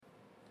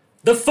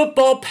The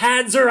football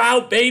pads are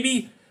out,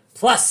 baby!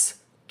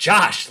 Plus,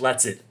 Josh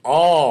lets it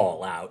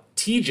all out.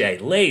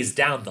 TJ lays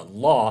down the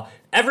law.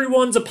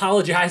 Everyone's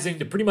apologizing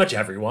to pretty much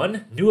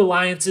everyone. New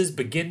alliances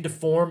begin to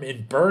form,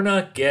 and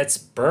Berna gets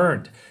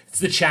burned. It's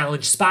the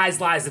challenge, Spies,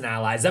 Lies, and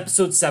Allies,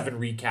 Episode 7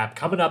 recap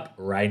coming up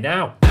right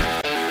now.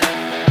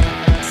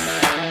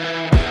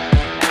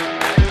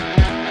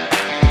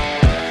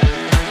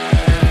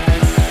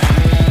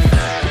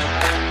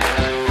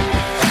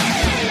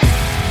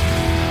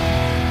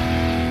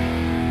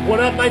 What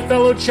up, my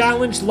fellow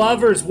challenge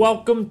lovers?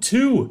 Welcome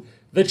to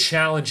The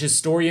Challenge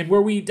Historian,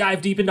 where we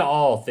dive deep into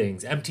all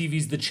things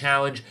MTV's The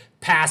Challenge,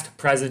 past,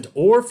 present,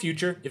 or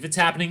future. If it's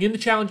happening in the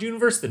Challenge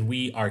universe, then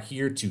we are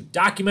here to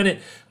document it.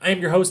 I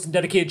am your host and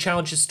dedicated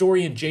Challenge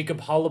historian,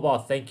 Jacob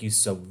Hollabaugh. Thank you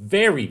so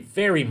very,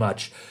 very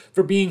much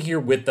for being here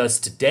with us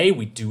today.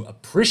 We do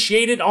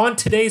appreciate it. On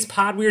today's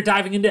pod, we are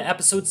diving into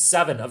episode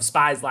 7 of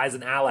Spies, Lies,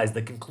 and Allies,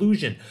 the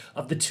conclusion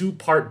of the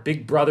two-part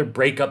Big Brother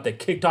breakup that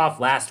kicked off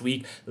last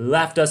week,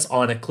 left us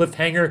on a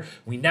cliffhanger.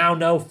 We now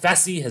know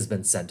Fessy has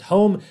been sent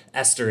home,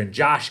 Esther and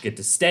Josh get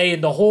to stay,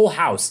 and the whole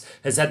house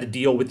has had to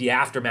deal with the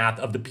aftermath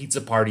of the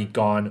pizza party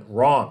gone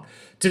wrong.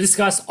 To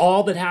discuss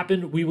all that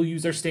happened, we will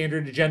use our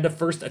standard agenda.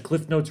 First, a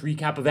Cliff Notes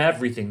recap of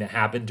everything that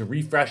happened to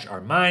refresh our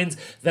minds.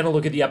 Then a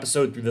look at the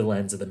episode through the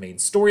lens of the main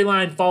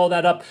storyline. Follow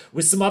that up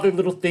with some other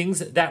little things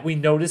that we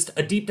noticed.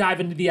 A deep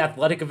dive into the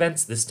athletic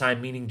events, this time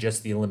meaning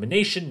just the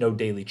elimination, no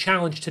daily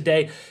challenge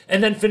today.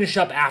 And then finish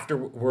up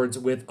afterwards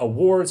with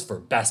awards for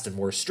best and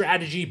worst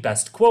strategy,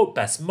 best quote,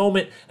 best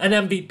moment, an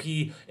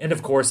MVP, and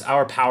of course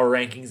our power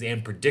rankings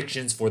and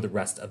predictions for the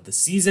rest of the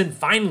season.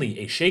 Finally,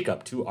 a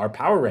shakeup to our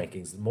power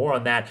rankings. More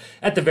on that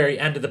at the very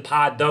end of the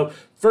pod, though.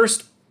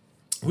 First,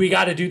 we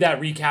got to do that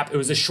recap. It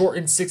was a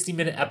shortened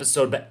 60-minute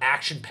episode, but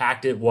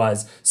action-packed it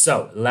was.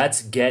 So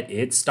let's get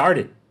it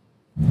started.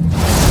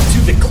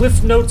 To the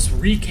Cliff Notes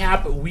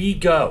recap we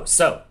go.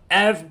 So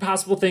every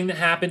possible thing that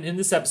happened in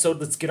this episode,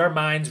 let's get our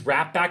minds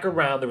wrapped back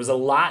around. There was a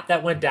lot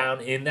that went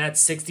down in that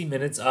 60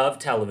 minutes of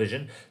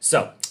television.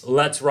 So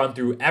let's run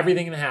through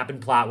everything that happened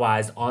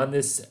plot-wise on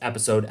this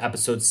episode,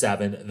 episode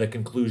 7, the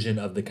conclusion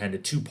of the kind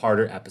of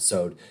two-parter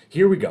episode.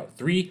 Here we go.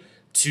 3,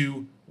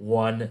 2,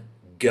 1,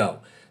 go.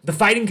 The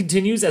fighting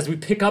continues as we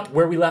pick up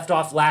where we left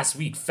off last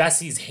week.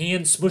 Fessy's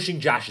hand smushing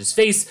Josh's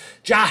face.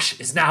 Josh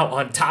is now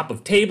on top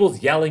of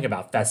tables yelling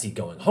about Fessy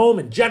going home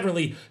and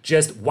generally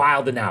just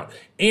wilding out.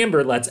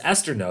 Amber lets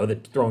Esther know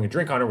that throwing a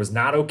drink on her was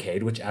not okay,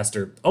 to which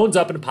Esther owns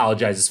up and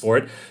apologizes for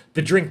it.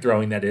 The drink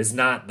throwing, that is,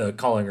 not the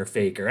calling her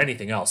fake or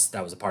anything else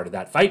that was a part of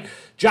that fight.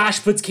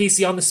 Josh puts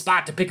Casey on the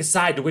spot to pick a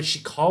side, to which she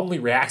calmly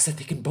reacts that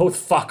they can both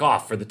fuck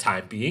off for the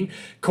time being.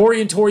 Corey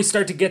and Tori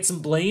start to get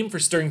some blame for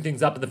stirring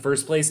things up in the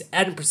first place.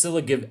 Ed and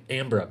Priscilla give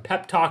Amber a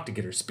pep talk to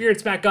get her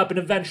spirits back up, and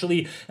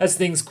eventually, as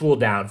things cool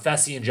down,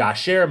 Fessy and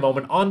Josh share a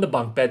moment on the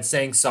bunk bed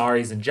saying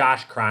sorries and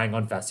Josh crying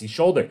on Fessy's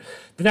shoulder.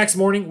 The next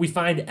morning, we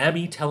find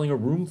Emmy telling a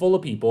room full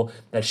of people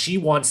that she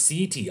wants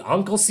CT,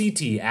 Uncle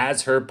CT,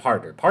 as her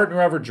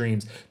partner of her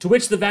dreams, to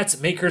which the vets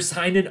make her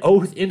sign an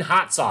oath in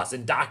hot sauce,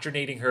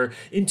 indoctrinating her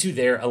into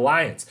their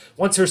alliance.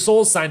 Once her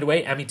soul's signed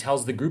away, Emmy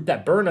tells the group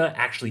that Berna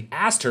actually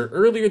asked her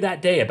earlier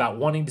that day about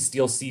wanting to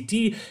steal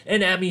CT,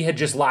 and Emmy had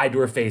just lied to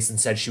her face and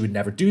said she would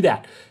never do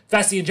that.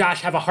 Fessy and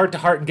Josh have a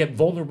heart-to-heart and get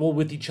vulnerable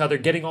with each other,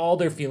 getting all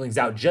their feelings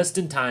out just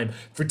in time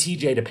for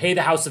TJ to pay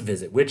the house a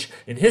visit, which,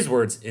 in his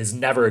words, is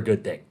never a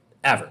good thing.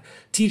 Ever.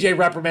 TJ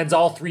reprimands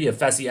all three of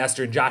Fessy,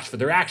 Esther, and Josh for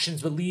their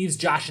actions, but leaves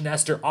Josh and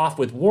Esther off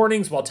with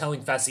warnings while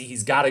telling Fessy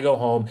he's got to go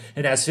home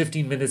and has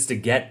 15 minutes to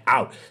get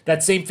out.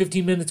 That same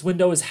 15 minutes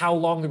window is how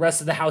long the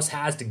rest of the house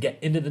has to get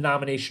into the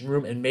nomination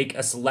room and make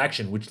a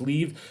selection, which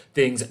leave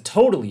things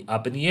totally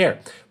up in the air.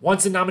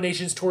 Once in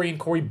nominations, Tori and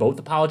Corey both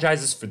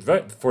apologizes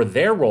for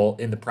their role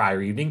in the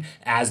prior evening,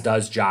 as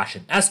does Josh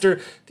and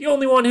Esther. The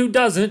only one who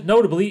doesn't,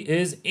 notably,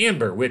 is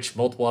Amber, which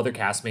multiple other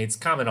castmates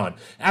comment on.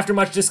 After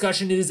much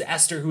discussion, it is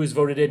Esther who is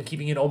voted in,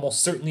 keeping it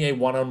almost certainly a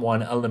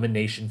one-on-one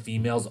elimination,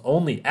 females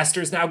only. Esther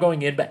is now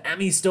going in, but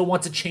Emmy still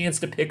wants a chance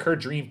to pick her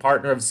dream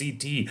partner of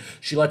CT.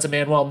 She lets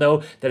Emmanuel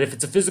know that if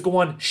it's a physical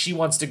one, she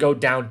wants to go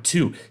down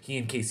too. He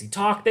and Casey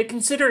talk. They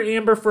consider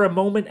Amber for a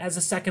moment as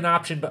a second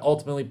option, but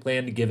ultimately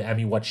plan to give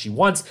Emmy what she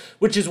wants,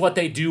 which is what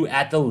they do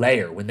at the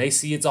lair. When they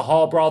see it's a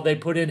hall brawl, they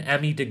put in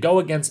Emmy to go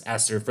against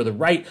Esther for the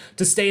right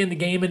to stay in the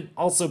game and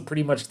also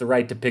pretty much the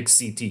right to pick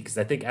CT, because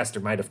I think Esther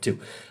might have too.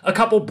 A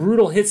couple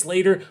brutal hits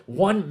later,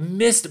 one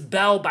missed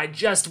bell by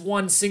just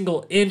one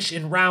single inch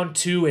in round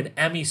 2, and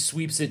Emmy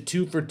sweeps it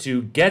 2 for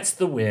 2, gets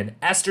the win.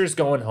 Esther's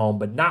going home,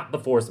 but not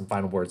before some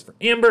final words for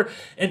Amber,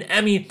 and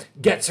Emmy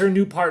gets her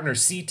new partner,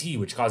 CT,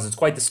 which causes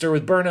quite the stir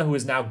with Berna, who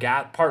is now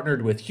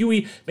partnered with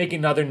Huey, making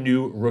another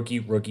new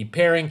rookie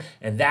pairing,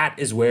 and that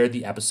is where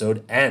the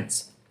episode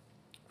ends.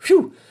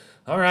 Phew!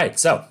 All right,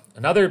 so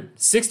another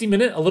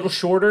 60-minute, a little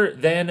shorter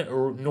than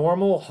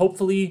normal.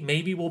 Hopefully,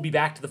 maybe we'll be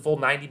back to the full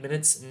 90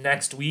 minutes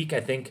next week.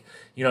 I think,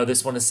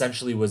 this one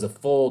essentially was a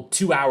full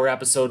 2-hour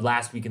episode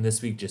last week, and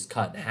this week just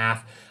cut in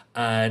half.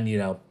 And,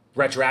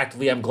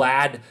 retroactively, I'm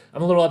glad.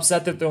 I'm a little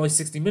upset that they're only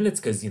 60 minutes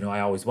because, I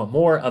always want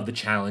more of the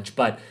challenge.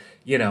 But,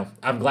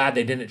 I'm glad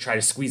they didn't try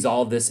to squeeze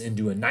all of this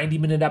into a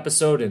 90-minute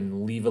episode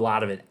and leave a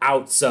lot of it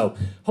out. So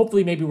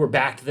hopefully maybe we're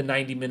back to the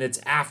 90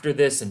 minutes after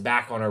this and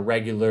back on our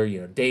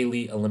regular,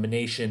 daily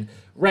elimination,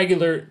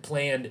 regular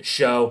planned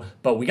show.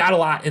 But we got a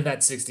lot in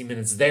that 60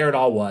 minutes. There it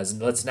all was.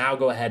 And let's now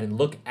go ahead and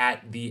look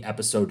at the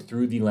episode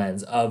through the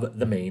lens of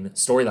the main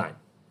storyline.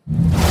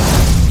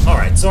 All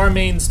right, so our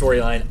main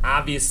storyline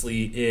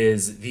obviously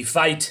is the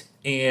fight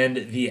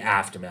and the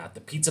aftermath.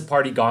 The pizza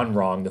party gone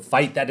wrong, the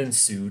fight that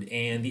ensued,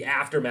 and the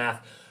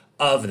aftermath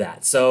of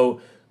that. So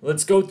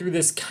let's go through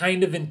this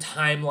kind of in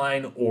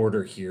timeline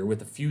order here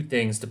with a few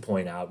things to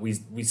point out.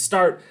 We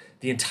start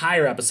the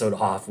entire episode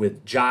off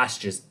with Josh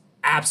just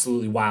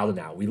absolutely wilding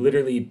out. We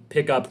literally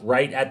pick up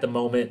right at the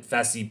moment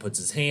Fessy puts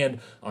his hand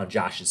on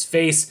Josh's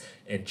face,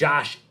 and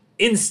Josh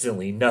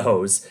instantly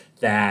knows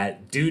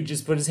that dude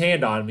just put his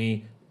hand on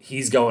me.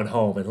 He's going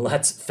home and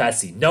lets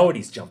Fessy know it.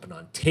 He's jumping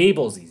on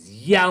tables. He's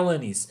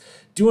yelling. He's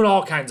doing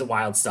all kinds of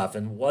wild stuff.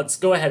 And let's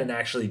go ahead and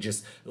actually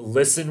just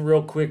listen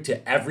real quick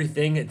to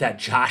everything that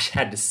Josh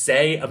had to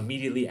say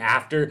immediately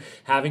after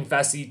having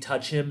Fessy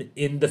touch him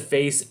in the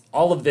face.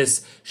 All of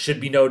this, should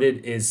be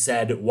noted, is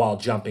said while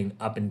jumping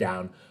up and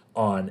down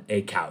on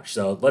a couch.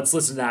 So let's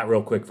listen to that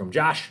real quick from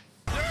Josh.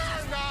 You're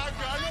not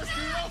gonna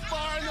see a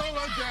final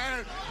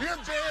again. Your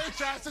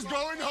bitch ass is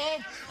going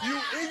home. You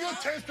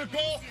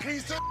egotistical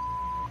piece of.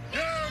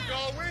 You're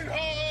going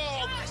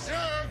home!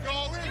 You're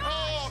going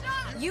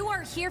home! You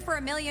are here for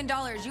 $1 million.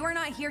 You are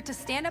not here to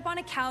stand up on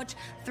a couch,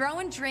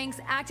 throwing drinks,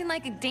 acting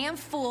like a damn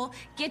fool.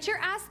 Get your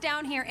ass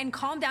down here and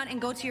calm down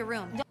and go to your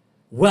room.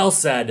 Well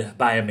said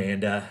by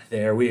Amanda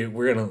there.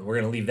 We're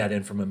gonna leave that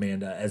in from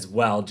Amanda as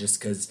well, just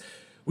because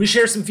we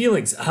share some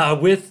feelings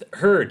with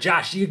her.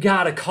 Josh, you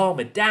gotta calm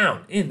it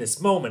down in this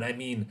moment. I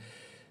mean,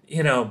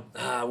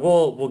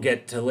 we'll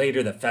get to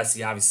later that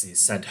Fessy obviously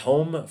is sent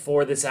home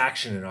for this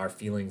action, and our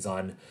feelings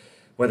on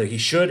whether he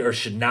should or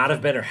should not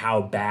have been, or how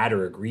bad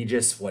or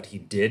egregious what he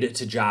did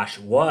to Josh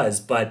was.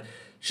 But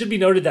should be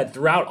noted that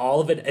throughout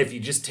all of it, if you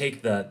just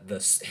take the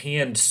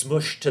hand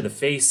smush to the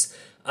face,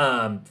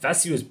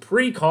 Fessy was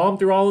pretty calm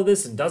through all of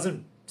this and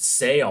doesn't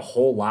say a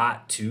whole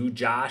lot to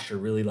Josh or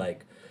really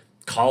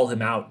call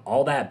him out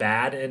all that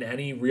bad in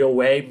any real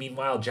way.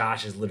 Meanwhile,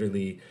 Josh is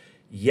literally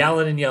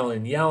yelling and yelling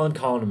and yelling,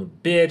 calling him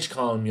a bitch,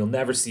 calling him you'll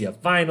never see a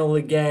final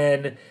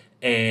again,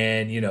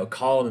 and,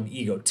 calling him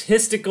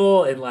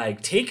egotistical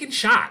and, taking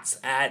shots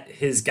at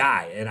his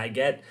guy. And I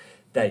get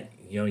that,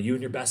 you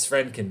and your best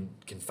friend can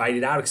fight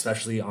it out,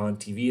 especially on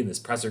TV in this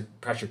pressure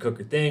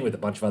cooker thing with a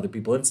bunch of other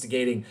people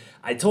instigating.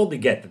 I totally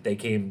get that they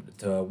came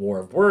to a war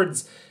of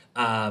words,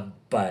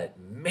 but,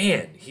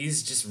 man,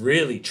 he's just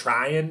really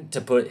trying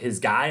to put his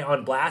guy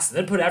on blast and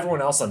then put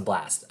everyone else on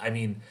blast. I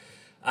mean,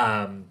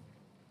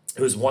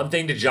 it was one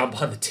thing to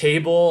jump on the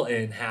table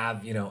and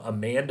have,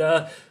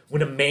 Amanda.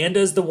 When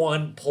Amanda's the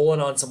one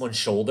pulling on someone's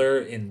shoulder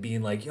and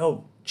being like,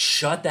 yo,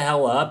 shut the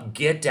hell up,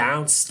 get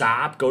down,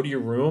 stop, go to your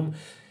room,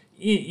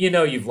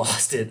 you've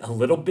lost it a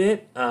little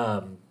bit.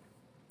 And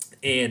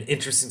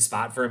interesting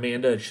spot for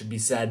Amanda, it should be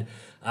said.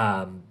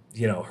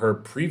 Her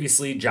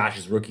previously,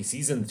 Josh's rookie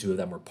season, the two of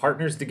them were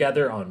partners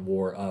together on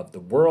War of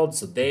the Worlds.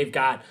 So they've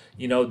got,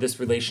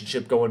 this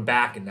relationship going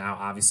back. And now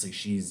obviously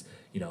she's,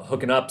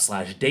 hooking up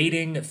 /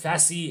 dating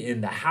Fessy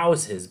in the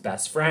house, his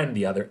best friend,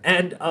 the other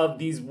end of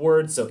these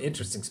words. So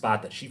interesting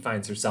spot that she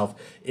finds herself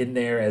in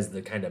there as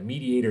the kind of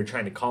mediator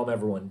trying to calm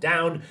everyone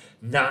down.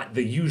 Not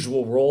the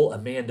usual role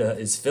Amanda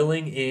is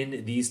filling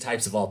in these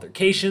types of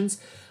altercations.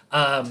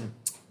 But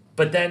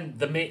then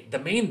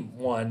the main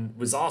one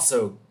was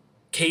also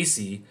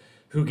Casey,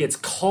 who gets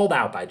called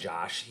out by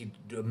Josh. He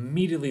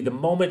immediately, the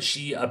moment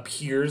she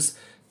appears,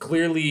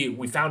 clearly,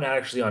 we found out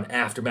actually on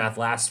Aftermath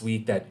last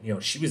week that,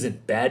 she was in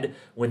bed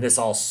when this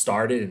all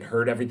started and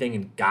heard everything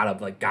and got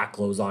up, got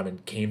clothes on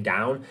and came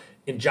down.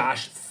 And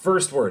Josh,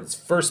 first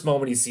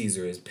moment he sees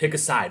her is, pick a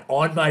side,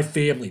 on my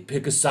family,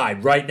 pick a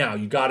side right now,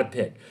 you gotta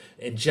pick.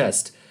 And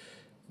just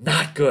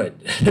not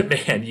good,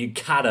 man,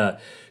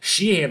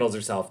 she handles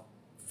herself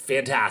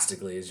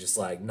fantastically. Is just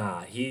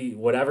nah,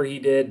 whatever he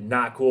did,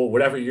 not cool.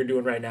 Whatever you're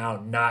doing right now,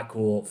 not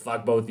cool.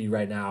 Fuck both of you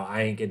right now.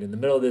 I ain't getting in the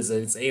middle of this.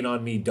 This ain't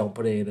on me. Don't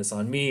put any of this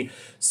on me.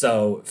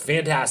 So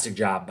fantastic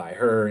job by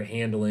her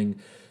handling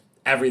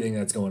everything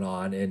that's going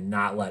on and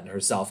not letting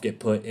herself get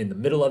put in the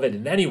middle of it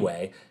in any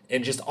way.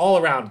 And just all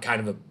around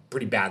kind of a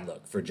pretty bad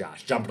look for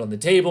Josh. Jumping on the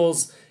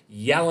tables,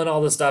 yelling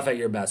all this stuff at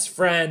your best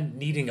friend,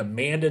 needing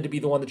Amanda to be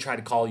the one to try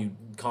to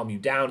calm you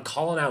down,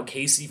 calling out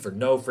Casey for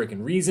no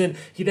freaking reason.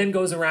 He then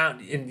goes around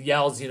and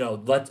yells,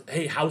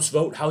 hey, house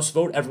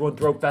vote, everyone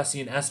throw Fessy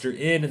and Esther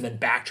in, and then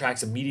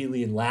backtracks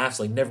immediately and laughs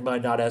never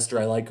mind, not Esther,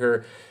 I like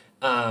her.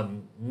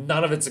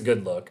 None of it's a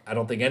good look. I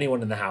don't think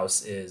anyone in the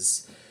house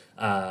is,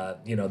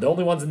 the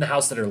only ones in the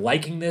house that are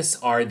liking this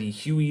are the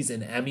Hueys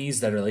and Emmys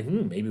that are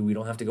maybe we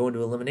don't have to go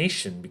into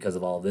elimination because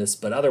of all of this,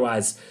 but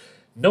otherwise,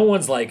 no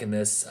one's liking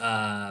this.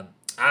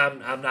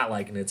 I'm not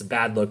liking it. It's a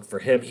bad look for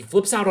him. He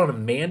flips out on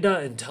Amanda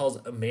and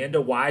tells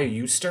Amanda, why are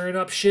you stirring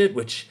up shit?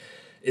 Which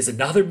is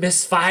another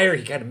misfire.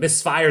 He kind of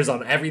misfires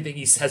on everything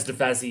he says to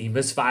Fessy. He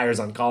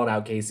misfires on calling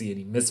out Casey, and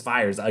he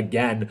misfires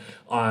again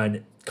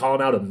on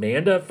calling out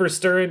Amanda for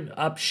stirring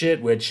up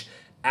shit, which,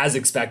 as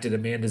expected,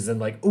 Amanda's then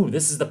like, ooh,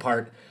 this is the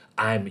part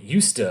I'm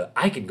used to.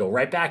 I can go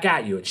right back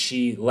at you. And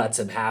she lets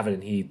him have it,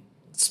 and he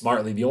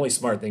smartly, the only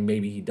smart thing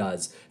maybe he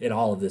does in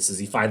all of this is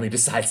he finally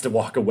decides to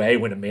walk away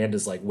when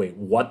Amanda's like, wait,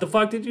 what the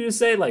fuck did you just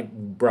say? Like,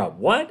 bro,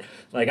 what?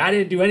 Like, I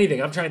didn't do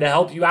anything. I'm trying to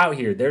help you out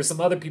here. There's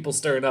some other people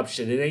stirring up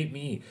shit. It ain't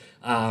me.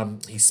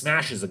 He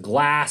smashes a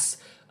glass.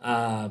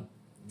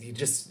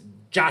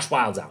 Josh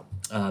Wilde's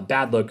out.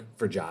 Bad look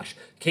for Josh.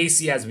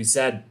 Casey, as we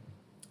said,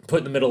 put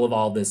in the middle of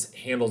all this,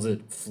 handles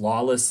it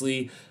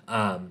flawlessly.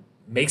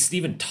 Makes it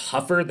even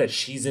tougher that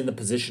she's in the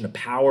position of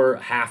power,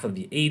 half of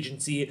the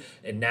agency,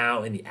 and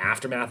now in the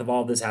aftermath of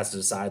all this has to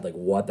decide, like,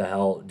 what the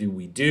hell do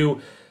we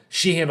do?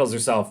 She handles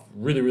herself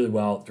really, really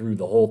well through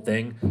the whole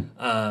thing,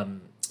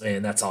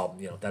 and that's all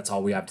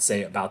we have to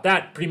say about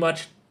that, pretty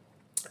much.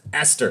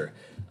 Esther,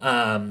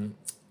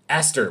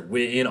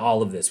 in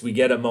all of this, we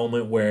get a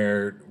moment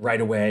where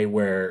right away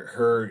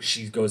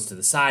she goes to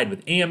the side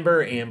with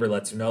Amber. Amber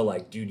lets her know,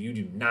 like, dude, you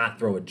do not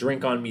throw a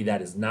drink on me.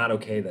 That is not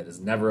okay. That is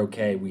never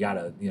okay. We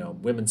gotta,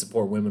 women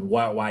support women.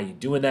 Why are you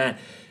doing that?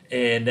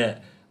 And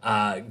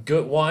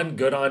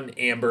good on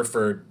Amber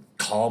for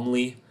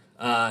calmly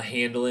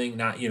handling,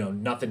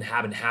 nothing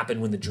having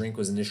happened when the drink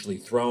was initially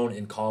thrown,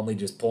 and calmly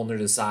just pulling her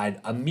to the side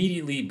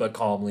immediately, but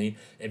calmly,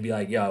 and be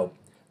like, yo,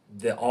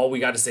 all we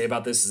got to say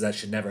about this is that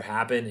should never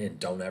happen, and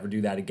don't ever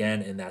do that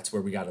again, and that's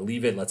where we got to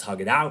leave it. Let's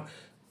hug it out.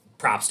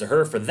 Props to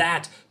her for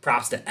that.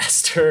 Props to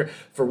Esther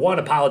for one,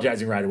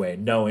 apologizing right away,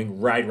 knowing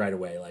right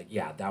away, like,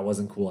 yeah, that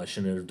wasn't cool. I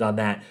shouldn't have done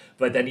that.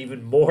 But then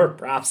even more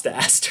props to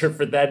Esther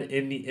for then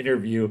in the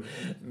interview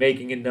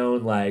making it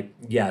known, like,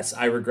 yes,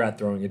 I regret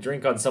throwing a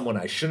drink on someone.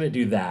 I shouldn't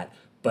do that,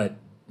 but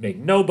make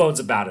no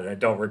bones about it. I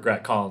don't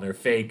regret calling her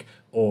fake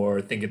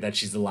or thinking that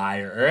she's a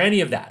liar or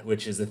any of that,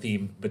 which is a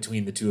theme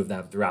between the two of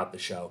them throughout the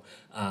show.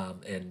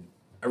 And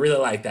I really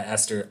like that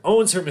Esther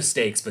owns her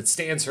mistakes, but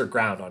stands her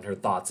ground on her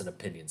thoughts and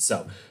opinions.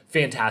 So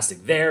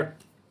fantastic there.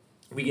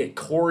 We get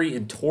Corey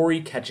and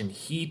Tori catching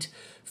heat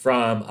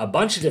from a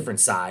bunch of different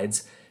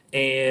sides.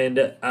 And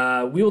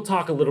we will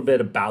talk a little bit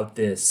about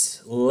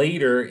this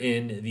later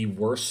in the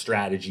worst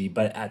strategy.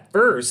 But at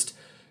first,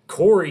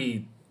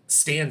 Corey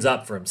stands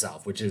up for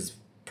himself, which is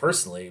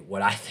personally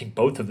what I think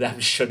both of them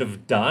should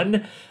have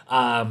done.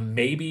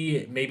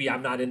 Maybe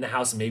I'm not in the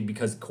house, and maybe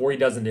because Corey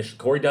does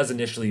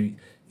initially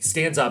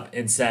stands up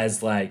and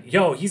says, like,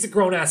 yo, he's a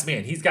grown-ass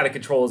man. He's got to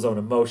control his own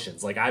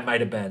emotions. Like, I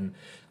might have been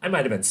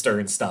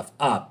stirring stuff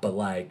up, but,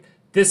 like,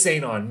 this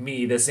ain't on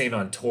me. This ain't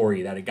on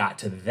Tori that it got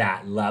to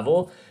that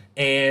level.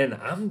 And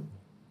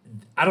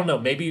I don't know,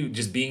 maybe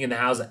just being in the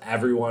house,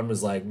 everyone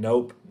was like,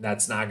 nope,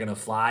 that's not going to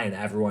fly. And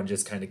everyone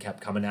just kind of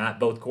kept coming at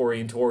both Corey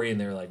and Tori. And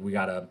they're like, we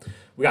gotta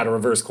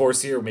reverse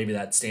course here. Maybe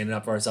that standing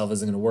up for ourselves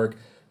isn't going to work.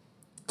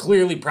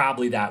 Clearly,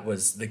 probably that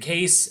was the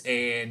case.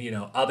 And,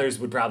 others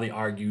would probably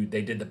argue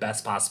they did the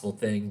best possible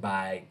thing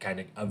by kind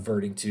of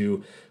averting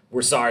to,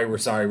 we're sorry.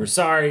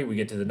 We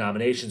get to the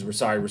nominations. We're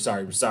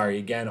sorry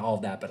again, all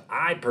of that. But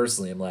I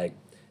personally am like,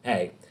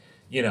 hey,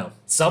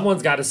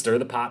 someone's got to stir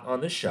the pot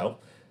on this show.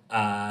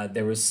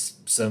 There was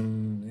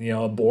some,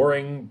 a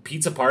boring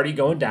pizza party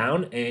going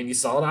down, and you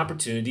saw an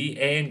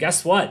opportunity, and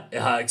guess what?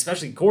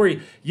 Especially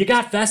Corey, you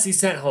got Fessy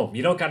sent home.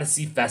 You don't got to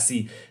see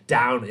Fessy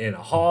down in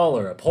a hall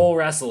or a pole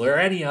wrestle or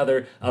any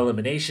other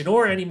elimination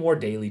or any more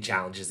daily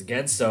challenges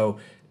again, so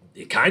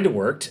it kind of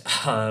worked,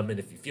 and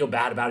if you feel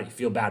bad about it, you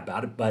feel bad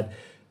about it, but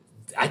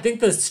I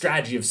think the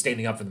strategy of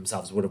standing up for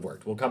themselves would have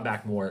worked. We'll come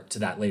back more to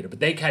that later, but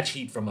they catch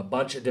heat from a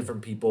bunch of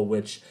different people,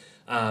 which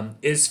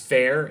is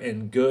fair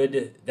and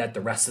good that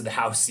the rest of the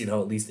house,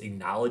 at least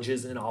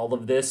acknowledges in all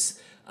of this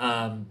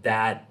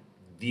that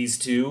these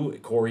two,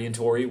 Corey and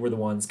Tori, were the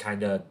ones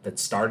kind of that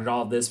started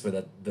all of this,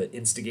 were the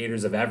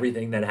instigators of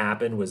everything that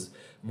happened, was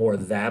more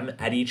them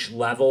at each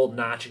level,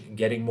 not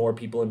getting more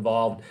people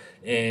involved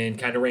and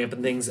kind of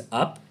ramping things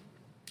up.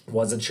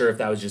 Wasn't sure if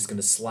that was just going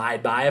to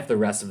slide by, if the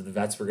rest of the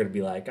vets were going to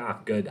be like,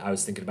 good, I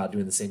was thinking about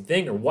doing the same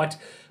thing or what.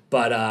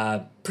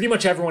 But pretty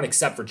much everyone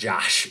except for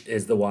Josh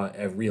is the one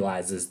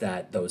realizes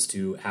that those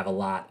two have a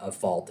lot of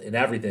fault in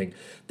everything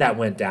that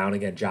went down.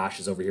 Again, Josh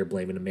is over here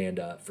blaming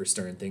Amanda for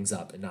stirring things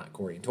up and not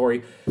Corey and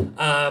Tori.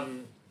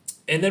 And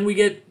then we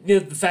get the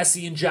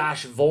Fessy and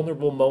Josh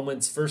vulnerable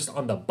moments, first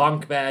on the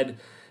bunk bed,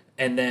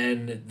 and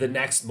then the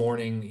next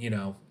morning,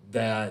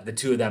 the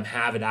two of them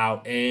have it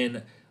out.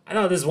 And I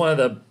know this is one of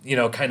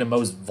the, kind of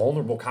most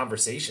vulnerable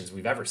conversations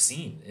we've ever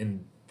seen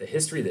in the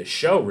history of this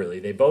show, really.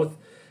 They both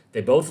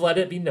let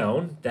it be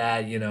known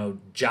that,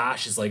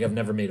 Josh is like, I've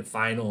never made a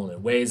final and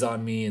it weighs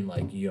on me. And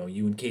like, you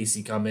and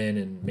Casey come in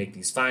and make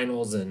these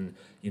finals. And,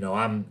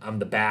 I'm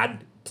the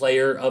bad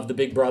player of the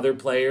Big Brother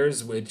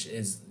players, which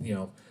is,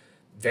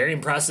 very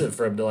impressive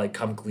for him to like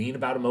come clean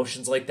about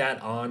emotions like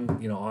that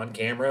on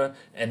camera.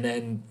 And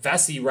then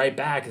Fessy right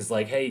back is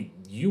like, hey,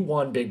 you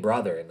won Big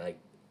Brother. And like,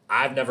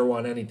 I've never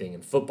won anything.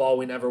 In football,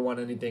 we never won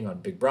anything. On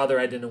Big Brother,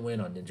 I didn't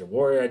win. On Ninja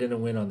Warrior, I didn't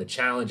win. On the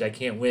challenge, I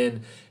can't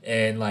win.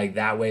 And like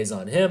that weighs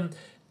on him.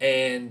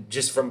 And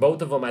just from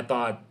both of them, I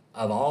thought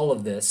of all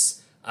of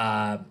this,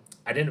 I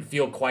didn't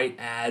feel quite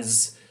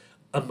as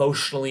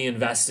emotionally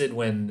invested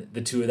when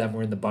the two of them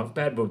were in the bunk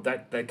bed. But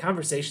that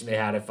conversation they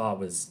had, I thought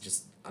was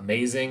just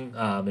amazing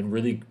and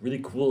really, really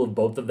cool of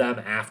both of them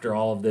after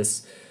all of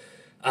this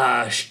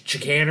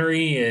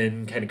chicanery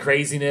and kind of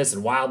craziness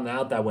and wilding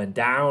out that went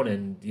down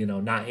and, you know,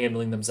 not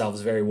handling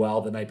themselves very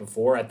well the night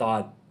before. I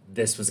thought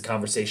this was a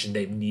conversation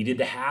they needed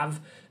to have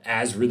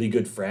as really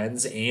good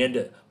friends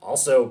and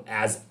also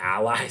as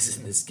allies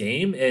in this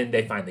game. And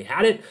they finally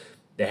had it.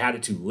 They had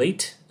it too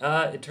late,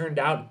 it turned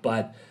out,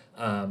 but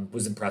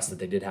was impressed that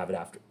they did have it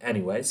after.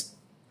 Anyways,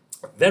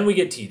 then we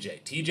get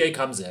TJ. TJ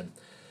comes in.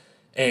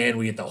 And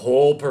we get the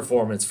whole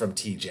performance from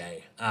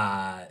TJ.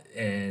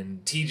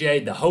 And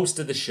TJ, the host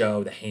of the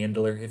show, the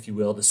handler, if you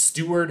will, the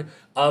steward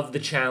of the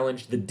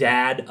challenge, the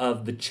dad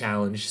of the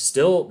challenge.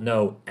 Still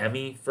no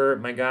Emmy for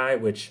my guy,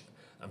 which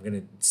I'm going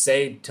to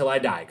say till I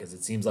die because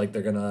it seems like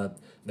they're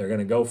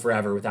gonna go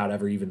forever without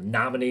ever even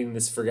nominating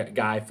this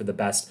guy for the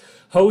best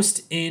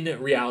host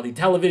in reality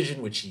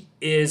television, which he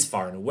is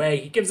far and away.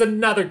 He gives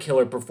another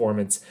killer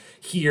performance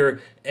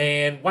here.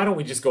 And why don't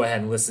we just go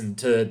ahead and listen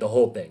to the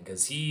whole thing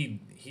because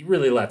he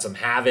really lets him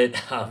have it.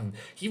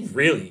 He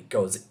really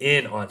goes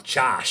in on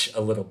Josh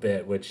a little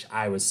bit, which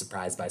I was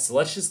surprised by. So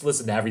let's just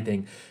listen to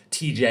everything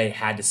TJ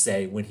had to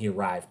say when he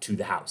arrived to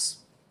the house.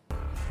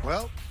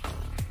 Well,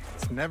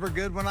 it's never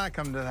good when I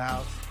come to the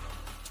house.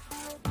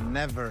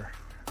 Never.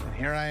 And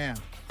here I am.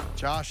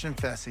 Josh and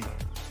Fessy.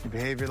 Your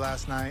behavior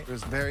last night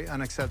was very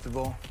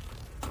unacceptable.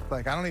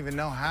 Like, I don't even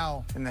know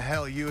how in the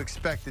hell you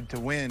expected to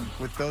win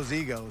with those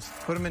egos.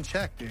 Put them in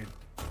check, dude.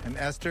 And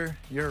Esther,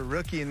 you're a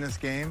rookie in this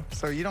game,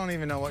 so you don't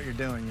even know what you're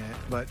doing yet,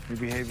 but your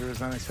behavior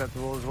is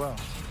unacceptable as well.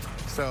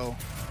 So,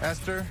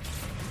 Esther,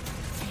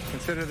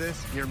 consider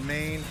this your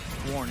main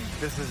warning.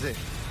 This is it.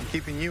 I'm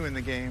keeping you in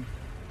the game.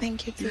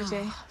 Thank you,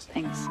 TJ.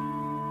 Thanks.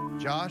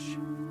 Josh,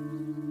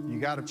 you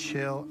gotta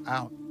chill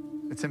out.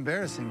 It's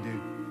embarrassing,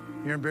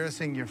 dude. You're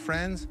embarrassing your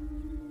friends.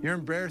 You're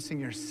embarrassing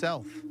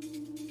yourself.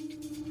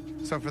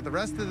 So for the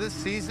rest of this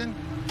season,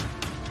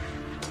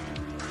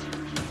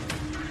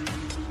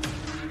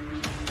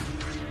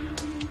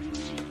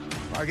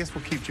 I guess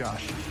we'll keep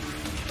Josh.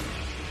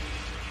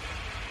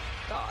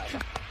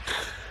 God.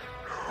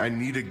 I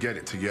need to get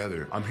it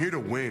together. I'm here to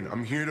win.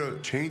 I'm here to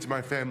change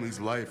my family's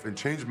life and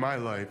change my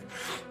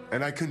life.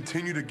 And I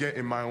continue to get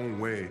in my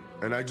own way.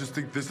 And I just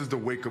think this is the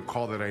wake-up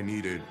call that I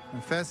needed.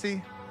 And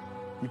Fessy,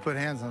 you put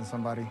hands on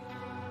somebody.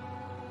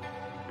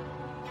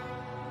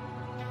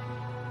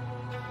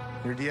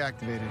 You're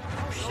deactivated.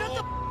 Shut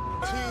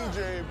the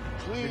TJ,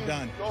 please. You're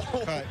done. No.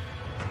 Cut.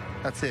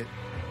 That's it.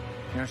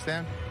 You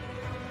understand?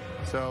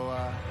 So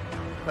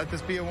let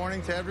this be a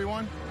warning to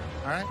everyone,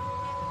 all right?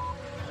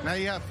 Now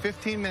you have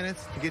 15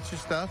 minutes to get your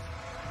stuff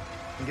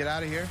and get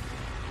out of here.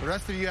 The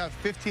rest of you have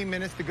 15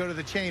 minutes to go to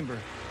the chamber.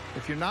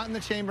 If you're not in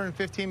the chamber in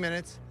 15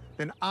 minutes,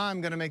 then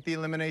I'm going to make the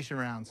elimination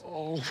rounds.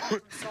 Oh, my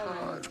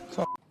God.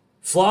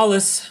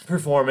 Flawless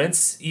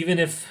performance, even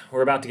if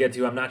we're about to get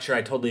to, I'm not sure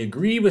I totally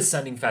agree with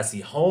sending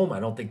Fessy home. I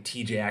don't think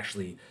TJ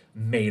actually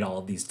made all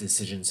of these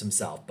decisions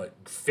himself, but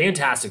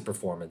fantastic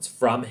performance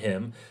from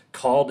him,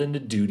 called into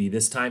duty.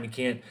 This time he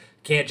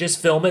can't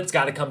just film it, it's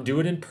got to come do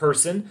it in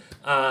person.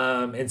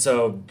 And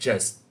so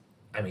just,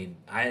 I mean,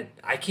 I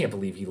can't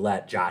believe he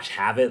let Josh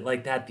have it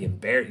like that.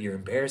 You're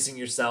embarrassing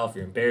yourself,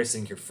 you're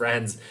embarrassing your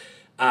friends.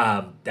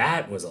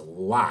 That was a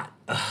lot.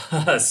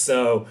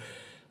 So,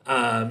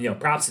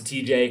 props to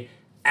TJ.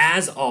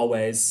 As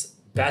always,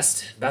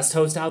 best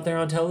host out there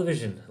on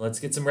television. Let's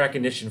get some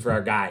recognition for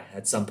our guy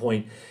at some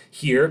point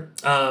here.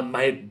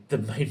 My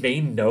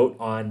main note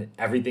on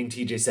everything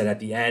TJ said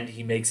at the end,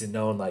 he makes it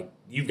known like,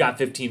 you've got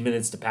 15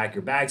 minutes to pack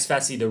your bags,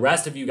 Fessy. The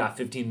rest of you got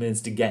 15 minutes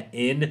to get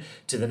in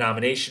to the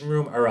nomination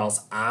room, or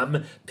else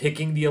I'm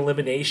picking the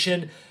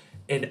elimination.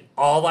 And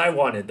all I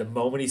wanted, the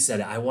moment he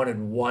said it, I wanted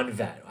one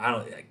vet.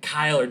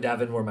 Kyle or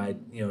Devin were my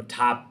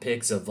top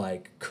picks of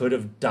like could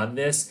have done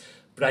this,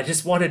 but I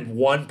just wanted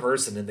one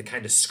person in the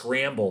kind of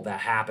scramble that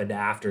happened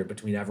after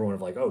between everyone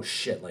of like, oh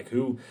shit, like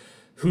who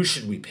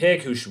should we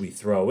pick? Who should we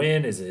throw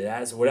in? Is it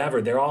as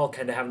whatever? They're all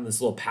kind of having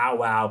this little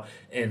powwow,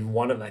 and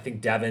one of them, I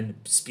think Devin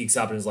speaks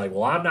up and is like,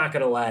 well, I'm not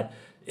gonna let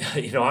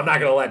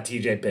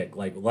TJ pick.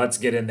 Like, let's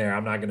get in there.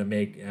 I'm not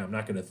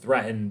gonna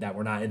threaten that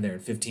we're not in there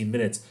in 15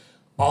 minutes.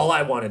 All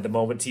I wanted the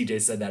moment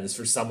TJ said that is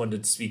for someone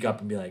to speak up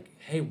and be like,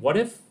 hey, what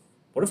if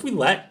we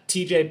let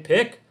TJ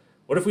pick?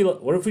 What if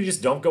we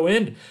just don't go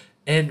in?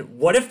 And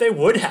what if they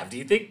would have? Do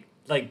you think,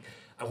 like,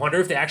 I wonder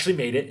if they actually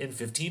made it in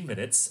 15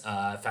 minutes.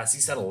 Fessy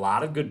said a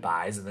lot of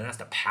goodbyes and then has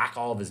to pack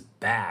all of his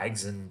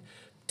bags and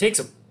takes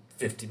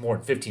more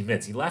than 15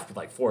 minutes. He left with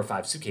like 4 or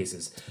 5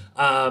 suitcases.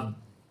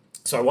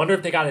 So I wonder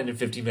if they got it in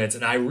 15 minutes.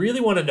 And I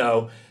really want to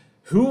know,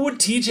 who would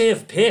TJ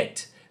have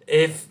picked?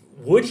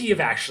 Would he have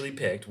actually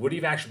picked? Would he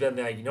have actually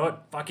been like, you know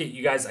what, fuck it,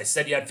 you guys, I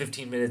said you had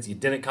 15 minutes, you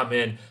didn't come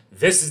in,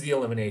 this is the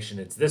elimination,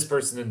 it's this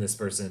person and this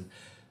person.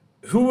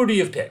 who would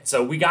you have picked?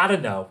 So we got to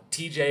know,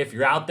 TJ, if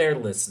you're out there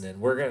listening,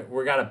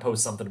 we're gonna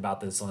post something about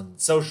this on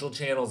social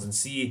channels and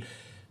see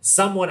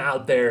someone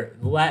out there,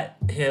 let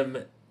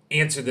him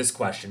answer this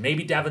question.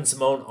 Maybe Devin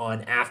Simone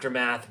on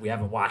Aftermath. We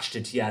haven't watched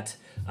it yet.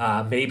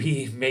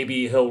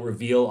 Maybe he'll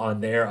reveal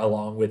on there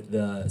along with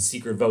the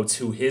secret votes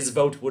who his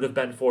vote would have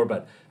been for,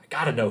 but I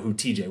gotta know who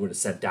TJ would have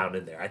sent down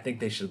in there. I think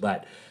they should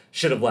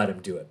have let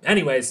him do it.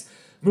 Anyways,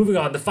 moving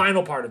on, the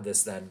final part of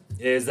this then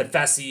is that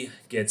Fessy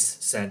gets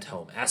sent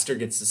home. Esther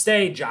gets to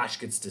stay, Josh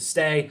gets to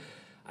stay.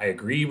 I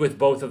agree with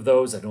both of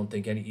those. I don't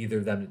think either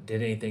of them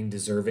did anything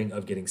deserving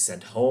of getting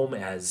sent home,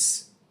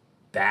 as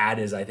bad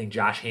as I think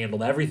Josh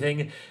handled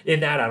everything in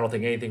that. I don't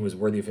think anything was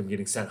worthy of him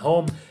getting sent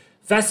home.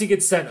 Fessy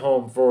gets sent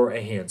home for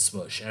a hand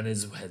smush and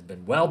has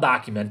been well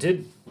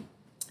documented.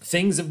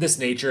 Things of this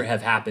nature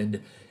have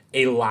happened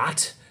a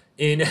lot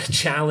in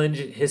challenge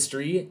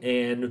history,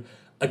 and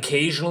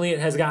occasionally it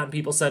has gotten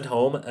people sent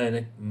home,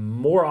 and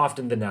more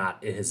often than not,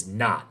 it has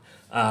not.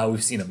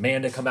 We've seen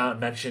Amanda come out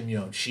and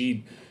mention,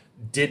 she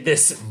did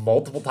this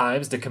multiple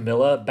times to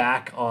Camilla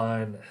back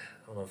on,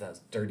 I don't know if that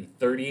was Dirty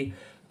 30,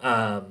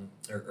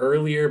 or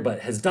earlier,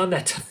 but has done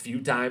that a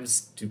few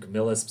times to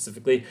Camilla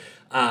specifically.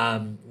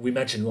 We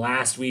mentioned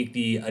last week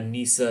the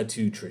Anissa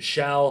to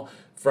Trishelle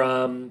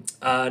from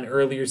an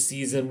earlier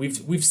season.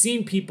 We've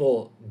seen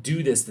people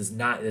do this. It's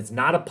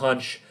not a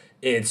punch.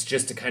 It's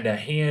just a kind of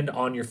hand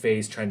on your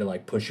face, trying to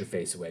like push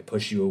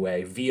you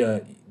away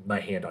via my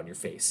hand on your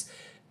face.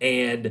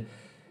 And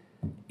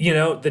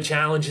the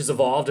challenge has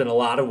evolved in a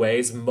lot of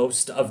ways,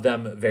 most of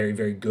them very,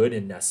 very good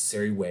and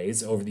necessary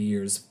ways over the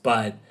years,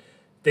 but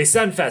they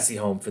send Fessy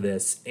home for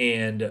this,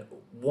 and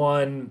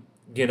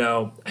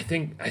I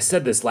think I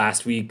said this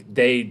last week,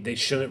 they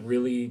shouldn't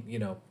really,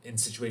 in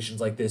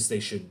situations like this, they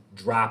should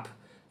drop,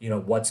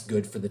 what's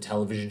good for the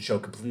television show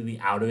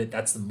completely out of it.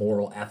 That's the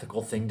moral,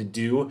 ethical thing to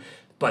do.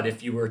 But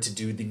if you were to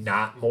do the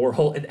not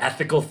moral and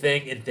ethical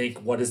thing and think,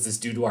 what does this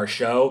do to our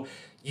show?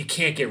 You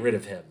can't get rid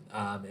of him.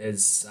 I'm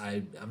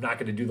not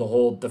going to do the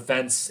whole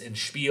defense and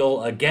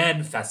spiel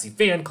again, Fessy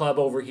fan club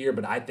over here,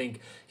 but I think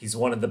he's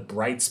one of the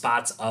bright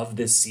spots of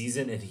this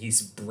season, and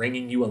he's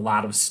bringing you a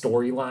lot of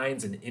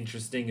storylines and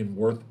interesting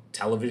and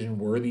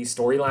television-worthy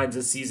storylines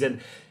this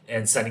season,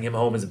 and sending him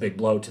home is a big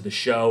blow to the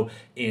show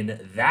in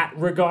that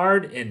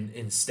regard, and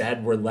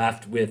instead we're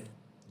left with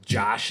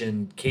Josh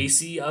and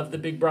Casey of the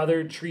Big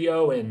Brother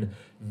trio and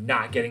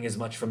not getting as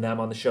much from them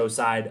on the show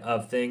side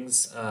of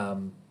things.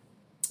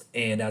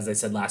 And as I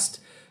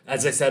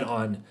said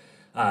on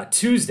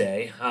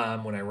Tuesday,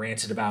 when I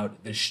ranted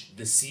about the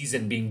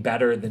season being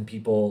better than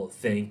people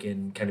think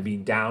and kind of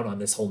being down on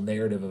this whole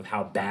narrative of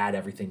how bad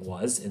everything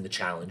was in the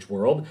challenge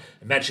world,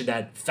 I mentioned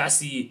that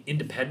Fessy,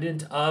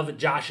 independent of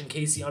Josh and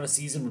Casey on a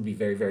season, would be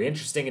very, very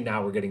interesting. And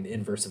now we're getting the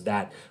inverse of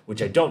that,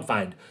 which I don't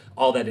find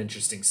all that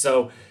interesting.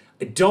 So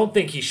I don't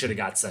think he should have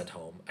got sent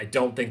home. I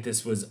don't think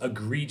this was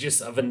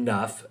egregious of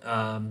enough,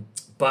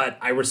 but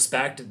I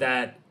respect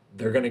that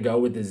they're going to go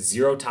with the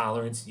zero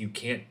tolerance. You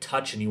can't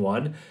touch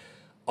anyone.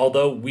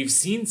 Although we've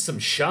seen some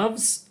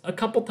shoves a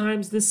couple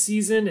times this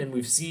season, and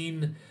we've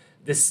seen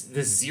this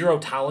zero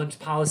tolerance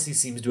policy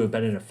seems to have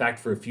been in effect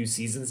for a few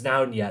seasons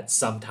now, and yet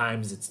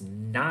sometimes it's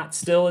not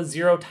still a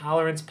zero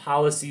tolerance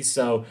policy.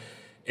 So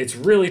it's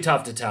really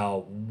tough to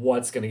tell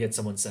what's going to get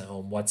someone sent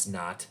home, what's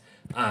not.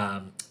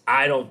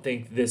 I don't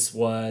think this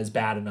was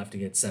bad enough to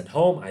get sent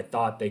home. I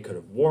thought they could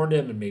have warned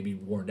him and maybe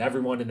warned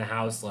everyone in the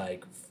house,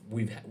 like,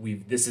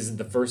 this isn't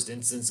the first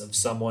instance of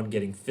someone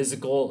getting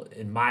physical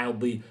and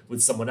mildly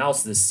with someone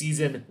else this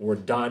season. We're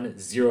done.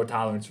 Zero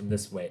tolerance from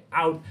this way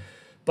out.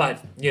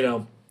 But,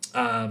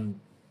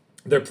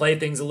 they're playing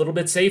things a little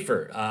bit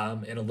safer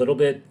and a little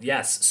bit,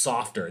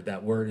 softer.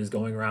 That word is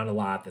going around a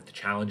lot, that the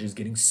challenge is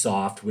getting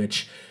soft,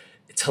 which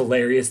it's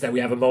hilarious that we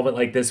have a moment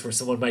like this where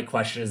someone might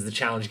question, is the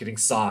challenge getting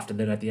soft? And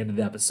then at the end of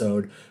the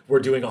episode, we're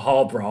doing a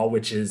hall brawl,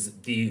 which is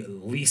the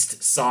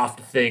least soft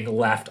thing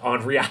left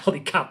on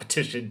reality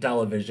competition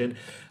television.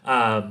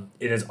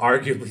 It is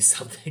arguably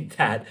something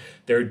that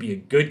there would be a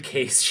good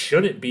case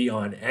shouldn't be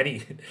on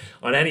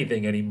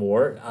anything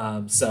anymore.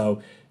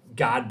 So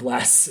God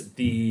bless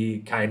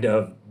the kind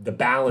of the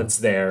balance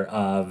there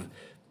of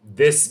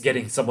this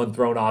getting someone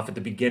thrown off at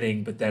the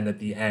beginning, but then at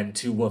the end,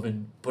 two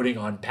women putting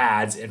on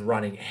pads and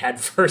running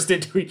headfirst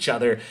into each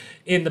other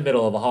in the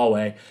middle of a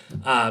hallway.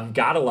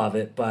 Gotta love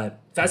it, but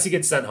Fessy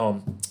gets sent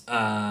home.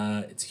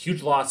 It's a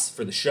huge loss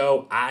for the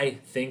show, I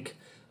think,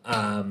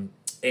 and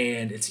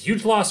it's a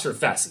huge loss for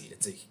Fessy.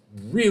 It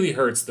really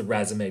hurts the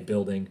resume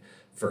building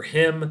for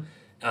him.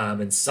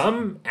 In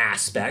some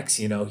aspects,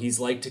 he's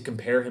like to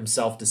compare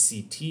himself to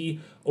CT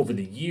over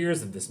the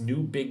years of this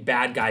new big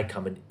bad guy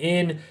coming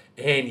in.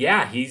 And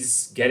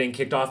he's getting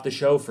kicked off the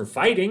show for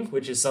fighting,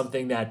 which is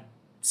something that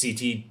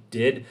CT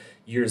did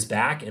years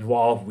back. And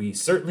while we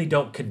certainly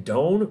don't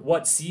condone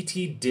what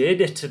CT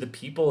did to the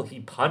people he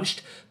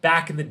punched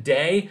back in the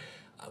day,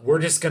 we're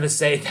just going to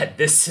say that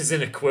this is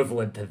an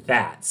equivalent to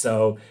that.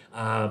 So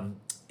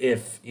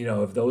if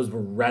those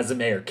were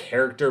resume or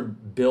character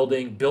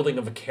building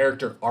of a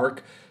character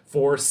arc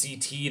for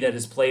CT that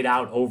has played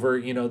out over,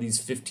 these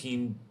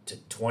 15 to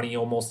 20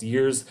 almost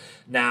years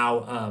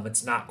now.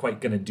 It's not quite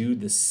going to do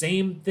the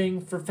same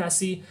thing for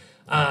Fessy.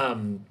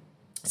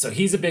 So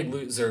he's a big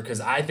loser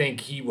because I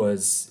think he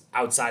was,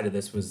 outside of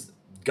this, was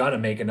going to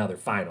make another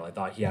final. I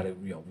thought he had a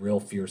real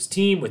fierce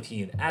team with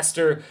he and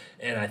Esther,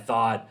 and I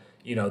thought,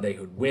 they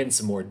could win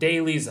some more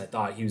dailies. I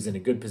thought he was in a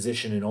good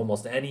position in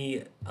almost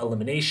any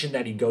elimination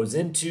that he goes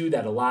into,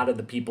 that a lot of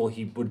the people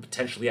he would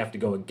potentially have to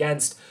go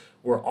against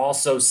were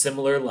also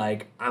similar,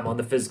 like I'm on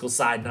the physical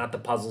side, not the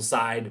puzzle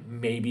side,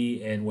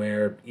 maybe, and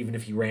where even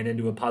if he ran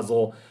into a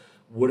puzzle,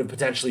 would have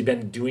potentially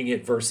been doing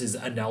it versus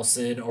a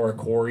Nelson or a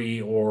Corey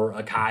or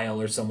a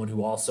Kyle or someone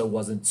who also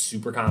wasn't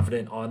super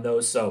confident on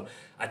those. So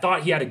I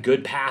thought he had a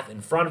good path in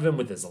front of him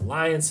with his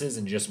alliances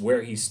and just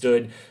where he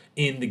stood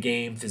in the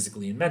game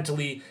physically and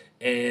mentally.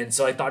 And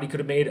so I thought he could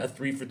have made a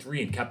 3 for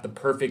 3 and kept the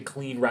perfect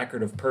clean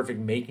record of perfect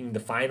making the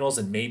finals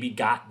and maybe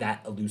got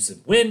that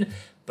elusive win,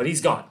 but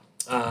he's gone.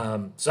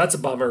 So that's a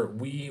bummer.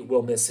 We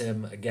will miss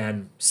him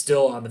again.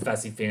 Still on the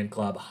Fessy fan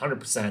club,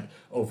 100%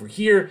 over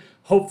here.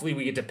 Hopefully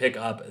we get to pick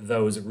up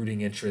those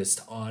rooting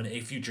interest on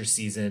a future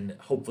season.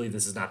 Hopefully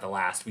this is not the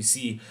last we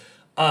see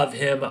of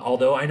him,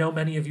 although I know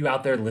many of you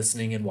out there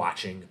listening and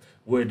watching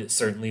would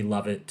certainly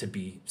love it to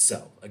be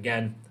so.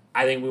 Again,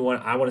 I think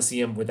I want to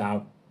see him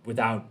without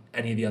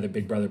any of the other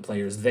Big Brother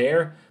players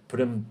there. Put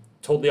him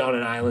totally on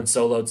an island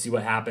solo to see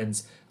what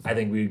happens. I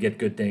think we would get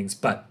good things,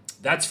 but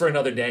that's for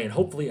another day and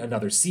hopefully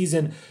another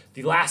season.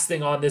 The last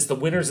thing on this, the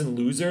winners and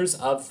losers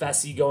of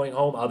Fessy going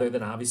home, other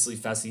than obviously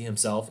Fessy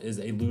himself is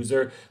a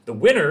loser. The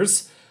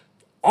winners,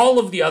 all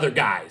of the other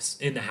guys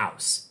in the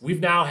house. We've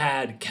now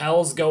had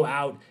Kells go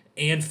out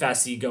and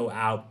Fessy go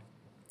out.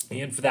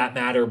 And for that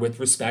matter, with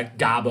respect,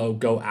 Gabo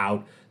go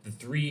out. The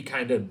three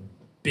kind of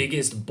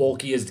biggest,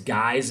 bulkiest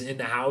guys in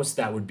the house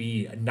that would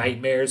be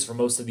nightmares for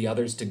most of the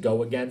others to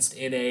go against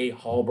in a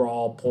hall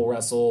brawl, pole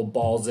wrestle,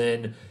 balls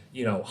in,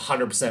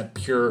 100%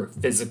 pure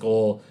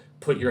physical,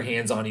 put your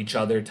hands on each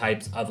other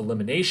types of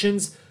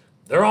eliminations.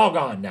 They're all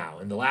gone now.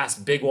 And the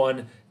last big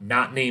one,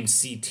 not named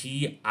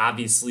CT,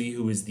 obviously,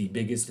 who is the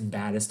biggest and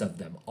baddest of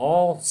them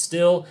all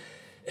still,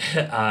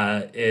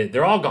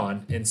 they're all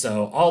gone. And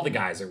so all the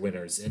guys are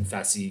winners in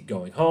Fessy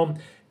going home.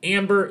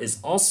 Amber is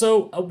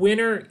also a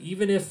winner,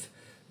 even if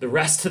the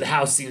rest of the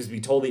house seems to be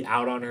totally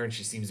out on her and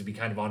she seems to be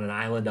kind of on an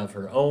island of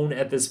her own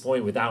at this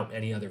point without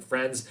any other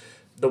friends.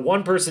 The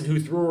one person who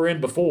threw her in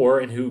before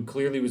and who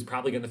clearly was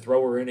probably going to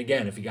throw her in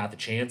again if he got the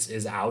chance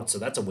is out, so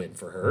that's a win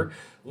for her.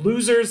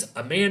 Losers,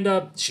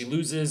 Amanda, she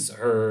loses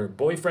her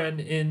boyfriend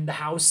in the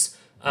house,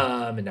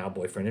 and now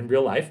boyfriend in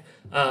real life.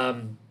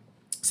 So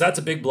that's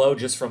a big blow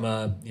just from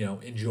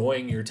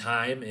enjoying your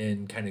time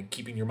and kind of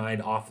keeping your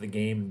mind off the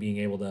game and being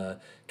able to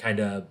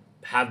kind of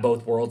have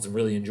both worlds and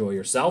really enjoy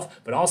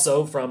yourself. But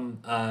also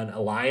from an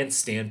alliance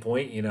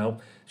standpoint,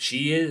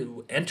 she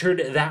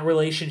entered that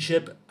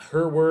relationship,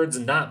 her words,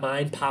 not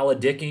mine,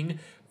 politicking,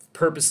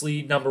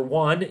 purposely, number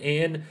one,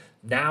 and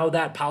now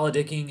that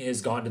politicking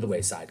is gone to the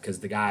wayside because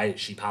the guy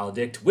she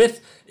politicked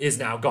with is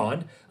now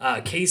gone.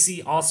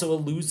 Casey, also a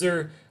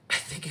loser. I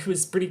think it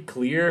was pretty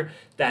clear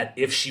that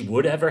if she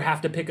would ever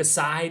have to pick a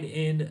side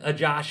in a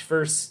Josh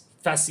versus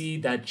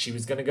Fessy, that she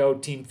was going to go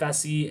Team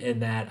Fessy,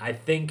 and that I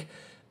think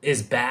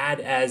as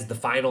bad as the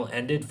final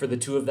ended for the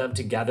two of them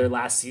together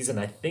last season,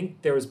 I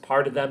think there was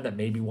part of them that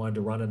maybe wanted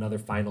to run another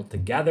final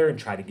together and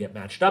try to get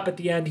matched up at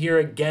the end here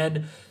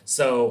again.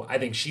 So I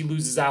think she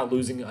loses out,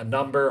 losing a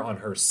number on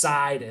her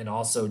side and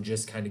also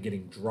just kind of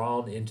getting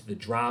drawn into the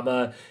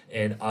drama,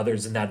 and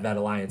others in that vet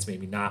alliance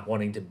maybe not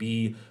wanting to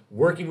be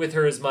working with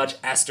her as much.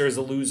 Esther is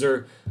a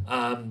loser.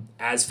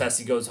 As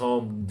Fessy goes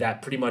home,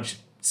 that pretty much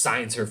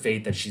signs her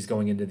fate that she's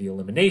going into the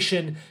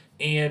elimination,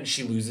 and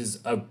she loses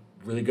a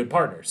really good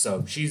partner.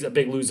 So she's a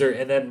big loser.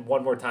 And then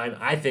one more time,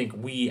 I think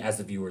we as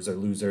the viewers are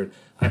losers.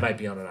 I might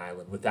be on an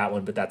island with that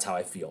one, but that's how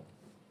I feel.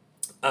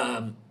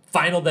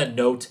 Final then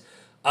note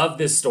of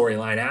this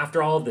storyline,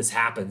 after all of this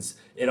happens,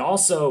 it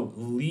also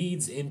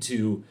leads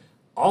into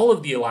all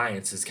of the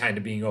alliances kind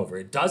of being over.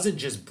 It doesn't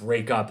just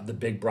break up the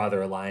Big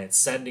Brother alliance,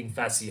 sending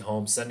Fessy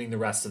home, sending the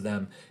rest of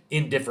them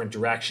in different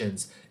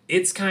directions.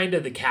 It's kind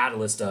of the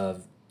catalyst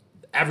of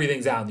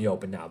everything's out in the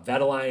open now.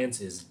 Vet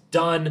Alliance is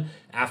done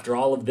after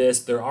all of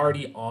this. They're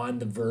already on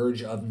the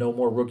verge of no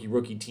more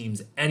rookie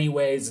teams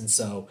anyways, and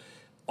so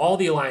all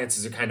the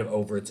alliances are kind of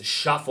over. It's a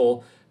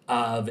shuffle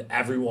of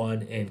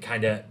everyone and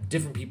kind of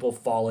different people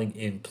falling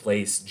in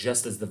place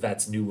just as the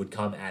vets knew would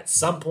come at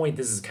some point.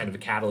 This is kind of a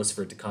catalyst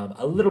for it to come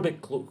a little bit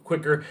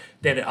quicker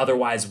than it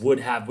otherwise would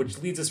have, which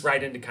leads us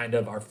right into kind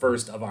of our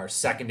first of our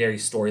secondary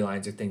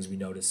storylines or things we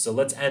noticed. So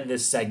let's end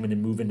this segment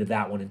and move into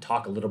that one and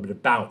talk a little bit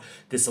about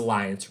this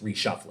alliance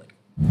reshuffling.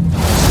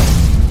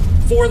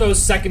 For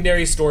those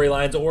secondary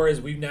storylines, or as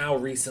we now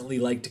recently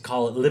like to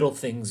call it, little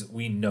things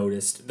we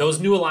noticed, those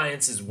new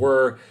alliances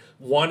were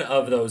one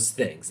of those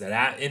things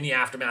that in the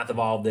aftermath of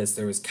all of this,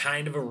 there was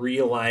kind of a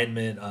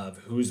realignment of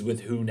who's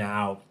with who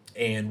now.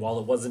 And while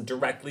it wasn't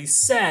directly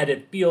said,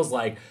 it feels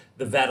like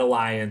the Vet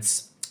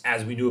Alliance,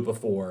 as we knew it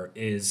before,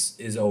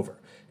 is over.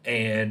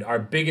 And our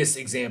biggest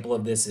example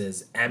of this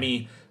is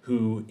Emmy,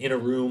 who in a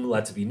room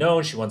lets it be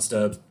known she wants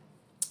to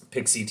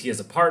pick CT as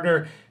a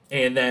partner.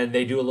 And then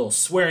they do a little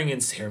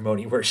swearing-in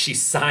ceremony where she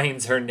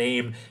signs her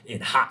name in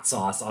hot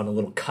sauce on a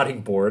little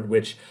cutting board,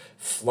 which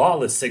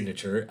flawless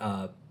signature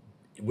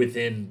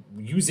within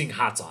using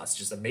hot sauce.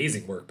 Just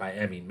amazing work by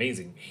Emmy.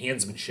 Amazing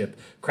handsmanship,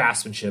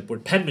 craftsmanship, or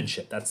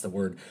penmanship. That's the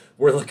word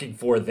we're looking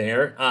for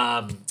there.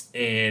 An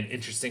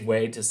interesting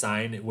way to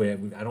sign.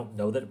 I don't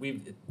know that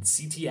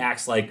CT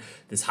acts like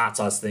this hot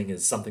sauce thing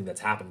is something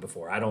that's happened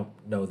before. I don't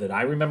know that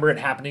I remember it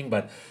happening,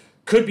 but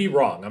could be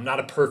wrong. I'm not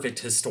a perfect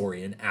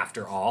historian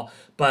after all.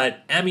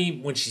 But Emmy,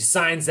 when she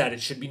signs that,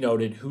 it should be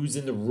noted who's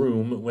in the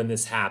room when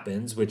this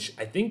happens, which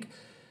I think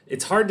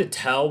it's hard to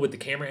tell with the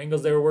camera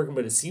angles they were working,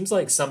 but it seems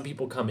like some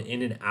people come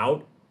in and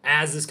out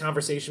as this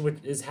conversation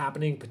is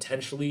happening,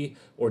 potentially,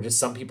 or just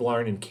some people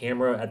aren't in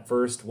camera at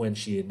first when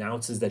she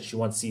announces that she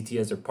wants CT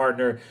as her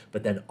partner,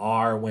 but then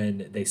are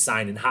when they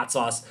sign in hot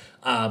sauce.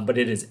 But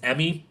it is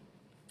Emmy,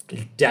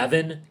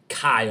 Devin,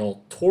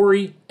 Kyle,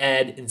 Tori,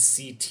 Ed, and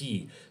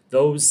CT.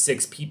 Those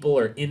 6 people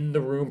are in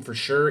the room for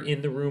sure,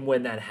 in the room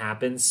when that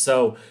happens.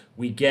 So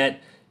we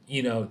get,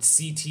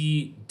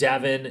 CT,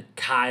 Devin,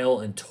 Kyle,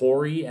 and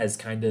Tori as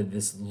kind of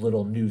this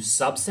little new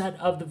subset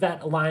of the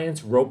Vet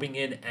Alliance, roping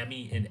in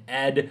Emmy and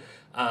Ed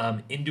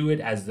into it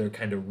as their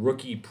kind of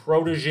rookie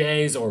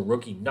proteges or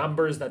rookie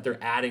numbers that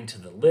they're adding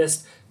to the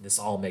list. This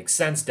all makes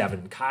sense. Devin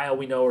and Kyle,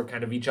 we know, are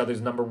kind of each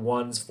other's number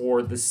ones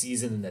for the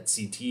season, and that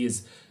CT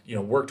is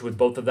worked with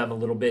both of them a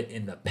little bit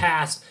in the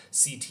past.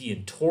 CT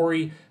and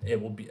Tori,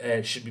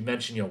 it should be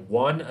mentioned,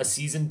 won a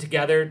season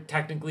together.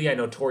 Technically, I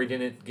know Tori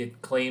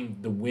didn't claim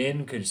the win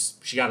because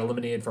she got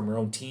eliminated from her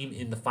own team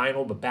in the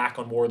final, but back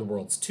on War of the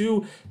Worlds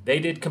 2, they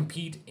did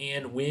compete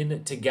and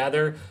win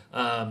together.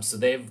 So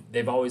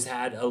they've always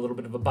had a little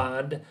bit of a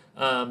bond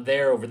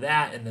there over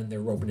that, and then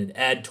they're roping in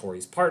Ed,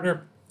 Tori's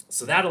partner.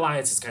 So that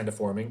alliance is kind of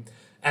forming.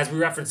 As we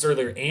referenced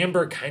earlier,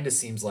 Amber kind of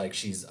seems like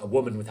she's a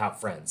woman without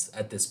friends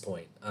at this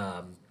point.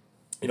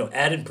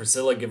 Ed and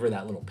Priscilla give her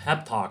that little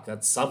pep talk.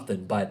 That's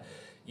something. But,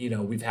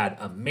 we've had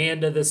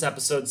Amanda this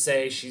episode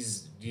say she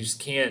just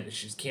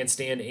can't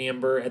stand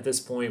Amber at this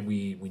point.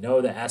 We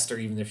know that Esther,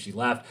 even if she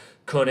left,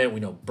 couldn't.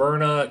 We know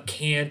Berna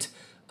can't.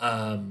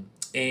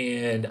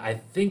 And I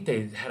think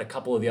they had a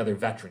couple of the other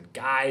veteran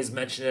guys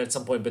mention it at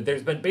some point, but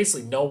there's been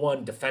basically no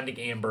one defending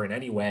Amber in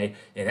any way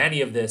in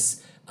any of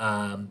this.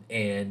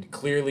 And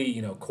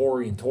clearly,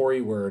 Corey and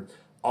Tori were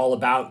all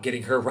about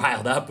getting her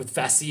riled up with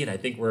Fessy, and I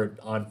think we're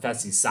on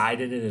Fessy's side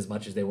in it as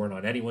much as they weren't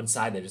on anyone's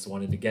side. They just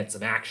wanted to get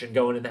some action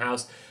going in the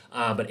house.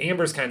 But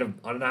Amber's kind of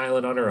on an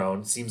island on her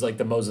own. Seems like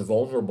the most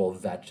vulnerable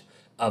vet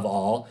of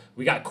all.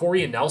 We got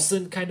Corey and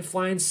Nelson kind of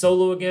flying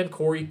solo again.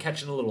 Corey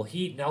catching a little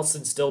heat.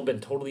 Nelson still been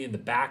totally in the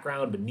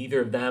background, but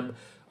neither of them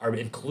are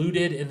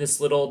included in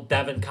this little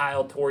Devin,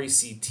 Kyle, Tori,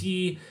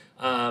 CT.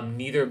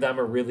 Neither of them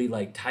are really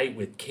tight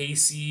with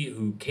Casey,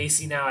 who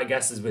Casey now I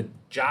guess is with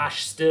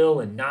Josh still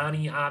and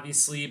Nani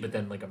obviously, but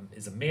then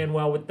is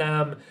Emmanuel with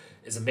them?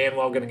 Is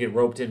Emmanuel going to get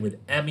roped in with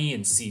Emmy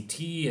and CT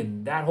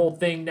and that whole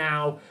thing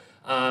now?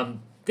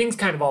 Things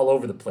kind of all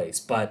over the place,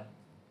 but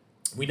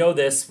we know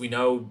this. We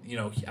know,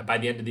 by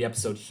the end of the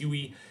episode,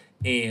 Huey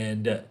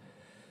and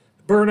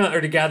Berna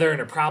are together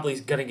and are probably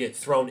going to get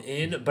thrown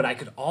in, but I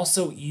could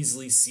also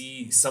easily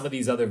see some of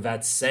these other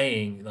vets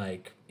saying,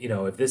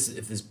 if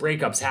this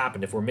breakup's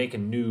happened, if we're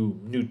making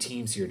new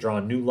teams here,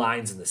 drawing new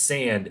lines in the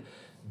sand,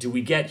 do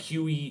we get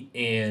Huey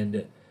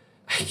and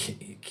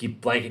I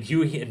keep blanking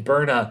Huey and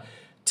Berna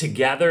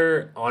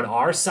together on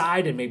our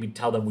side and maybe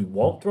tell them we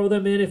won't throw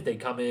them in if they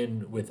come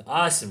in with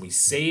us, and we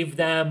save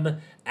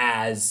them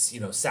as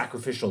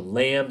sacrificial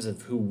lambs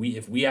of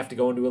if we have to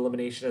go into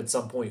elimination at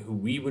some point, who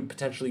we would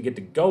potentially get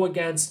to go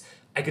against.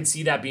 I could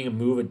see that being a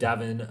move, a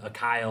Devin, a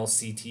Kyle,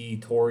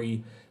 CT,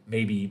 Tori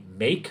maybe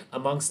make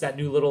amongst that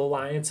new little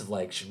alliance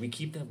of should we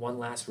keep that one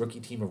last rookie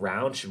team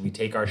around? Should we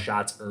take our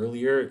shots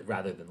earlier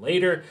rather than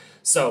later?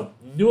 So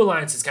new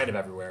alliance is kind of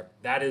everywhere.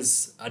 That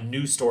is a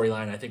new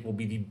storyline. I think will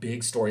be the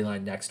big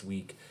storyline next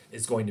week,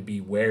 is going to be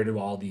where do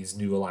all these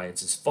new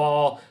alliances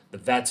fall? The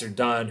vets are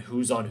done.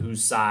 Who's on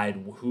whose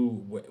side?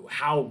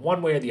 How,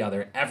 one way or the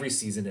other, every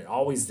season,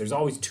 there's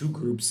always 2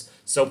 groups.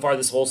 So far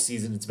this whole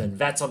season, it's been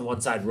vets on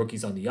one side,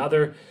 rookies on the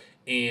other.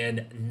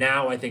 And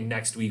now I think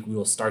next week we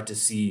will start to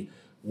see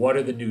what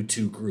are the new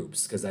 2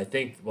 groups? Because I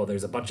think,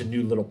 there's a bunch of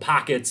new little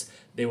pockets.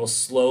 They will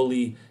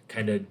slowly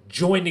kind of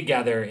join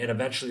together, and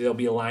eventually there'll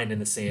be a line in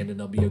the sand, and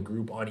there'll be a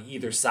group on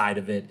either side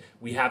of it.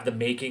 We have the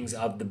makings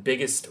of the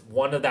biggest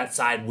one of that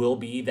side will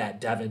be that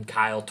Devin,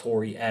 Kyle,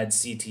 Tori, Ed,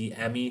 CT,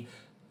 Emmy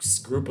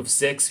group of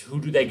 6. Who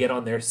do they get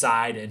on their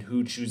side, and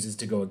who chooses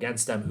to go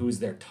against them? Who's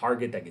their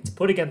target that gets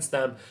put against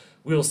them?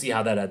 We will see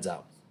how that ends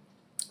out.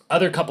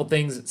 Other couple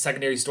things,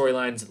 secondary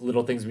storylines,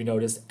 little things we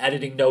noticed,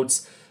 editing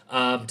notes.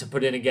 To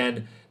put in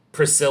again,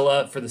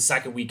 Priscilla for the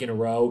second week in a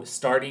row,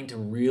 starting to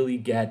really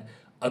get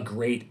a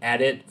great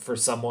edit for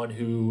someone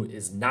who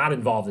is not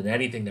involved in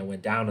anything that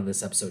went down in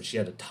this episode. She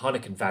had a ton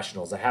of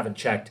confessionals. I haven't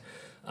checked.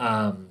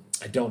 I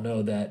don't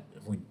know that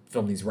we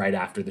filmed these right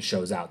after the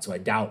show's out, so I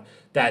doubt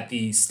that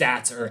the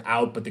stats are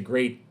out, but the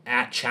great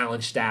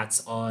 @challenge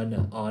stats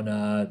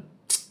on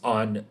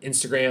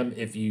Instagram,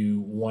 if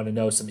you want to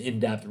know some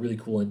really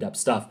cool in-depth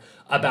stuff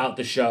about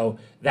the show.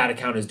 That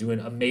account is doing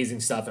amazing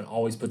stuff and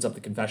always puts up the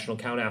confessional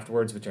count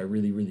afterwards, which I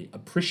really, really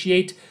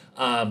appreciate.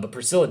 But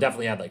Priscilla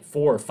definitely had like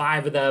 4 or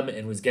 5 of them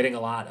and was getting a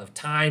lot of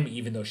time,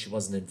 even though she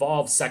wasn't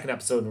involved. Second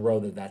episode in a row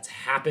that's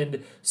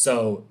happened.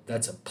 So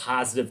that's a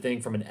positive thing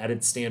from an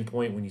edit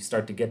standpoint when you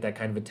start to get that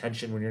kind of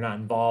attention when you're not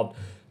involved.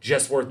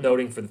 Just worth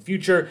noting for the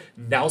future,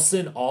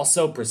 Nelson,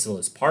 also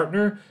Priscilla's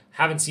partner.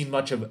 Haven't seen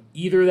much of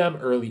either of them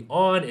early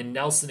on, and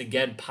Nelson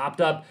again popped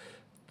up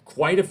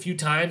quite a few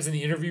times in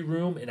the interview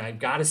room, and I've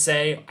got to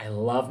say, I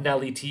love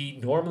Nelly T.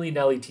 Normally,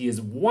 Nelly T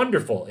is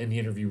wonderful in the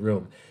interview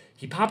room.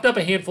 He popped up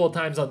a handful of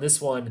times on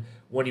this one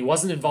when he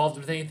wasn't involved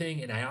with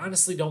anything, and I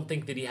honestly don't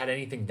think that he had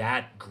anything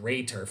that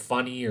great or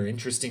funny or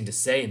interesting to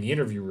say in the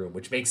interview room,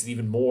 which makes it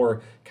even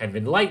more kind of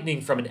enlightening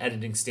from an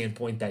editing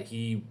standpoint that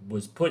he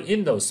was put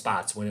in those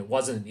spots when it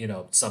wasn't,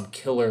 some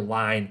killer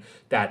line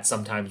that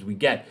sometimes we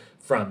get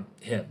from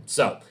him.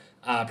 So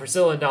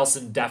Priscilla and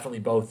Nelson definitely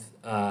both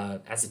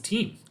as a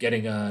team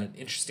getting an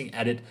interesting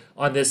edit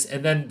on this.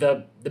 And then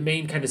the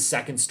main kind of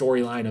second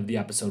storyline of the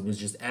episode was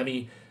just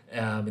Emmy,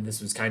 and this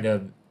was kind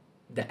of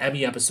the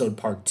Emmy episode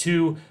part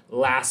 2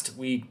 last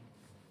week.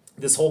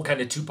 This whole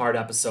kind of 2-part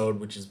episode,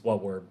 which is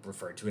what we're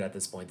referring to it at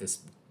this point, this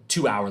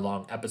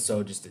 2-hour-long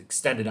episode, just an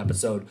extended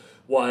episode,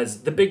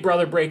 was the Big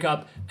Brother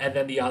breakup, and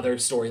then the other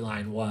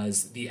storyline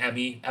was the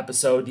Emmy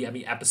episode, the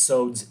Emmy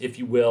episodes, if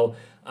you will.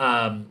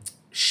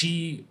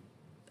 She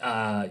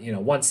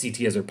won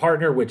CT as her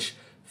partner, which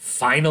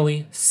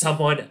finally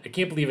someone, I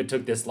can't believe it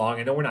took this long.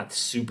 I know we're not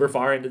super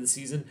far into the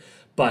season,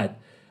 but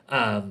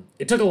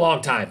it took a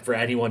long time for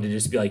anyone to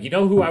just be like,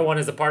 who I want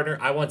as a partner?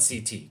 I want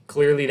CT.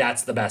 Clearly,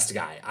 that's the best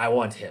guy. I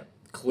want him,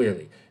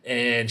 clearly.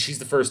 And she's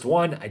the first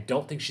one. I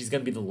don't think she's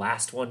going to be the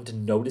last one to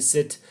notice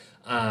it.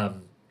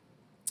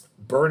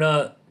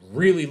 Berna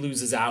really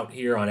loses out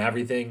here on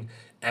everything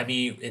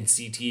Emmy and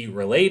CT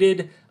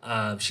related.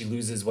 She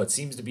loses what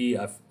seems to be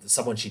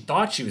someone she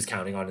thought she was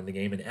counting on in the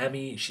game in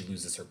Emmy. She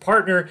loses her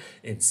partner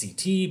in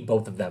CT.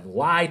 Both of them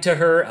lie to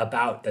her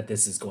about that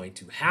this is going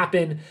to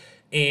happen.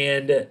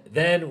 And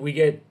then we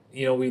get,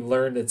 we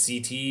learn that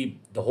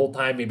CT the whole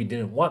time maybe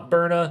didn't want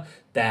Berna,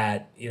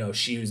 that,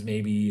 she was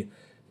maybe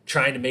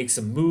trying to make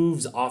some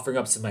moves, offering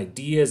up some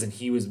ideas, and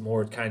he was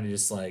more kind of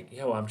just like,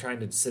 I'm trying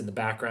to sit in the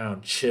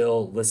background,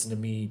 chill, listen to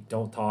me,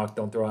 don't talk,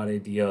 don't throw out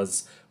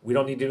ideas. We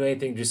don't need to do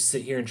anything, just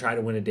sit here and try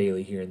to win a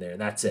daily here and there,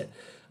 and that's it.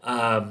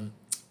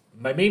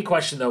 My main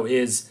question, though,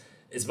 is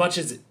as much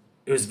as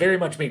it was very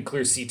much made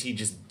clear CT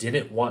just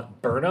didn't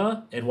want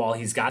Berna, and while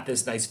he's got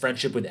this nice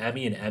friendship with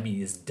Emmy, and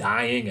Emmy is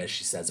dying, as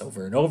she says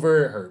over and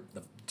over,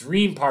 the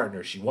dream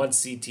partner, she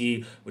wants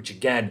CT, which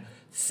again,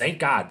 thank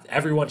God,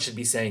 everyone should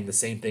be saying the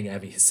same thing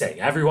Emmy is saying.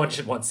 Everyone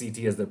should want CT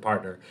as their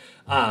partner.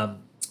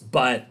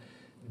 But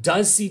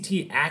does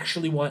CT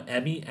actually want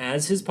Emmy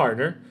as his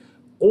partner,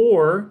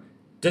 or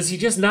does he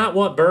just not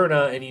want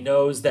Berna, and he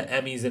knows that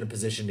Emmy's in a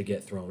position to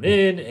get thrown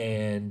in,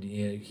 and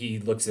he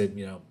looks at,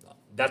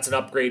 that's an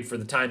upgrade for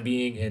the time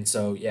being, and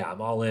so,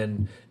 I'm all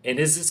in. And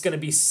is this going to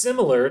be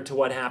similar to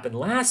what happened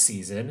last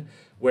season,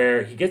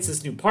 where he gets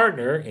this new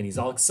partner, and he's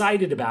all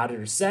excited about it,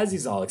 or says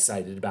he's all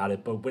excited about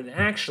it, but when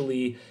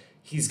actually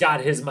he's got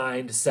his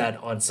mind set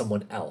on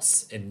someone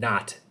else, and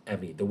not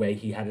Emmy, the way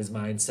he had his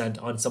mind set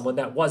on someone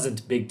that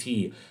wasn't Big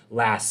T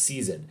last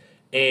season.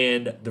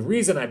 And the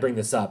reason I bring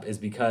this up is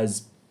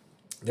because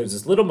there's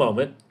this little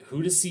moment.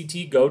 Who does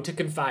CT go to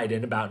confide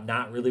in about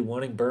not really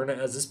wanting Berna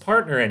as his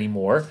partner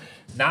anymore?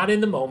 Not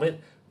in the moment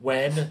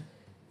when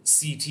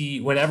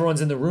everyone's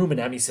in the room and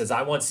Emmy says,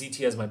 I want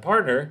CT as my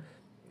partner.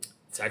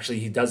 It's actually,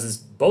 he does this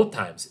both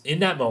times. In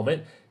that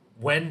moment,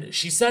 when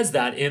she says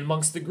that in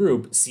amongst the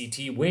group,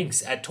 CT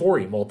winks at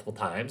Tori multiple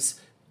times.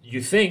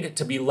 You think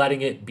to be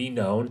letting it be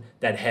known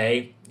that,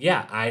 hey,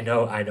 I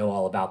know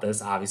all about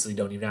this. Obviously,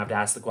 don't even have to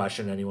ask the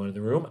question to anyone in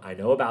the room. I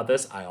know about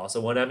this. I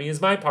also want Emmy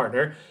as my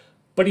partner.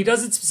 But he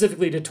does it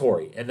specifically to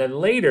Tori. And then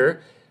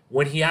later,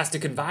 when he has to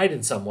confide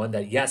in someone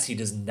that, yes, he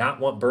does not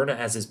want Berna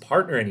as his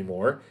partner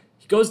anymore,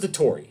 he goes to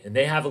Tori, and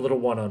they have a little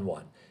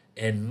one-on-one.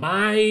 And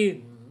my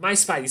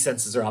spidey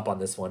senses are up on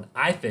this one.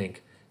 I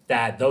think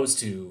that those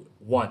two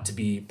want to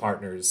be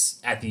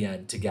partners at the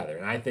end together.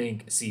 And I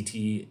think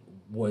CT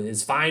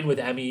is fine with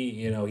Emmy.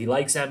 He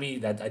likes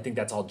Emmy. I think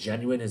that's all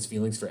genuine. His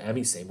feelings for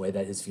Emmy, same way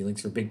that his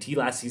feelings for Big T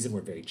last season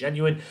were very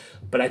genuine.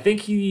 But I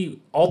think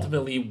he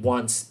ultimately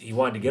wanted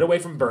to get away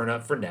from Berna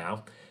for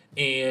now,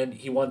 and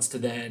he wants to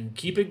then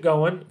keep it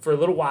going for a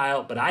little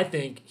while. But I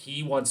think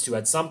he wants to,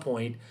 at some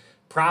point,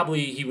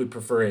 probably he would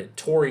prefer it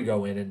Tori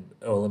go in and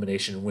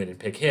elimination and win and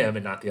pick him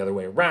and not the other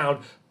way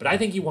around. But I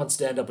think he wants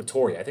to end up with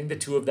Tori. I think the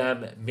two of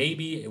them,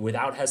 maybe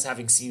without us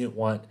having seen it,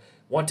 want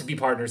to be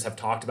partners, have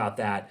talked about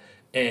that,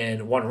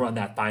 and want to run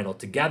that final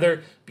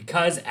together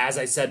because, as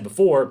I said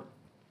before,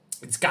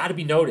 it's got to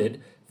be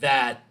noted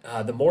that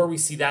the more we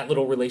see that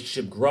little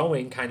relationship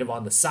growing kind of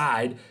on the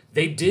side,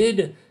 they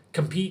did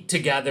compete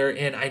together.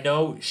 And I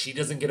know she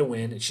doesn't get a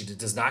win. She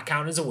does not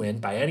count as a win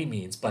by any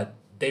means, but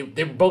they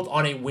were both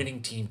on a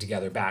winning team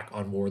together back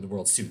on War of the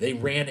Worlds 2. They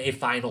ran a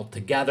final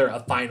together, a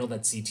final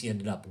that CT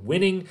ended up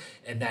winning.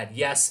 And that,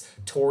 yes,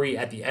 Tori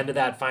at the end of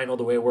that final,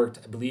 the way it worked,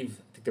 I think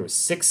there was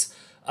 6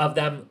 of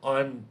them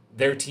on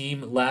their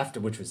team left,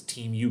 which was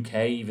Team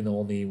UK, even though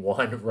only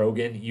one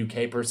Rogan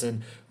UK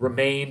person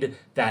remained.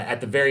 That at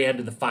the very end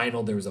of the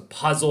final, there was a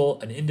puzzle,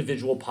 an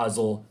individual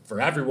puzzle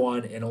for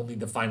everyone, and only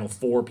the final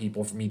 4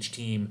 people from each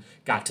team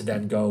got to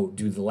then go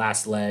do the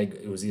last leg.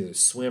 It was either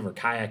swim or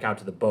kayak out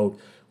to the boat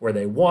where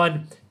they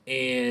won,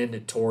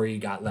 and Tori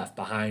got left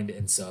behind,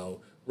 and so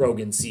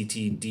Rogan,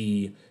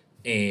 CTD,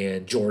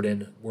 and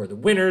Jordan were the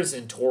winners,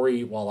 and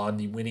Tori, while on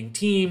the winning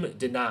team,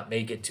 did not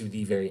make it to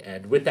the very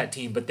end with that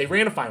team, but they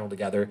ran a final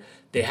together.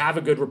 They have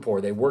a good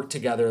rapport. They worked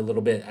together a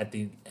little bit at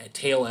the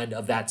tail end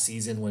of that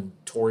season when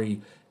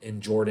Tori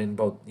and Jordan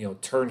both,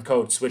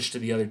 turncoat, switched to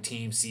the other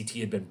team. CT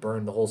had been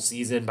burned the whole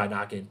season by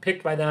not getting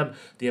picked by them.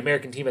 The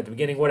American team at the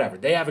beginning, whatever.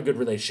 They have a good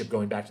relationship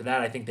going back to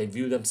that. I think they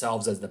view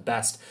themselves as the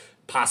best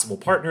possible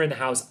partner in the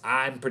house.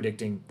 I'm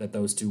predicting that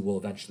those two will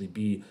eventually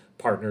be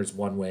partners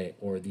one way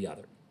or the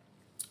other.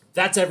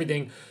 That's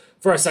everything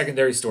for our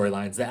secondary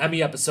storylines. The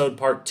Emmy episode,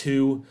 part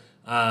 2,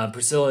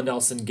 Priscilla and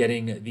Nelson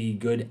getting the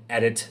good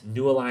edit.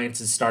 New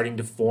alliances starting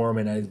to form.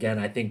 And again,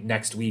 I think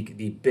next week,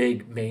 the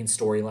big main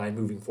storyline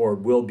moving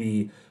forward will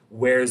be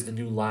where's the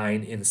new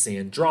line in the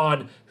sand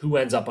drawn, who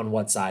ends up on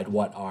what side,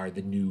 what are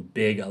the new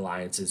big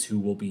alliances, who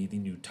will be the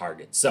new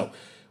targets. So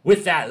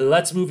with that,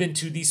 let's move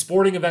into the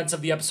sporting events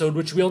of the episode,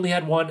 which we only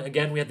had one.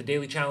 Again, we had the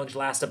daily challenge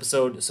last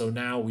episode, so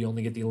now we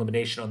only get the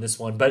elimination on this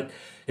one. But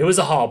it was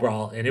a hall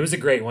brawl, and it was a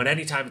great one.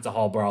 Anytime it's a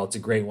hall brawl, it's a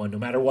great one, no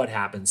matter what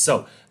happens.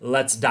 So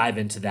let's dive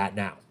into that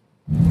now.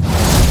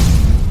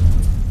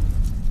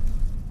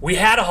 We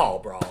had a hall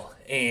brawl,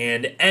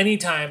 and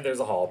anytime there's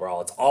a hall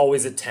brawl, it's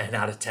always a 10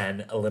 out of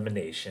 10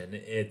 elimination.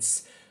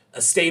 It's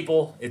a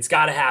staple. It's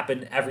got to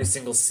happen every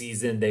single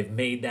season. They've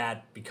made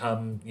that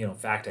become, in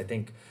fact, I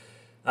think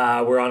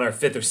we're on our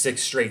 5th or 6th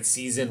straight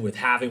season with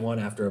having one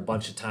after a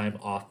bunch of time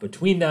off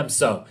between them.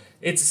 So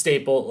it's a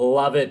staple.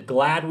 Love it.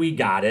 Glad we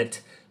got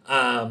it.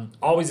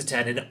 Always a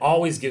 10, and it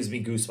always gives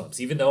me goosebumps.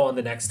 Even though on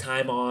the next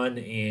time on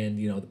and,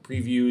 the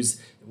previews,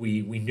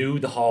 we knew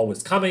the haul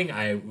was coming.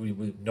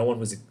 No one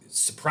was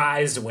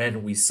surprised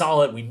when we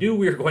saw it. We knew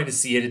we were going to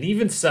see it. And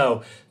even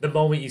so, the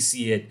moment you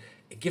see it,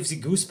 it gives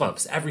you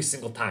goosebumps every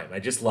single time. I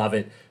just love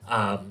it.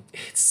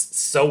 It's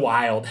so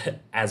wild,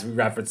 as we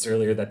referenced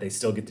earlier, that they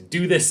still get to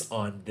do this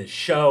on this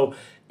show,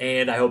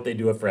 and I hope they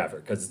do it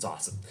forever because it's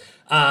awesome.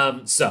 10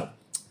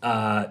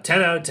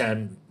 out of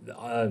 10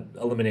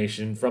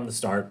 elimination from the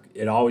start.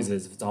 It always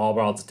is. If it's a hall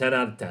brawl, it's a 10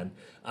 out of 10,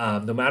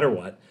 no matter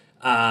what.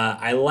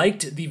 I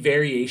liked the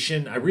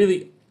variation. I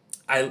really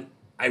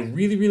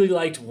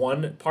liked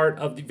one part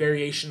of the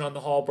variation on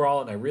the hall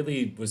brawl, and I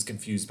really was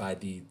confused by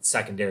the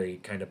secondary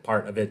kind of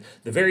part of it.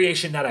 The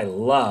variation that I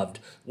loved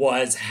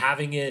was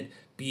having it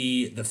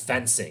be the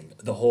fencing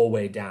the whole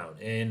way down.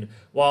 And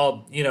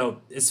while,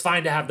 it's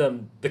fine to have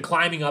them, the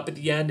climbing up at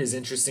the end is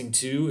interesting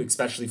too,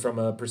 especially from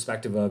a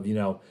perspective of,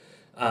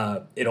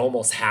 it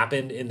almost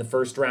happened in the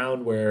first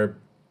round where,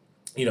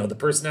 the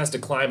person has to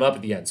climb up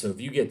at the end. So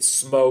if you get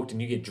smoked and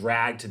you get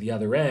dragged to the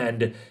other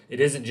end, it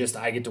isn't just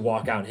I get to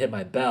walk out and hit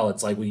my bell.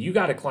 It's like, well, you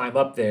got to climb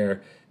up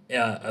there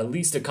at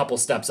least a couple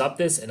steps up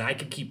this, and I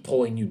can keep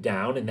pulling you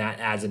down. And that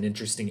adds an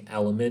interesting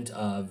element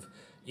of,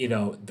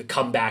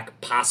 the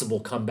possible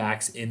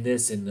comebacks in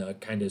this, and the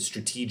kind of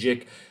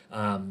strategic.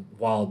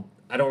 While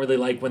I don't really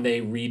like when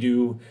they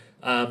redo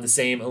the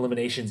same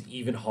eliminations,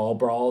 even hall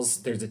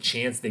brawls, there's a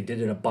chance they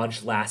did it a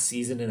bunch last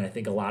season, and I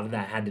think a lot of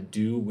that had to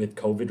do with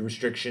COVID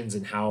restrictions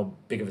and how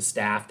big of a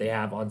staff they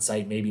have on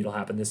site. Maybe it'll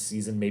happen this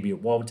season, maybe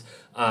it won't.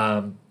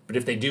 But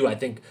if they do, I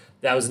think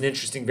that was an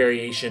interesting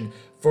variation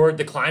for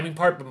the climbing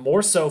part, but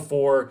more so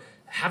for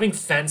having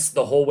fence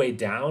the whole way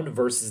down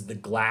versus the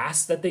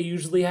glass that they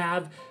usually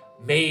have.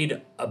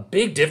 Made a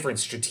big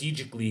difference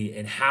strategically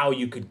in how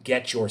you could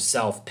get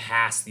yourself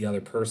past the other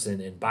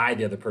person and by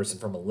the other person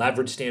from a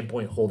leverage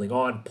standpoint, holding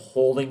on,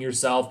 pulling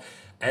yourself.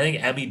 I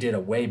think Emmy did a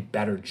way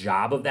better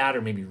job of that,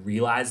 or maybe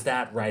realized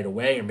that right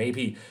away, or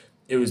maybe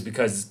it was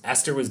because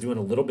Esther was doing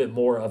a little bit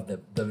more of the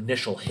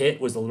initial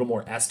hit was a little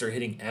more Esther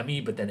hitting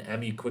Emmy, but then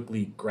Emmy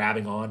quickly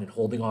grabbing on and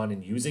holding on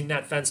and using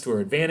that fence to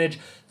her advantage.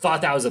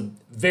 Thought that was a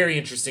very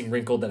interesting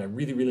wrinkle that I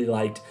really, really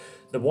liked.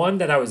 The one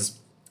that I'm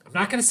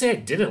not going to say I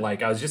didn't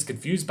like, I was just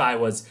confused by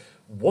was,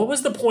 what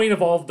was the point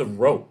of all of the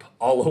rope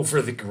all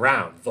over the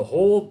ground? The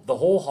whole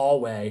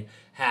hallway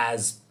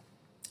has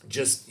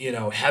just,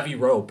 heavy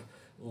rope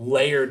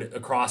layered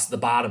across the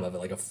bottom of it,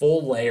 like a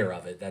full layer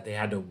of it that they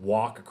had to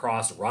walk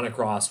across, run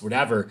across,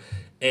 whatever.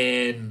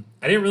 And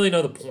I didn't really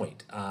know the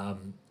point.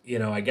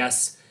 I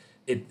guess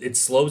it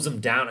slows them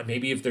down. And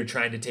maybe if they're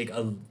trying to take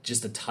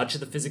just a touch of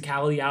the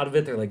physicality out of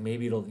it, they're like,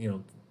 maybe it'll,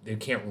 they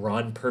can't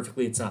run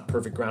perfectly. It's not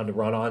perfect ground to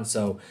run on,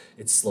 so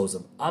it slows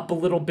them up a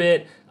little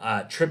bit,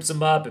 trips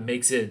them up, and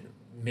makes it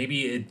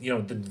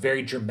the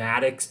very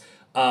dramatics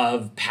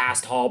of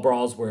past hall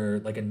brawls where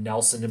like a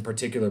Nelson in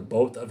particular,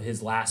 both of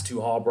his last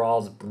 2 hall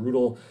brawls,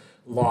 brutal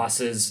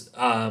losses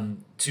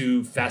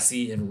to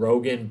Fessy and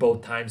Rogan,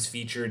 both times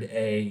featured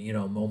a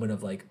moment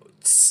of like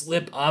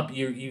slip up.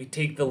 You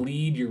take the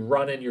lead, you're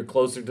running, you're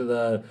closer to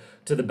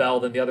the bell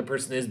than the other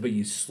person is, but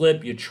you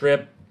slip, you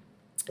trip,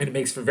 and it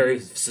makes for very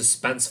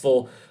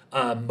suspenseful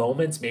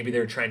moments. Maybe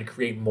they're trying to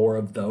create more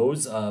of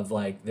those, of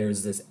like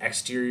there's this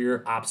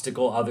exterior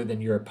obstacle other than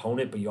your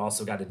opponent, but you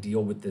also got to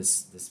deal with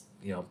this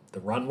the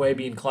runway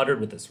being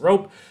cluttered with this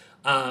rope.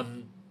 I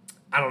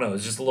don't know,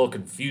 it's just a little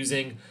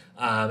confusing.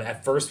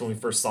 At first, when we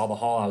first saw the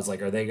hall, I was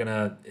like,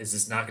 is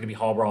this not gonna be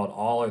hall brawl at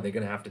all? Are they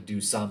gonna have to do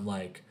some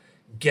like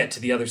get to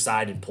the other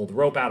side and pull the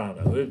rope out? I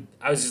don't know.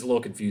 I was just a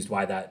little confused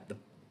why the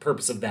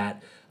purpose of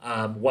that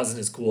wasn't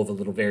as cool of a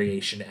little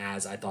variation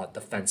as I thought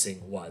the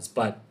fencing was.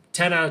 But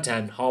 10 out of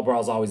 10. Hall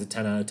Brawl is always a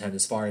 10 out of 10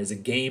 as far as a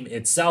game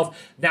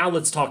itself. Now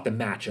let's talk the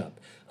matchup.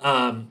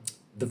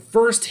 The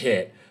first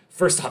hit,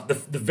 first off, the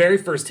very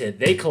first hit,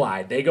 they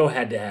collide. They go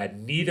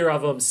head-to-head. Neither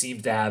of them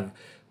seems to have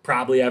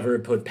probably ever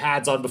put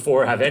pads on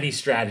before, have any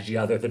strategy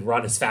other than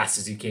run as fast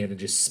as you can and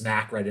just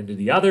smack right into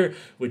the other,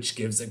 which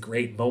gives a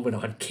great moment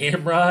on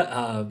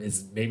camera.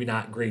 Is maybe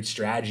not great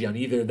strategy on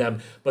either of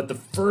them, but the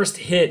first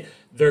hit,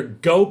 their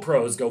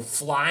GoPros go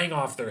flying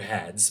off their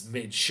heads,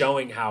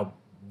 showing how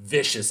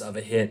vicious of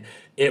a hit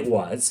it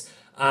was.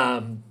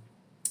 And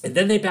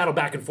then they battle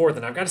back and forth,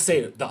 and I've got to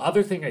say, the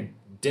other thing I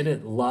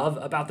didn't love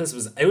about this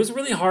was it was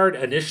really hard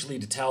initially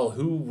to tell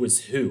who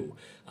was who.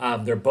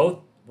 They're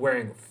both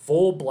wearing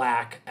full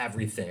black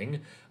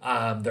everything.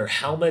 Their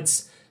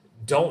helmets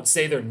don't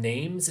say their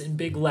names in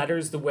big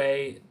letters the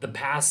way the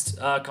past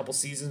couple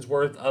seasons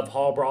worth of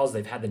Hall Brawls.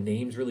 They've had the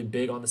names really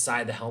big on the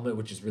side of the helmet,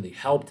 which has really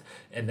helped.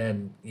 And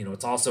then,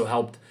 it's also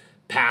helped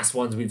past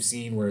ones we've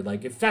seen where,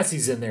 like, if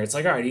Fessy's in there, it's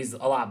like, all right, he's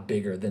a lot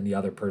bigger than the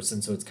other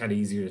person, so it's kind of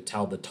easier to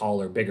tell the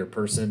taller, bigger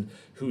person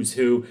who's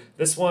who.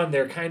 This one,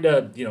 they're kind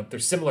of, they're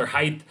similar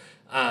height.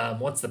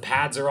 Once the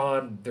pads are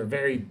on, they're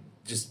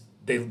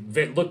they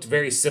looked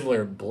very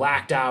similar,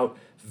 blacked out,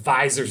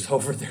 visors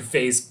over their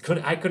face.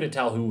 I couldn't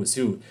tell who was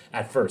who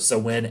at first. So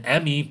when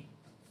Emmy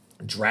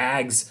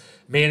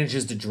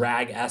manages to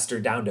drag Esther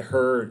down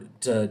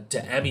to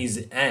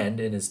Emmy's end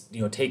and is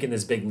taking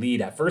this big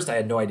lead, at first I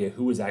had no idea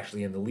who was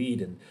actually in the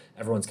lead, and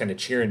everyone's kind of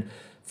cheering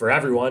for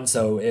everyone,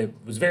 so it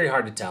was very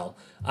hard to tell.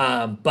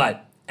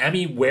 But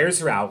Emmy wears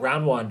her out.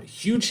 Round 1,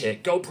 huge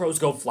hit.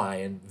 GoPros go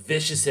flying.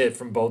 Vicious hit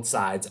from both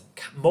sides.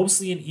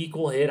 Mostly an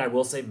equal hit. I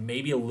will say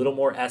maybe a little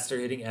more Esther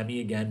hitting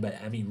Emmy again,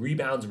 but Emmy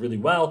rebounds really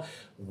well.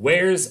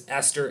 Wears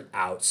Esther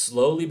out.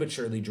 Slowly but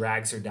surely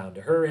drags her down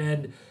to her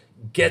end.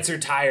 Gets her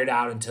tired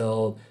out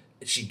until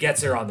she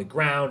gets her on the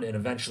ground, and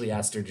eventually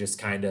Esther just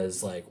kind of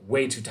is like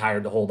way too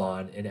tired to hold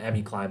on, and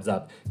Emmy climbs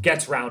up,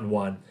 gets round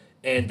 1,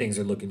 and things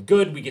are looking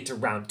good. We get to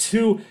round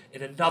 2,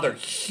 and another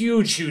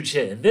huge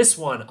hit. And this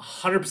one,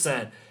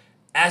 100%,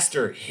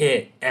 Esther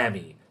hit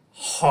Emmy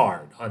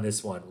hard on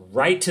this one.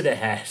 Right to the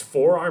head,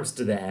 forearms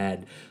to the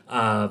head.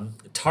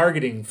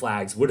 Targeting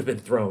flags would have been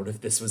thrown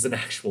if this was an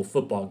actual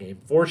football game,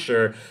 for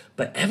sure.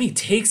 But Emmy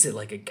takes it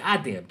like a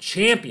goddamn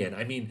champion.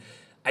 I mean,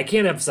 I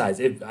can't emphasize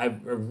it.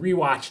 I've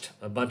rewatched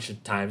a bunch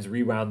of times,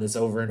 rewound this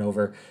over and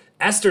over.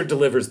 Esther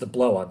delivers the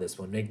blow on this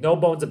one. Make no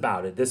bones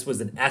about it. This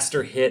was an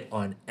Esther hit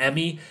on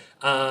Emmy,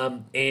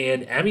 and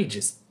Emmy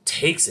just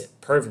takes it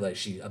perfectly.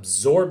 She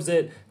absorbs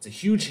it. It's a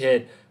huge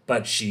hit,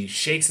 but she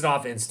shakes it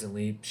off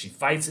instantly. She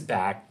fights it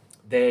back.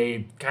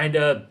 They kind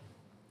of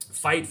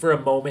fight for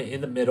a moment in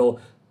the middle,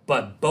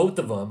 but both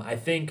of them, I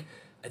think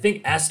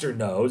Esther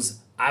knows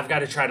I've got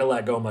to try to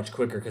let go much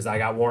quicker because I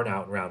got worn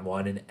out in round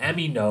 1, and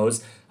Emmy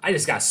knows I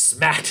just got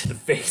smacked in the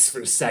face for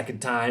a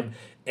second time,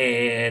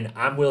 and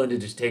I'm willing to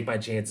just take my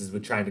chances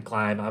with trying to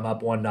climb. I'm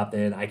up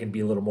 1-0. I can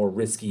be a little more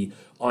risky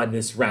on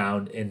this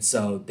round. And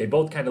so they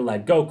both kind of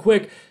let go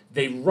quick.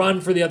 They run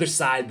for the other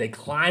side. They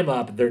climb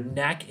up. They're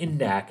neck and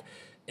neck.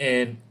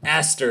 And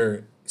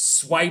Esther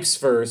swipes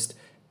first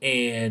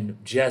and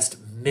just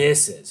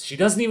misses. She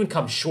doesn't even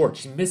come short.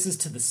 She misses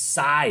to the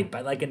side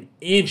by like an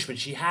inch, but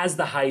she has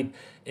the height,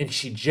 and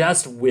she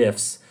just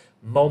whiffs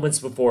moments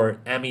before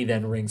Emmy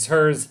then rings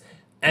hers.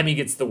 Emmy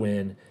gets the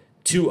win.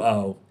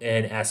 2-0,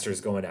 and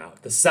Esther's going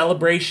out. The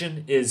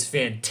celebration is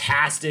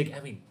fantastic.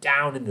 Emmy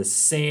down in the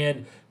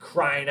sand,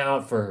 crying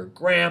out for her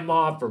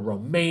grandma, for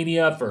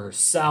Romania, for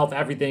herself,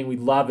 everything. We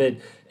love it.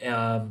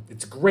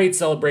 It's a great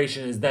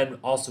celebration. It's then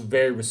also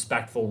very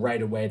respectful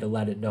right away to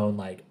let it known,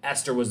 like,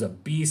 Esther was a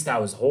beast.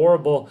 That was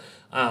horrible.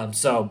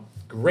 So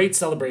great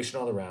celebration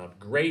all around.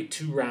 Great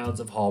 2 rounds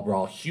of Hall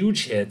Brawl.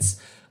 Huge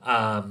hits.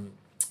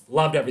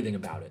 Loved everything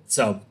about it.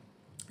 So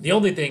the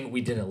only thing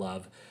we didn't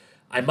love,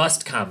 I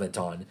must comment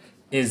on,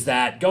 is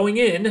that going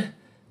in,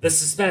 the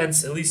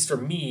suspense, at least for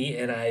me,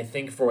 and I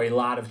think for a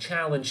lot of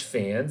challenge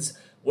fans,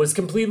 was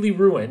completely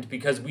ruined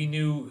because we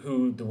knew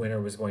who the winner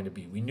was going to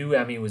be. We knew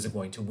Emmy was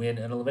going to win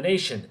an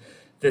elimination.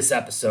 this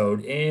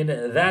episode, and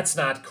that's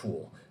not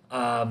cool.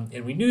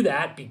 And we knew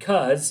that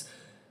because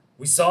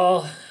we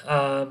saw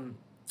in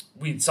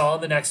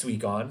the next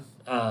week on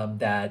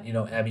that,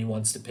 Emmy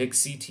wants to pick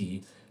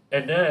CT,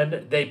 and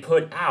then they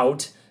put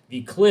out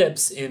the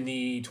clips in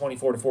the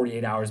 24 to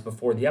 48 hours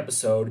before the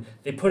episode.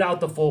 They put out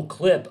the full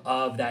clip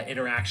of that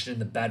interaction in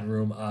the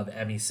bedroom of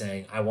Emmy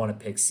saying, I want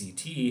to pick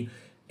CT.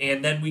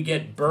 And then we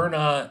get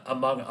Berna,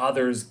 among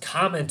others,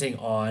 commenting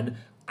on,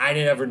 I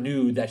never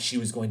knew that she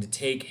was going to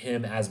take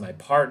him as my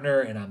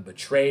partner, and I'm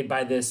betrayed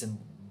by this, and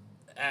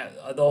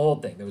the whole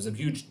thing. There was a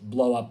huge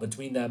blow up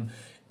between them.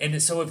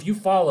 And so if you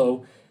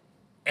follow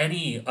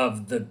any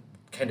of the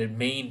kind of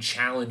main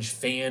Challenge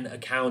fan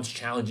accounts,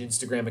 Challenge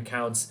Instagram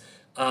accounts,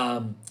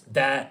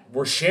 that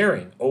were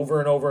sharing over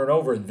and over and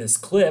over this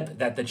clip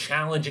that the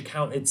Challenge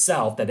account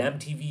itself, that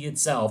MTV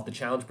itself, the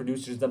Challenge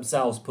producers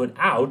themselves put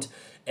out,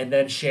 and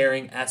then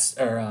sharing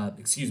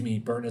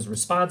Berna's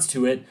response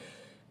to it.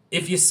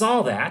 If you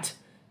saw that,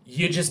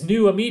 you just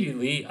knew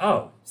immediately,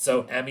 oh,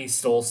 so Emmy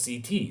stole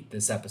CT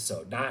this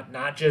episode.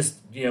 Not just,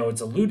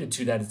 it's alluded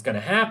to that it's going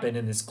to happen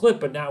in this clip,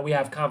 but now we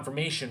have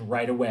confirmation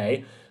right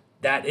away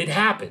that it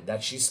happened,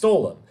 that she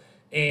stole him.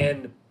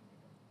 And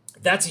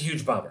that's a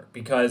huge bummer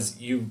because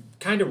you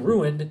kind of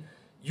ruined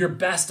your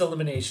best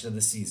elimination of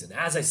the season.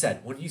 As I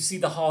said, when you see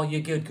the Hall, you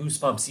get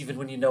goosebumps even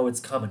when you know it's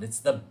coming. It's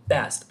the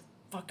best.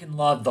 Fucking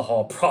love the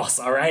Hall brawls,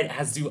 all right?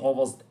 As do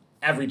almost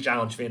every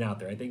Challenge fan out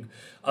there. I think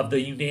of the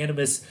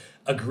unanimous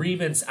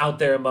agreements out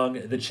there among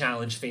the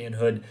Challenge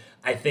fanhood,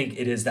 I think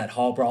it is that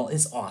Hall brawl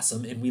is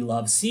awesome and we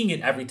love seeing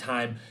it every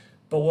time.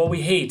 But what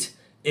we hate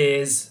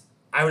is,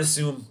 I would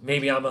assume,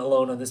 maybe I'm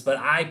alone on this, but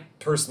I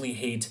personally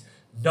hate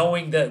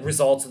knowing the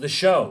results of the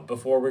show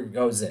before it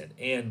goes in.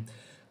 And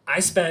I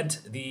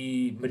spent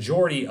the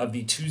majority of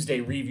the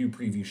Tuesday review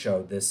preview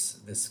show this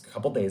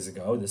couple days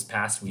ago, this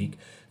past week,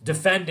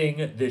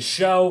 defending this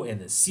show and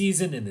this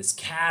season and this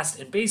cast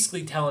and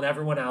basically telling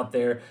everyone out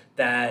there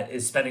that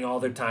is spending all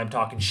their time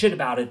talking shit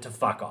about it to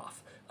fuck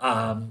off,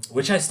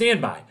 which I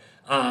stand by.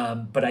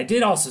 But I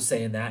did also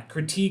say in that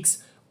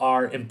critiques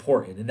are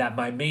important and that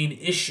my main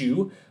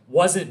issue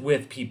wasn't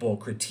with people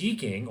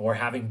critiquing or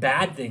having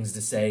bad things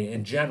to say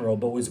in general,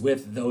 but was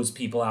with those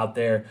people out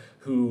there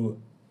who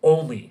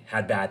only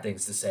had bad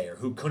things to say or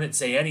who couldn't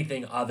say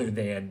anything other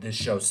than this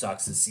show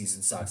sucks, this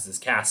season sucks, this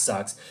cast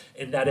sucks.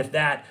 And that if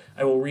that,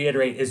 I will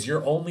reiterate, is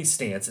your only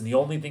stance and the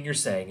only thing you're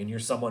saying, and you're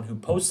someone who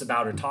posts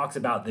about or talks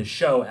about this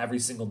show every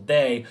single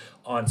day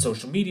on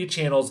social media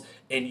channels,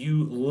 and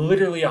you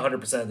literally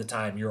 100% of the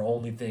time, your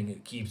only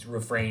thing keeps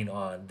refrain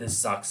on this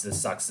sucks, this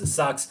sucks, this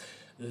sucks,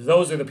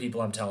 those are the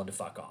people I'm telling to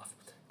fuck off.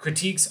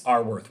 Critiques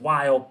are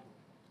worthwhile,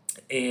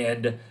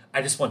 and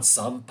I just want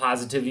some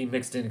positivity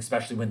mixed in,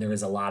 especially when there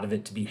is a lot of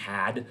it to be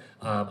had.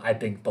 I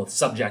think both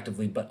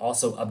subjectively but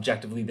also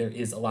objectively there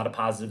is a lot of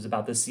positives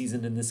about this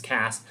season and this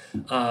cast,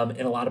 and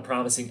a lot of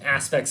promising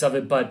aspects of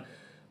it, but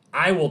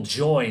I will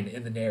join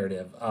in the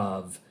narrative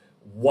of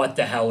what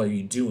the hell are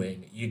you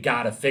doing? You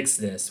gotta fix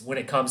this when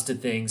it comes to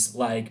things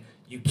like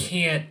you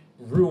can't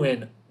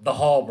ruin the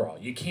Hall brawl.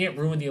 You can't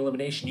ruin the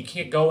elimination. You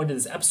can't go into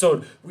this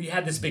episode where you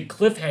had this big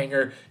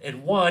cliffhanger.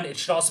 And one, it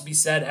should also be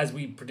said, as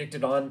we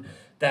predicted on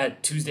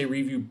that Tuesday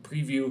review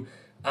preview,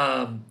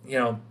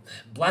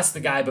 bless the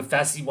guy, but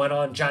Fessy went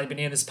on Johnny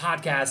Bananas'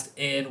 podcast,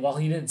 and while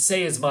he didn't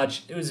say as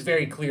much, it was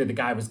very clear the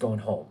guy was going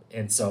home.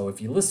 And so if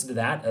you listen to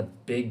that, a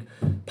big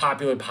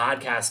popular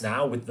podcast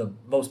now with the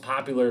most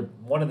popular,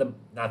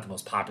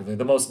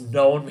 the most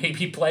known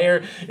maybe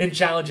player in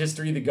Challenge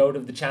history, the GOAT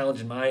of the Challenge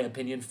in my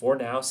opinion for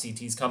now,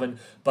 CT's coming,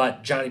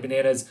 but Johnny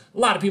Bananas, a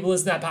lot of people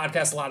listen to that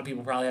podcast, a lot of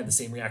people probably had the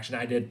same reaction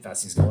I did,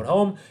 Fessy's going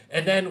home,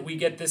 and then we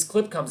get this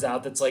clip comes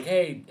out that's like,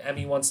 hey,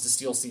 Emmy wants to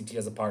steal CT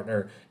as a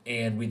partner,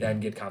 and we then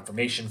get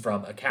confirmation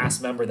from a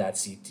cast member that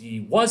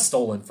CT was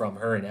stolen from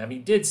her and Emmy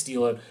did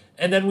steal it.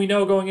 And then we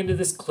know going into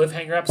this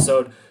cliffhanger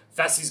episode,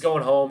 Fessy's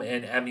going home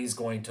and Emmy's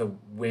going to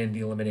win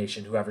the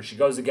elimination, whoever she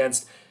goes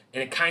against.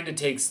 And it kind of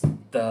takes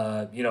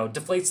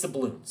deflates the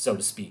balloon, so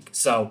to speak.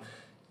 So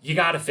you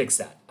got to fix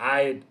that.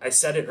 I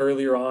said it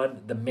earlier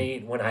on,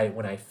 when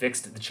I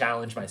fixed the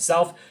challenge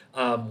myself,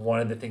 one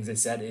of the things I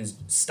said is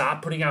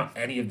stop putting out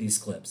any of these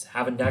clips.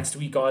 Have a next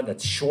week on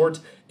that's short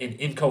and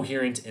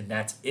incoherent, and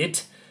that's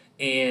it.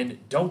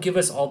 And don't give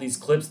us all these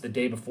clips the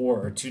day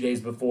before or 2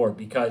 days before,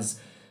 because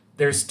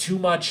there's too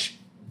much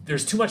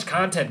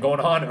content going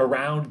on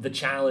around the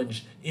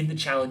challenge, in the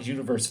challenge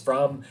universe,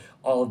 from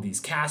all of these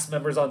cast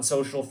members on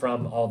social,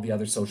 from all the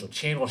other social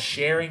channels,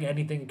 sharing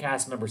anything a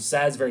cast member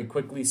says very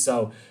quickly.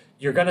 So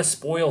you're gonna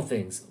spoil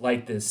things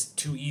like this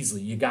too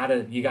easily. You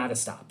gotta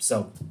stop.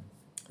 So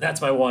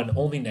that's my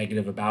only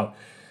negative about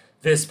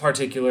this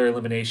particular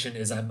elimination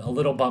is I'm a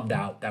little bummed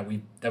out that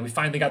we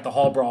finally got the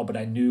Hall brawl, but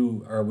I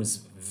knew or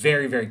was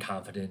very, very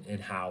confident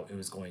in how it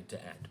was going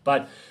to end.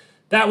 But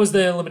that was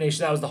the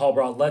elimination. That was the Hall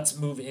brawl. Let's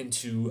move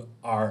into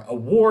our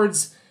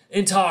awards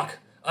and talk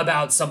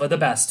about some of the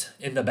best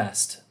in the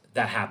best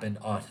that happened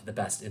on the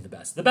best in the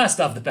best. The best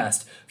of the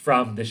best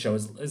from this show,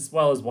 as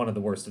well as one of the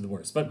worst of the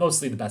worst, but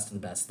mostly the best of the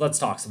best. Let's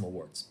talk some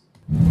awards.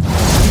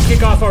 We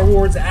kick off our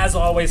awards, as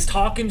always,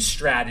 talking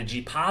strategy.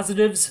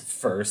 Positives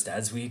first,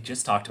 as we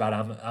just talked about.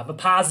 I'm a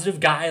positive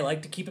guy. I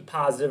like to keep it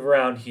positive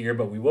around here,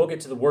 but we will get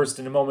to the worst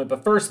in a moment.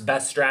 But first,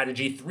 best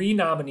strategy, 3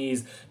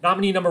 nominees.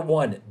 Nominee number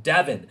 1,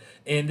 Devin.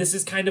 And this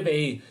is kind of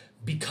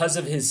because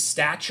of his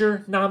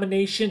stature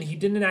nomination. He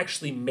didn't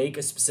actually make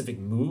a specific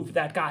move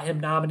that got him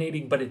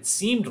nominating, but it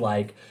seemed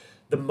like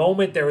the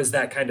moment there was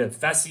that kind of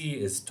Fessy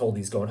is told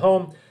he's going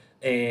home,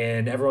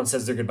 and everyone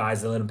says their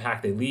goodbyes, they let him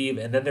pack, they leave,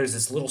 and then there's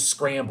this little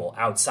scramble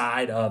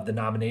outside of the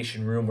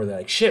nomination room where they're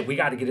like, shit, we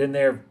got to get in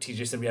there.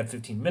 TJ said we have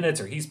 15 minutes,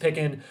 or he's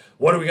picking,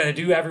 what are we going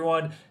to do,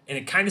 everyone? And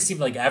it kind of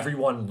seemed like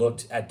everyone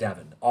looked at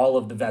Devin. All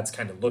of the vets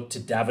kind of looked to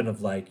Devin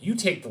of like, you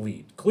take the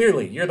lead.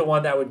 Clearly, you're the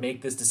one that would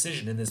make this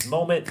decision in this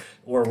moment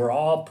where we're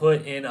all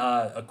put in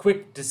a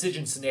quick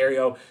decision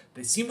scenario.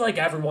 It seemed like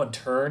everyone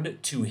turned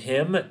to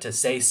him to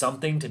say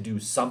something, to do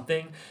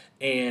something,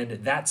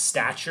 and that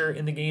stature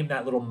in the game,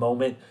 that little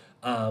moment,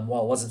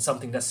 while it wasn't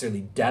something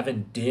necessarily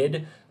Devin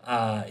did,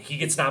 he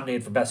gets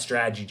nominated for best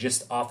strategy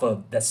just off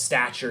of the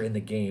stature in the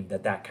game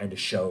that kind of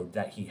showed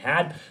that he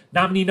had.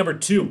 Nominee number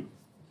 2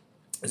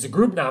 is a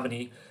group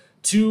nominee,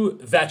 2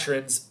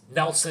 veterans,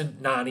 Nelson,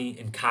 Nani,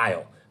 and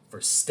Kyle,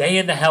 for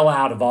staying the hell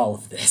out of all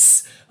of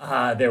this.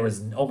 There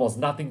was almost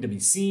nothing to be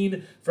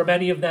seen from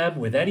any of them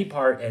with any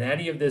part in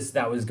any of this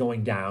that was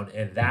going down,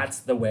 and that's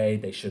the way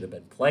they should have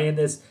been playing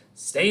this,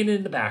 staying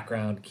in the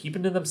background,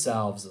 keeping to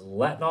themselves,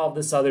 letting all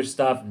this other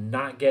stuff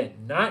not get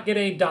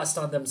any dust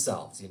on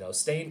themselves,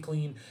 staying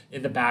clean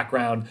in the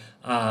background.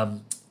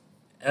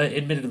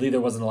 Admittedly,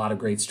 there wasn't a lot of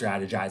great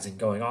strategizing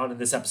going on in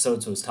this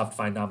episode, so it was tough to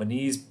find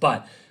nominees,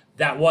 but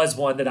that was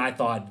one that I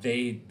thought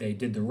they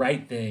did the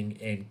right thing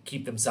and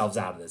keep themselves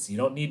out of this. You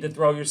don't need to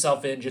throw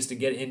yourself in just to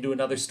get into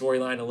another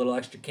storyline, a little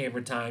extra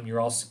camera time. You're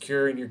all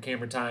secure in your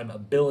camera time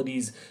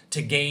abilities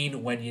to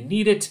gain when you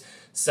need it.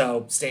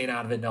 So staying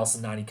out of it,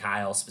 Nelson, Nani,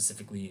 Kyle,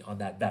 specifically on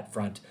that vet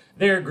front.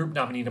 They're group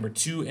nominee number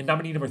 2. And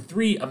nominee number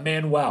 3,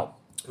 Emmanuel,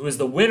 who is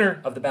the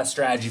winner of the best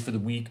strategy for the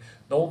week.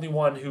 The only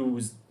one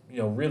who's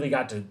really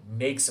got to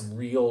make some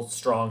real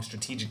strong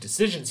strategic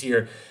decisions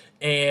here.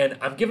 And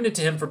I'm giving it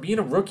to him for being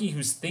a rookie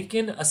who's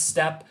thinking a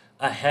step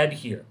ahead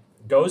here.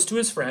 Goes to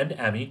his friend,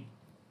 Emmy,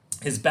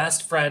 his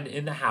best friend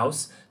in the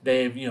house.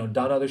 They've,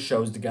 done other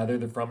shows together.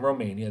 They're from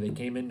Romania. They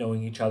came in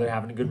knowing each other,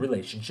 having a good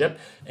relationship,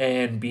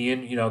 and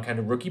being, kind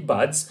of rookie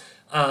buds.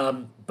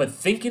 But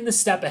thinking the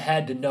step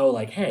ahead to know,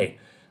 like, hey,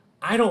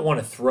 I don't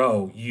want to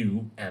throw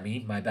you,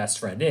 Emmy, my best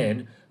friend,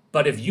 in.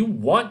 But if you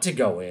want to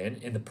go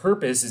in, and the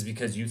purpose is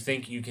because you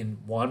think you can,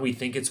 1, we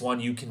think it's one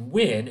you can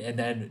win, and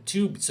then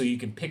 2, so you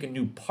can pick a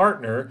new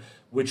partner,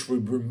 which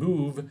would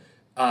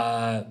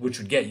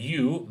get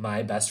you,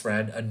 my best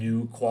friend, a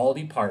new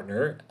quality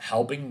partner,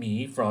 helping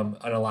me from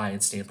an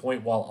alliance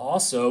standpoint, while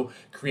also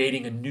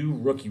creating a new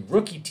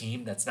rookie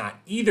team that's not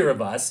either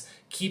of us,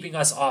 keeping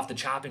us off the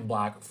chopping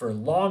block for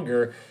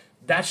longer.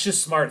 That's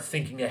just smart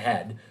thinking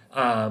ahead.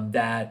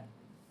 That,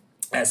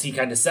 as he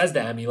kind of says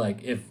to Emmy,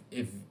 like, if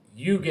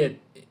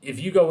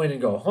you go in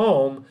and go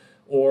home,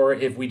 or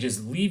if we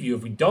just leave you,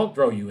 if we don't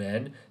throw you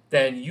in,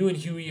 then you and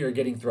Huey are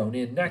getting thrown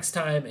in next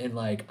time, and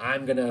like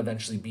I'm gonna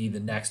eventually be the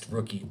next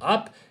rookie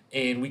up,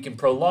 and we can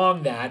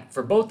prolong that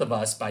for both of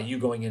us by you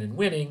going in and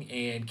winning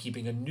and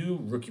keeping a new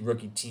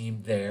rookie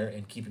team there,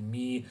 and keeping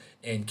me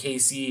and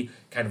Casey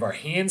kind of our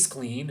hands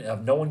clean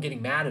of no one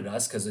getting mad at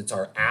us because it's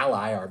our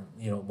ally, our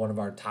one of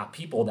our top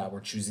people that we're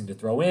choosing to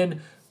throw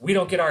in. We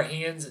don't get our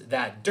hands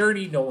that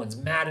dirty. No one's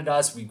mad at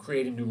us. We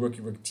create a new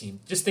rookie team.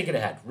 Just thinking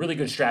ahead. Really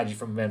good strategy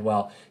from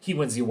Manuel. He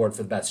wins the award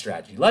for the best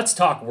strategy. Let's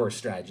talk worst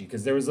strategy,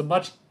 because there was a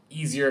much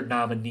easier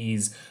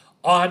nominees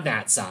on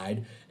that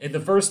side. And the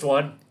first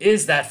one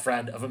is that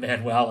friend of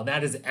Emmanuel, and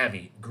that is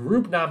Emmy.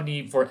 Group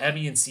nominee for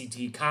Emmy and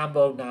CT,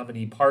 combo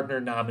nominee, partner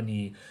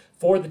nominee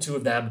for the 2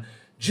 of them.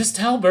 Just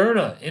tell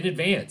Berna in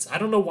advance. I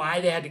don't know why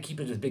they had to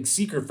keep it a big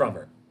secret from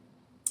her.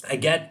 I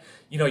get,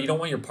 you don't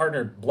want your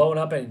partner blowing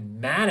up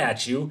and mad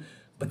at you,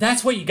 but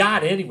that's what you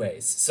got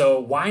anyways. So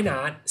why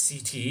not,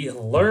 CT,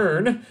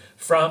 learn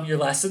from your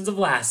lessons of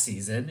last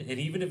season, and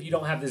even if you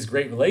don't have this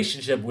great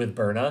relationship with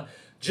Berna,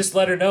 just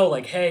let her know,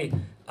 like, hey,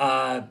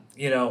 I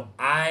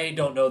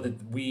don't know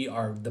that we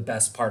are the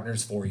best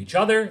partners for each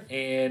other,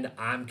 and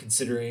I'm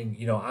considering,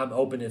 I'm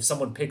open if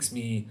someone picks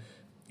me.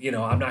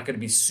 I'm not going to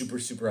be super,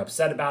 super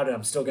upset about it.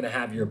 I'm still going to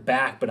have your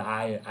back, but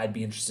I'd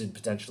be interested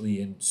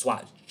potentially in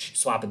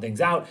swapping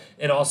things out.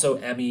 And also,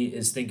 Emmy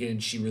is thinking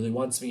she really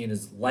wants me and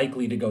is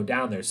likely to go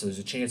down there. So there's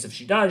a chance if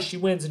she does, she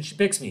wins and she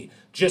picks me.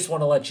 Just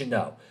want to let you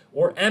know.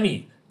 Or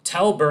Emmy,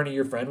 tell Bernie,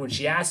 your friend, when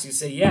she asks you,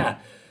 say, yeah,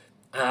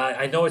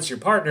 I know it's your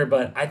partner,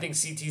 but I think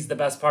CT's the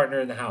best partner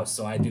in the house,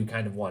 so I do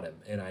kind of want him.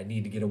 And I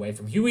need to get away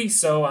from Huey,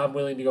 so I'm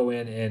willing to go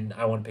in and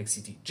I want to pick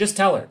CT. Just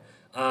tell her.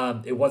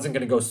 It wasn't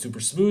going to go super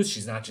smooth.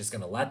 She's not just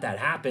going to let that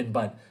happen,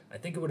 but I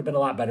think it would have been a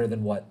lot better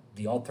than what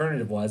the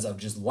alternative was of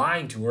just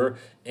lying to her.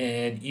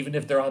 And even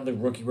if they're on the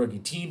rookie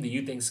team that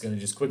you think is going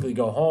to just quickly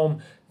go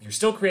home, you're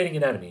still creating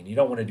an enemy, and you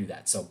don't want to do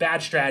that. So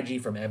bad strategy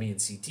from Emmy and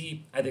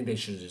CT. I think they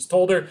should have just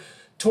told her.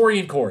 Tori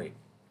and Corey,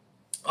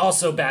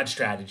 also bad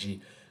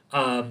strategy.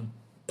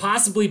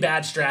 Possibly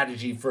bad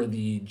strategy for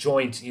the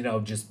joint,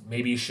 just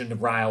maybe you shouldn't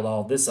have riled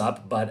all this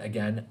up. But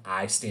again,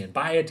 I stand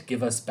by it.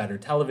 Give us better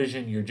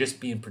television. You're just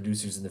being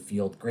producers in the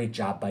field. Great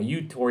job by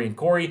you, Tori and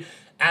Corey.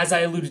 As I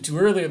alluded to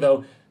earlier,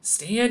 though,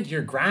 stand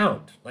your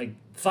ground. Like,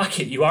 fuck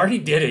it. You already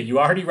did it. You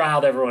already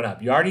riled everyone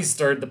up. You already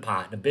stirred the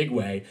pot in a big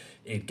way.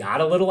 It got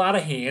a little out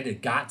of hand.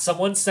 It got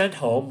someone sent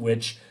home,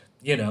 which,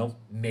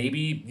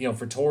 maybe,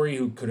 for Tori,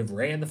 who could have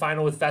ran the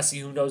final with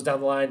Fessy, who knows down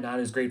the line, not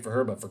as great for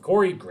her. But for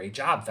Corey, great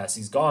job.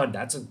 Fessy's gone.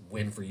 That's a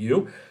win for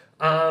you.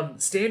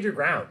 Stand your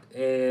ground.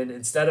 And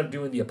instead of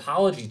doing the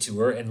apology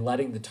tour and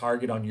letting the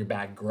target on your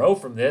back grow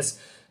from this,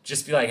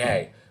 just be like,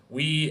 hey,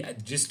 we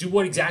just do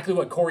exactly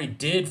what Corey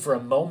did for a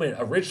moment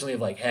originally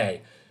of like,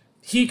 hey,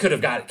 he could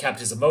have kept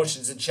his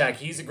emotions in check.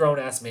 He's a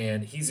grown-ass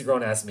man. He's a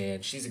grown-ass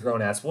man. She's a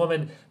grown-ass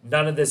woman.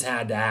 None of this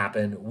had to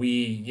happen.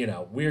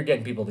 We're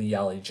getting people to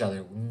yell at each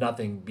other.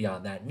 Nothing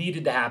beyond that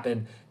needed to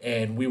happen,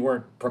 and we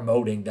weren't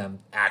promoting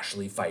them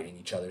actually fighting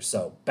each other.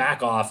 So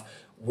back off.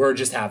 We're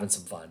just having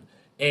some fun.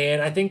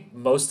 And I think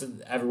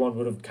everyone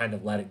would have kind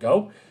of let it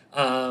go.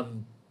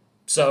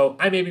 So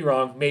I may be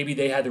wrong. Maybe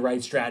they had the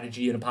right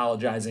strategy in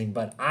apologizing,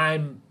 but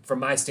from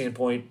my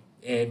standpoint,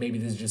 and maybe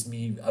this is just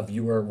me, a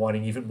viewer,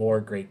 wanting even more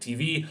great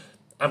TV,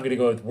 I'm going to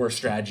go with worst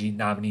strategy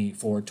nominee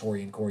for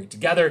Tori and Corey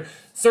together.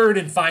 Third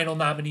and final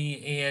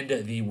nominee and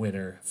the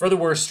winner for the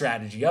worst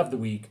strategy of the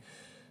week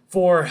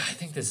I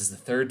think this is the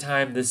third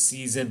time this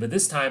season, but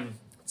this time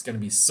it's going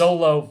to be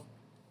solo.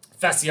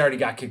 Fessy already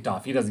got kicked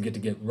off. He doesn't get to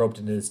get roped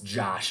into this.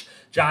 Josh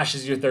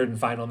is your third and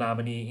final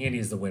nominee, and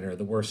he's the winner.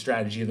 The worst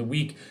strategy of the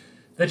week.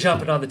 The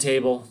jumping on the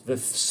table, the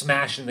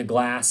smashing the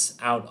glass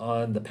out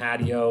on the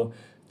patio,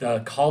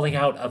 the calling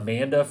out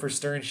Amanda for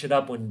stirring shit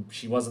up when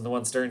she wasn't the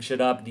one stirring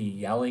shit up, the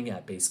yelling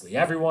at basically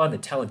everyone, the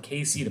telling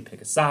Casey to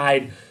pick a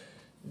side,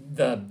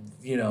 the,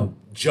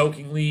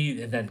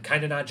 jokingly, and then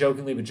kind of not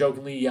jokingly, but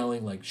jokingly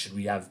yelling, like, should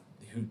we have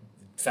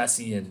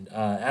Fessy and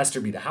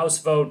Esther be the house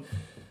vote?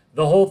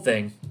 The whole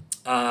thing.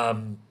 I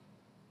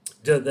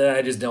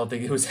just don't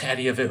think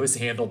any of it was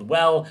handled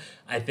well.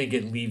 I think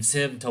it leaves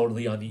him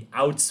totally on the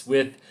outs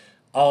with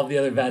all of the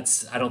other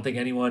vets. I don't think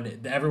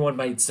everyone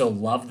might still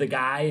love the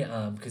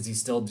guy because he's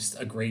still just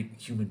a great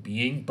human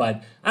being,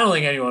 but I don't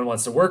think anyone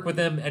wants to work with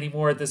him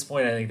anymore at this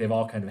point. I think they've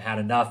all kind of had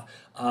enough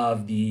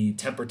of the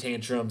temper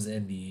tantrums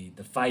and the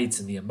fights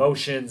and the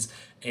emotions,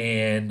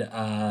 and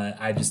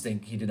I just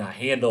think he did not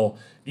handle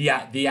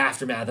the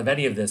aftermath of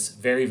any of this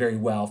very, very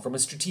well from a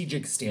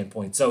strategic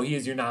standpoint. So he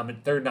is your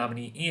third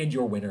nominee and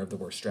your winner of the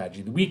worst strategy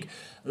of the week.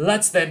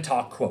 Let's then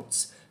talk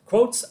quotes.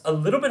 Quotes a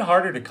little bit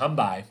harder to come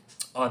by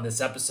on this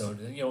episode.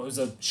 It was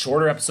a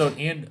shorter episode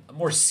and a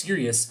more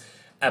serious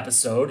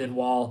episode. And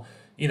while,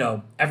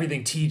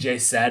 everything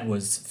TJ said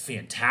was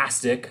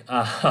fantastic,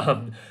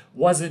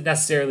 wasn't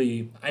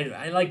necessarily,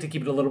 I like to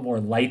keep it a little more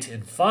light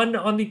and fun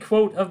on the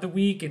quote of the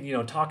week.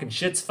 And, talking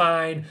shit's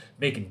fine,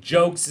 making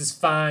jokes is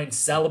fine,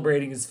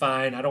 celebrating is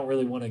fine. I don't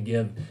really want to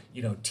give,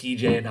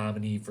 TJ a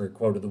nominee for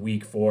quote of the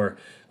week for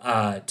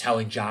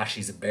telling Josh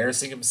he's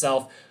embarrassing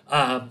himself.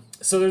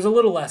 So there's a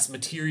little less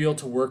material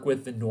to work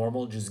with than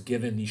normal, just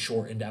given the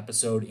shortened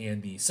episode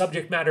and the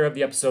subject matter of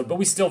the episode. But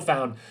we still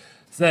found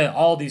that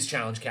all these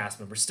challenge cast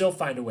members still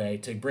find a way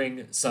to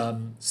bring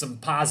some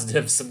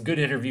positives, some good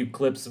interview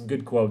clips, some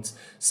good quotes.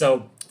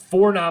 So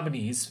 4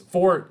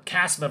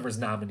 cast members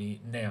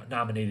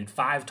nominated,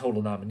 5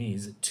 total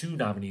nominees, 2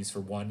 nominees for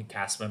 1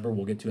 cast member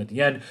we'll get to at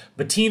the end.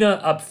 Bettina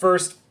up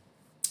first,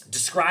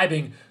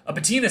 describing a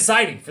Bettina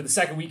sighting for the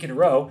second week in a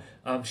row,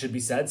 should be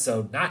said.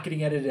 So not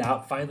getting edited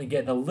out, finally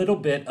getting a little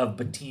bit of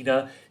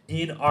Bettina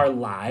in our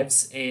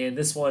lives. And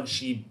this one,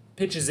 she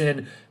pitches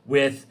in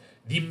with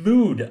the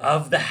mood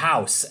of the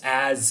house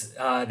as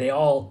they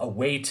all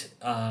await.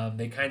 I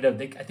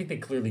think they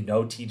clearly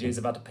know TJ's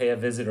about to pay a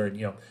visit,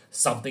 or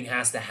something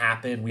has to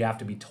happen. We have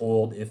to be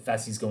told if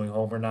Fessy's going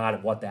home or not,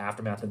 and what the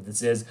aftermath of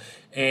this is.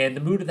 And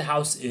the mood of the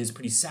house is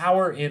pretty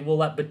sour, and we'll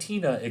let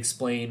Bettina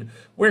explain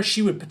where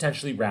she would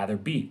potentially rather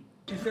be.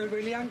 Do you feel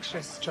really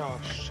anxious,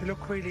 Josh? You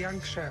look really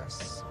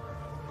anxious.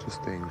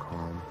 Just staying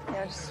calm.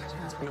 Yes.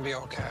 It's gonna be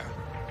okay.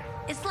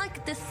 It's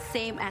like the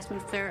same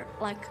atmosphere,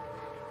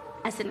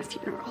 as in a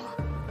funeral.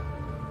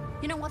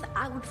 You know what?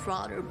 I would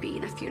rather be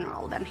in a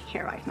funeral than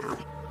here right now.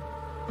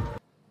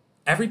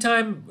 Every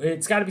time,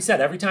 it's got to be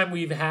said, every time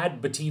we've had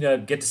Bettina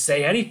get to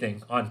say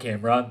anything on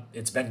camera,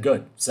 it's been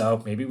good.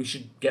 So maybe we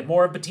should get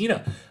more of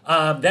Bettina.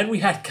 Then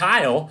we had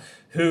Kyle,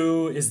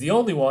 who is the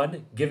only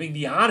one giving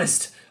the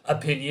honest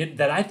opinion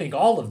that I think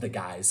all of the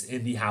guys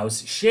in the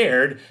house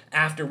shared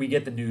after we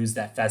get the news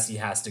that Fessy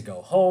has to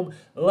go home.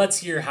 Let's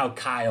hear how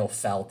Kyle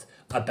felt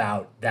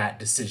about that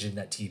decision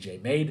that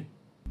TJ made.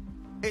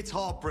 It's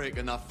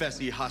heartbreaking that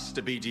Fessy has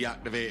to be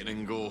deactivated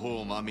and go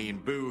home. I mean,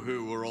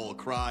 boo-hoo, we're all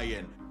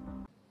crying.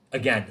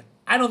 Again,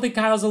 I don't think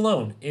Kyle's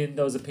alone in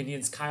those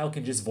opinions. Kyle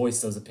can just voice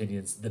those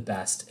opinions the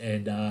best,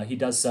 and he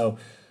does so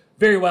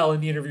very well in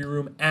the interview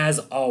room, as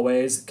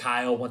always.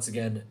 Kyle, once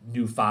again,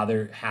 new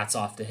father, hats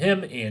off to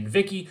him and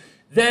Vicky.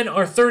 Then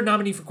our third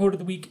nominee for quote of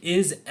the week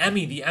is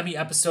Emmy. The Emmy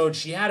episode,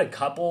 she had a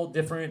couple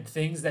different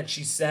things that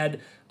she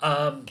said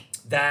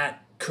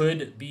that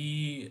could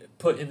be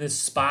put in this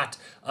spot,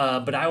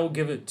 but I will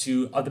give it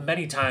to the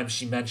many times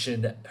she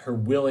mentioned her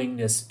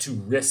willingness to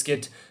risk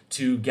it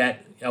to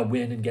get a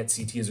win and get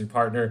CT as her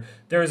partner.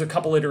 There is a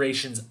couple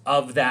iterations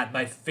of that.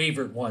 My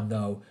favorite one,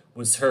 though,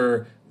 was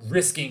her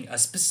risking a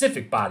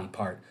specific body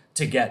part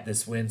to get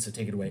this win. So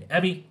take it away,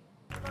 Emmy.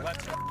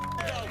 Let's go,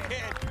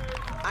 kid.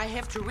 I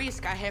have to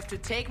risk. I have to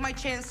take my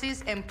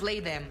chances and play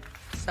them.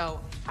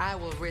 So I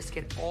will risk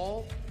it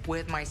all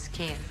with my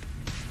skin.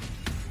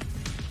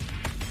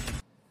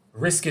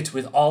 Risk it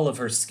with all of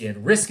her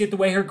skin. Risk it the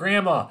way her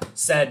grandma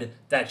said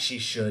that she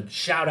should.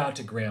 Shout out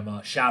to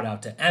grandma. Shout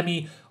out to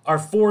Emmy. Our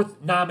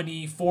fourth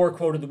nominee for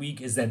quote of the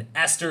week is then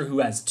Esther, who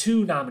has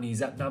two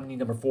nominees. Nominee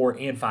number 4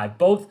 and 5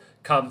 both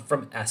come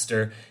from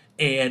Esther,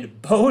 and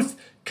both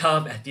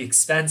come at the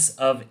expense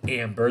of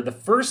Amber. The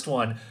first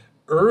one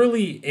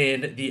early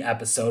in the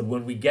episode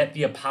when we get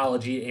the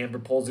apology. Amber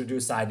pulls her to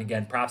a side, and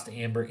again, props to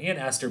Amber and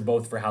Esther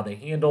both for how they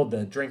handled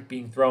the drink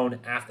being thrown,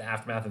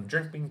 aftermath of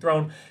drink being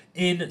thrown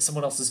in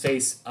someone else's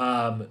face.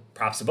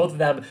 Props to both of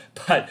them.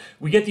 But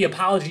we get the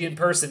apology in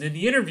person. In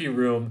the interview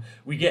room,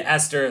 we get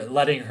Esther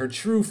letting her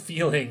true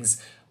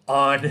feelings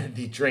on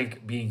the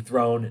drink being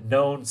thrown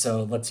known.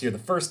 So let's hear the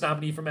first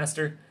nominee from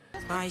Esther.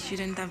 I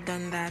shouldn't have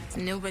done that.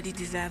 Nobody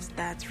deserves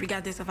that,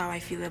 regardless of how I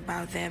feel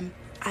about them.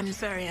 I'm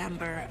sorry,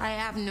 Amber. I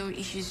have no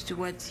issues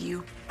towards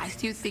you. I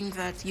still think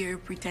that you're a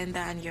pretender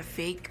and you're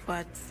fake,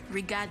 but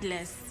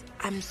regardless,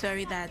 I'm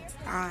sorry that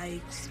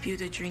I spilled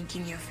a drink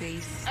in your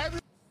face.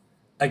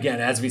 Again,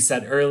 as we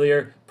said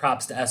earlier,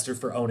 props to Esther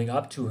for owning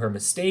up to her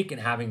mistake and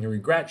having the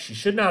regret. She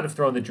should not have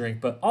thrown the drink,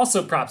 but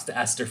also props to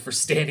Esther for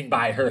standing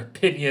by her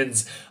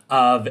opinions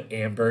of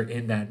Amber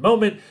in that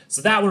moment.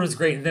 So that one was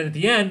great. And then at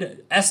the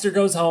end, Esther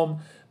goes home,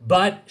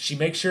 but she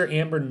makes sure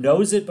Amber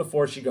knows it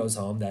before she goes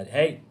home that,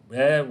 hey,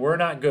 we're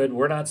not good.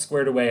 We're not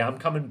squared away. I'm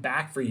coming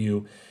back for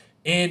you.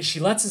 And she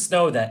lets us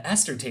know that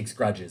Esther takes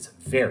grudges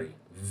very,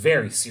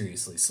 very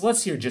seriously. So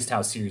let's hear just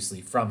how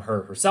seriously from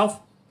her herself.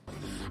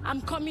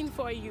 I'm coming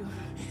for you.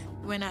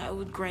 When I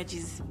hold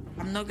grudges,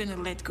 I'm not gonna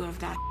let go of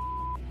that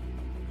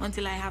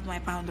until I have my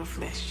pound of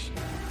flesh.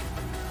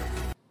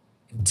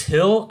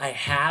 Until I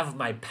have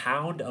my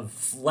pound of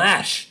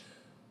flesh.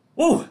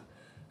 Woo!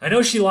 I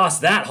know she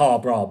lost that hall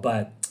brawl,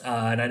 but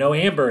and I know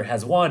Amber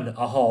has won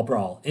a hall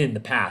brawl in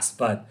the past,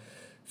 but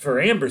for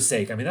Amber's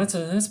sake, I mean that's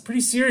a pretty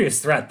serious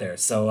threat there.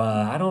 So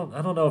I don't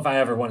know if I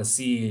ever want to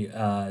see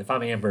if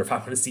I'm Amber, if I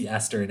want to see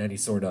Esther in any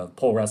sort of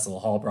pole wrestle,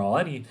 hall brawl,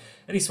 any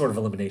sort of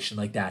elimination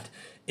like that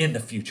in the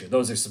future.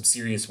 Those are some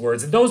serious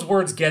words, and those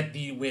words get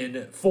the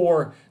win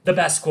for the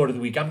best quote of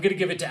the week. I'm gonna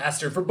give it to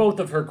Esther for both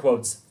of her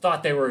quotes.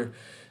 Thought they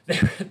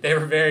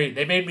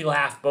made me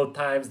laugh both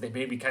times. They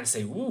made me kind of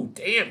say, "Ooh,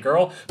 damn,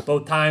 girl,"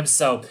 both times.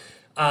 So.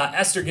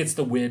 Esther gets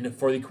the win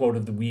for the quote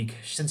of the week.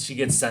 Since she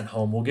gets sent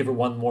home, we'll give her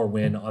one more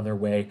win on their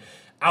way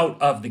out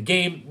of the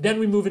game. Then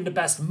we move into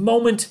best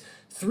moment.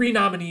 3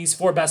 nominees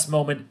for best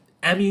moment.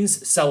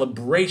 Emmy's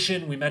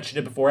celebration. We mentioned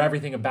it before.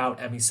 Everything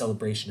about Emmy's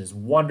celebration is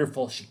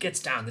wonderful. She gets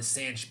down the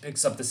sand. She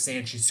picks up the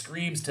sand. She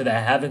screams to the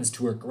heavens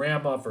to her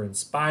grandma for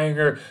inspiring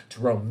her,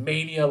 to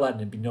Romania,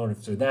 letting it be known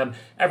for them.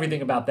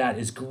 Everything about that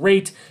is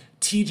great.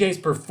 TJ's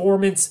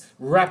performance,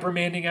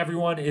 reprimanding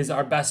everyone, is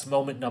our best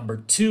moment number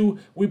 2.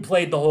 We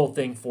played the whole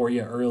thing for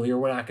you earlier.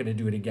 We're not going to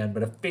do it again,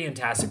 but a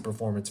fantastic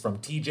performance from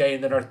TJ.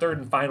 And then our third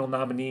and final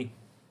nominee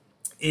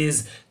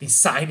is the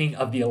signing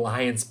of the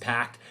Alliance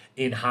Pact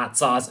in hot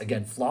sauce.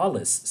 Again,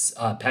 flawless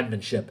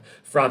penmanship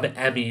from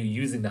Emmy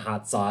using the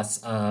hot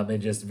sauce,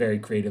 and just very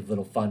creative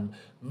little fun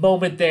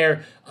moment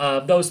there.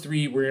 Those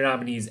 3 were your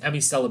nominees: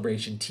 Emmy's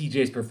celebration,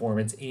 TJ's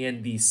performance,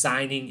 and the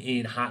signing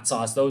in hot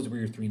sauce. Those were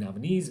your 3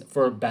 nominees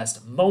for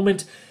best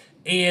moment.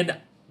 And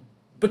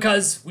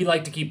because we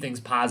like to keep things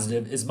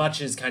positive, as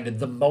much as kind of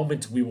the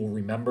moment we will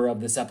remember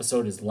of this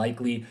episode is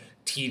likely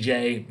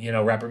TJ,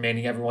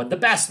 reprimanding everyone, the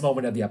best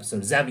moment of the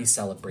episode is Emmy's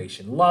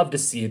celebration. Love to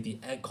see it. The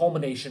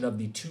culmination of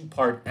the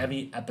 2-part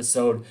Emmy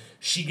episode.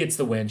 She gets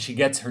the win. She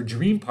gets her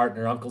dream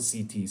partner, Uncle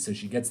CT, so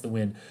she gets the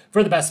win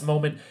for the best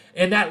moment.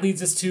 And that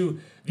leads us to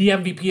the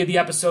MVP of the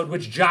episode,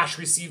 which Josh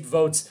received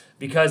votes,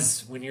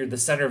 because when you're the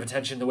center of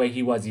attention the way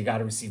he was, you got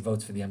to receive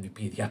votes for the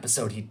MVP of the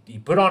episode. He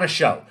put on a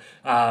show.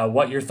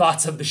 What your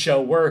thoughts of the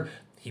show were,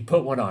 he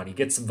put one on. He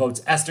gets some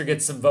votes. Esther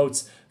gets some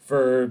votes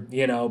for,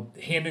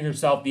 handling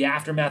herself the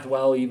aftermath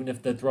well, even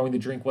if the throwing the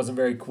drink wasn't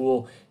very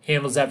cool.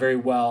 Handles that very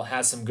well,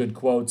 has some good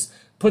quotes,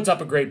 puts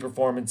up a great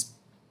performance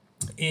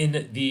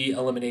in the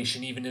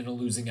elimination, even in a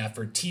losing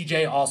effort.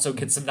 TJ also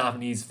gets some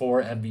nominees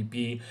for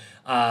MVP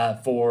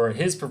for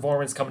his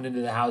performance coming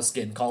into the house,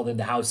 getting called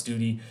into house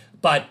duty.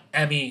 But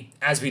Emmy,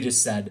 as we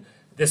just said,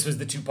 this was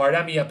the 2-part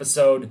Emmy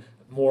episode,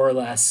 more or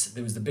less.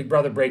 There was the Big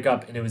Brother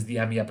breakup, and it was the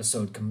Emmy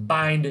episode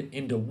combined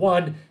into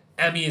one.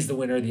 Emmy is the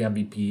winner of the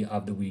MVP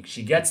of the week.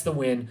 She gets the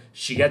win.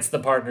 She gets the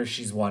partner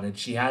she's wanted.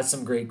 She has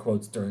some great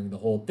quotes during the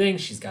whole thing.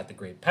 She's got the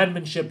great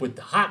penmanship with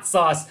the hot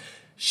sauce.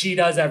 She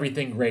does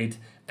everything great.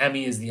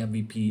 Emmy is the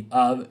MVP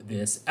of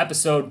this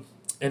episode.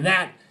 And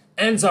that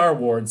ends our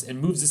awards and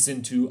moves us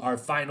into our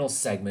final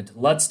segment.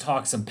 Let's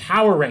talk some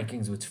power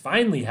rankings, which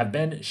finally have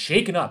been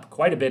shaken up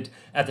quite a bit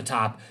at the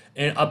top,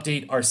 and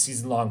update our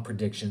season-long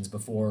predictions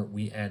before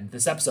we end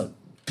this episode.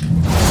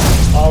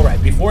 All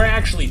right, before I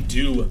actually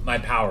do my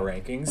power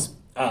rankings,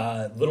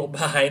 little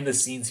behind the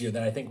scenes here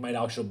that I think might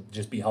actually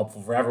just be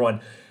helpful for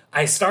everyone.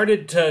 I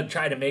started to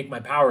try to make my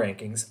power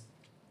rankings,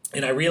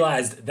 and I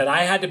realized that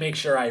I had to make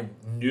sure I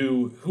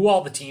knew who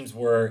all the teams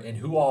were and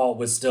who all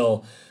was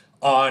still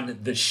on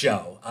the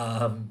show.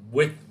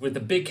 With the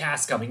big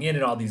cast coming in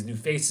and all these new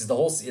faces,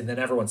 and then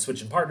everyone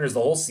switching partners, the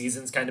whole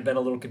season's kind of been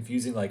a little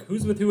confusing, like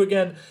who's with who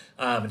again,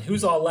 and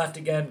who's all left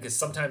again, because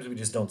sometimes we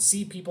just don't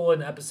see people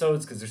in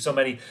episodes because there's so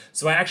many.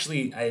 So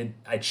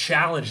I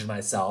challenged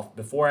myself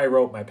before I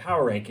wrote my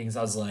power rankings.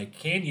 I was like,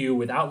 can you,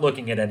 without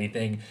looking at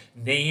anything,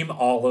 name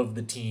all of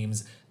the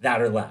teams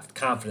that are left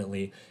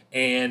confidently?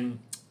 And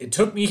it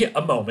took me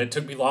a moment,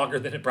 took me longer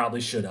than it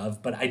probably should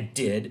have, but I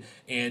did.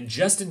 And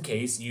just in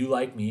case you,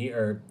 like me,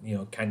 are,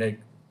 kind of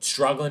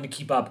struggling to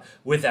keep up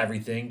with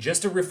everything,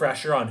 just a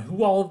refresher on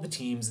who all of the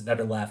teams that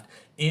are left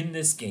in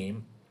this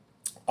game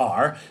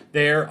are.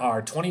 There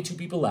are 22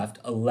 people left,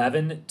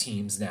 11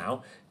 teams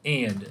now,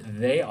 and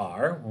they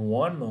are,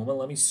 one moment,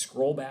 let me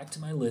scroll back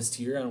to my list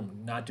here. I will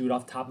not do it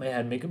off the top of my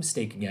head, make a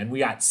mistake again. We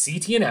got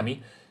CT and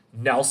Emmy,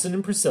 Nelson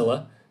and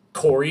Priscilla,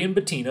 Corey and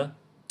Bettina,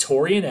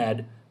 Tori and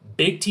Ed,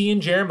 Big T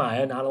and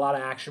Jeremiah, not a lot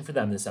of action for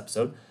them this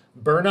episode,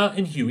 Berna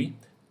and Huey,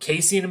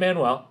 Casey and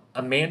Emmanuel,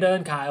 Amanda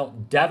and Kyle,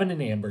 Devin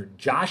and Amber,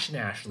 Josh and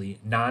Ashley,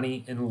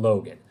 Nani and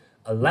Logan.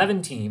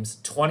 11 teams,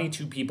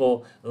 22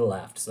 people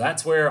left. So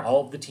that's where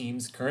all of the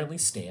teams currently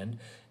stand.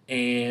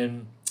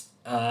 And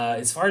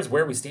as far as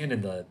where we stand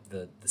in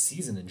the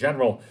season in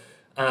general,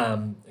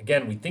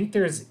 again, we think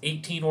there's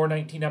 18 or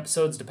 19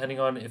 episodes, depending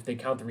on if they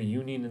count the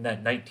reunion and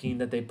that 19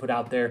 that they put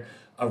out there.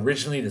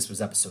 Originally, this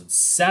was episode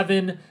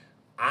 7.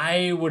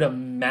 I would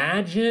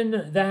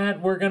imagine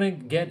that we're going to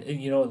get,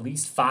 at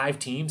least 5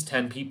 teams,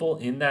 10 people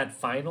in that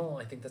final.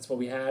 I think that's what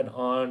we had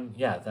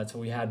that's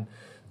what we had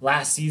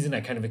last season. I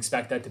kind of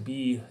expect that to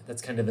be,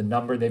 that's kind of the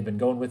number they've been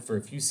going with for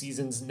a few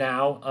seasons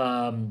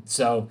now.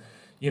 So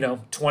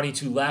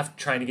 22 left,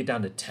 trying to get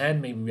down to 10.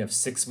 Maybe we have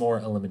 6 more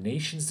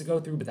eliminations to go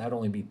through, but that would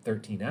only be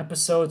 13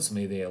 episodes, so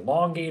maybe they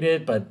elongate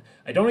it. But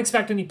I don't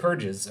expect any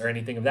purges or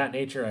anything of that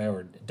nature,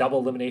 or double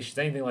eliminations,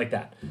 anything like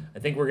that. I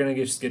think we're going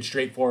to just get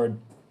straightforward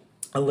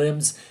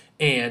elims.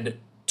 And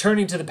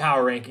turning to the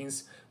power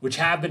rankings, which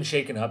have been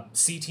shaken up,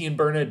 CT and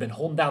Berna had been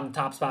holding down the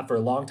top spot for a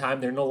long time.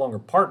 They're no longer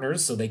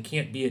partners, so they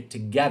can't be it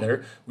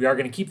together. We are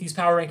going to keep these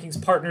power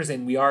rankings partners,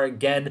 and we are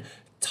again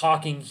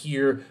talking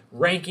here,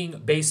 ranking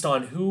based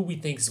on who we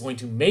think is going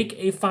to make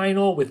a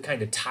final, with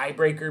kind of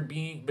tiebreaker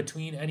being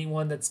between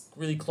anyone that's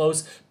really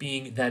close,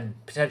 being then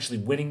potentially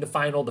winning the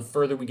final. The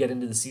further we get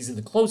into the season,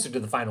 the closer to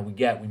the final we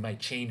get. We might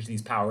change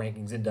these power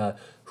rankings into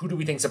who do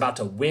we think is about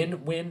to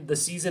win the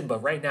season,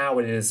 but right now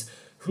it is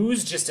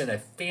who's just in a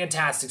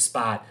fantastic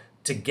spot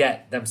to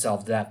get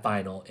themselves to that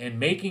final, and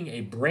making a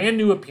brand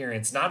new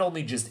appearance, not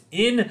only just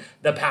in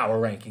the power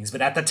rankings,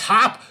 but at the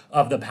top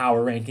of the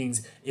power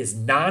rankings, is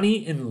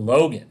Nani and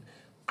Logan.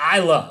 I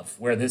love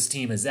where this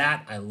team is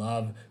at. I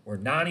love where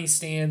Nani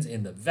stands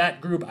in the vet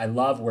group. I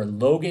love where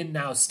Logan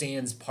now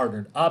stands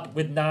partnered up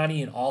with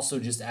Nani, and also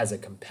just as a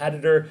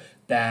competitor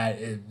that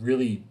it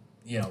really,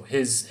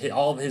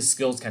 all of his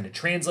skills kind of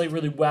translate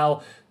really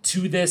well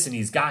to this, and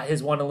he's got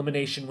his one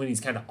elimination when he's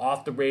kind of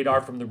off the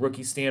radar from the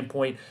rookie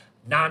standpoint.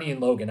 Nani and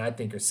Logan, I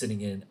think, are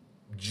sitting in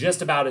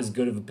just about as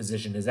good of a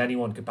position as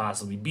anyone could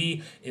possibly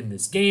be in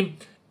this game.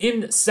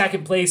 In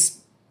second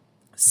place,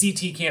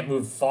 CT can't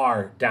move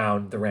far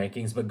down the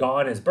rankings, but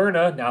gone is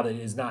Berna, now that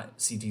it is not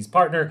CT's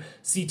partner.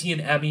 CT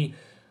and Emmy,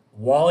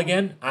 while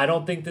again, I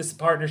don't think this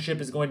partnership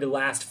is going to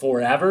last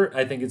forever.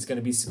 I think it's going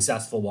to be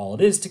successful while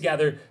it is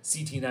together.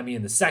 CT and Emmy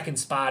in the second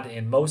spot,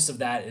 and most of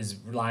that is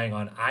relying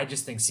on, I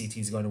just think CT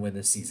is going to win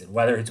this season.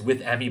 Whether it's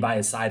with Emmy by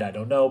his side, I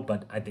don't know,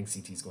 but I think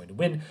CT is going to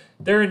win.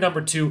 They're in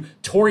number 2.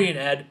 Tori and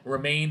Ed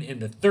remain in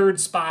the third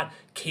spot.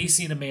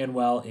 Casey and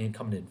Emmanuel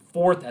coming in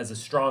fourth as a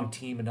strong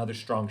team, another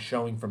strong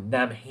showing from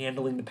them,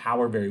 handling the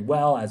power very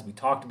well, as we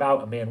talked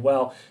about.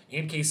 Emmanuel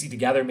and Casey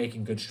together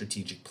making good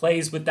strategic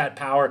plays with that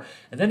power.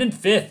 And then in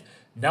fifth,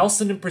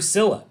 Nelson and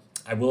Priscilla.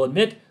 I will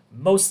admit,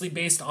 mostly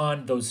based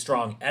on those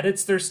strong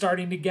edits they're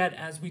starting to get,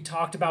 as we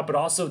talked about, but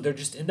also they're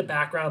just in the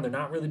background. They're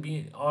not really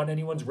being on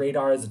anyone's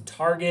radar as a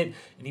target.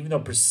 And even though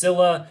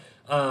Priscilla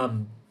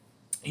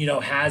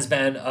has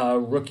been a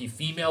rookie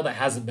female that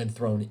hasn't been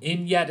thrown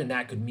in yet, and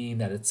that could mean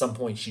that at some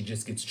point she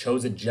just gets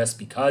chosen just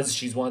because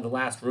she's one of the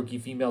last rookie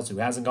females who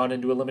hasn't gone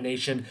into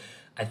elimination.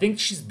 I think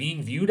she's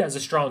being viewed as a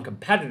strong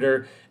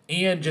competitor,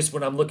 and just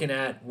when I'm looking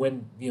at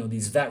when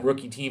these vet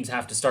rookie teams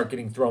have to start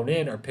getting thrown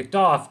in or picked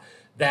off,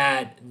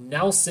 that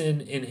Nelson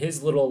in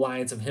his little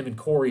alliance of him and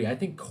Corey, I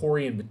think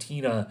Corey and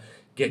Bettina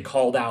get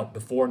called out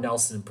before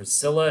Nelson and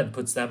Priscilla, and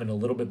puts them in a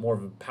little bit more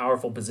of a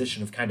powerful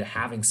position of kind of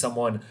having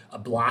someone, a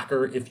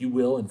blocker, if you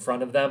will, in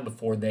front of them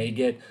before they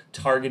get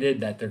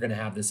targeted, that they're going to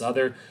have this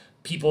other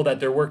people that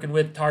they're working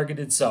with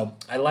targeted. So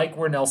I like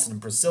where Nelson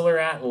and Priscilla are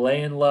at,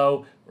 laying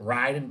low,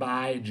 riding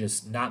by,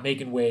 just not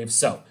making waves.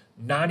 So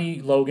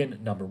Nani Logan,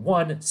 number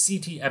 1,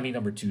 CT Emmy,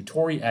 number 2,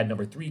 Tori Ed,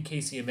 number 3,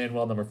 Casey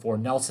Emmanuel, number 4,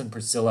 Nelson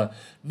Priscilla,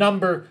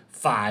 number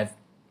 5.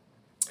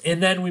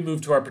 And then we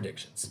move to our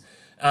predictions.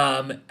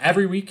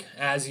 Every week,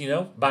 as you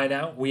know by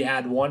now, we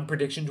add one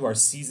prediction to our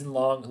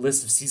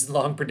list of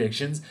season-long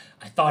predictions.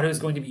 I thought it was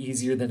going to be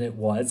easier than it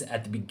was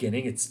at the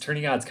beginning. It's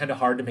turning out it's kind of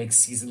hard to make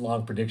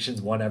season-long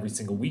predictions, one every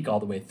single week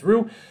all the way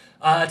through.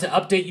 To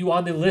update you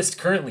on the list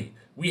currently,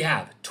 we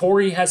have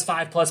Tori has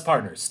 5+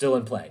 partners still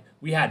in play.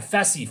 We had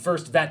Fessy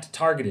first vet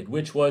targeted,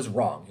 which was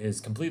wrong. It is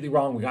completely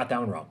wrong. We got that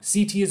one wrong.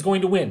 CT is going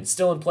to win.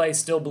 Still in play.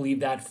 Still believe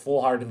that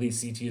full-heartedly.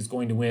 CT is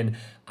going to win.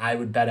 I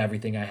would bet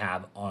everything I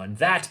have on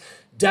that.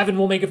 Devin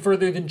will make it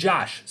further than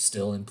Josh.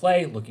 Still in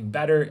play. Looking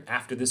better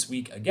after this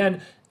week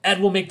again. Ed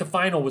will make the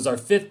final was our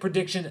 5th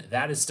prediction.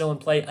 That is still in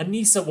play.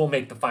 Anissa will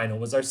make the final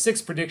was our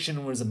 6th prediction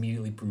and was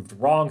immediately proved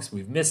wrong. So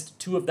we've missed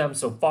 2 of them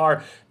so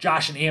far.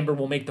 Josh and Amber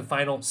will make the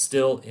final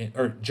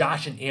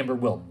Josh and Amber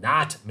will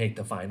not make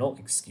the final,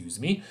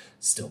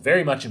 Still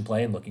very much in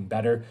play and looking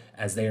better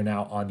as they are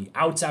now on the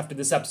outs after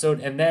this episode.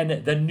 And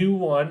then the new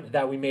one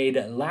that we made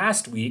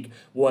last week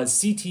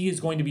was CT is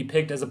going to be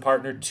picked as a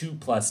partner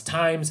 2+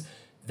 times.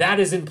 That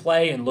is in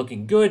play and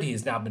looking good. He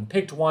has now been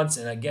picked once.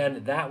 And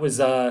again, that was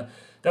a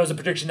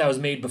prediction that was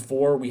made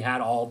before we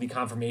had all the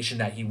confirmation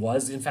that he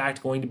was, in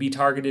fact, going to be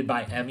targeted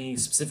by Emmy,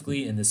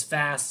 specifically in this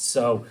fast.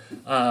 So,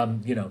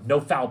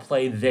 no foul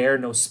play there,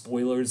 no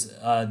spoilers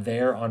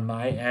there on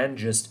my end.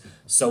 Just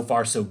so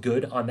far, so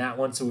good on that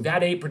one. So we've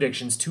had 8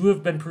 predictions. 2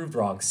 have been proved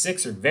wrong.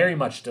 6 are very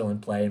much still in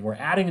play, and we're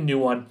adding a new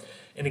one.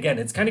 And again,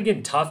 it's kind of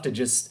getting tough to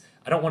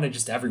I don't want to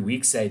just every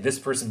week say this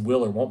person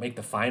will or won't make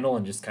the final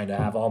and just kind of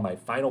have all my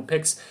final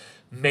picks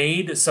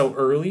made so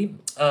early.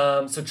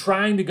 So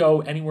trying to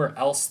go anywhere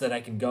else that I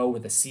can go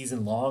with a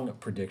season-long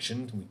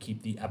prediction. We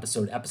keep the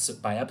episode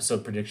by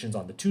episode predictions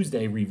on the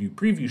Tuesday review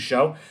preview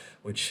show,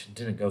 which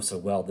didn't go so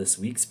well this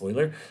week,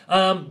 spoiler.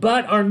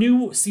 But our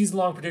new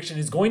season-long prediction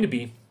is going to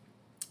be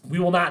we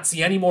will not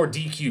see any more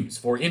DQs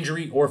for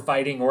injury or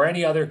fighting or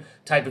any other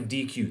type of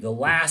DQ. The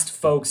last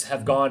folks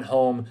have gone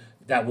home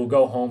that will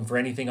go home for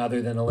anything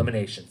other than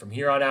elimination. From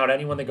here on out,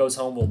 anyone that goes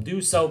home will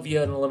do so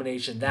via an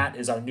elimination. That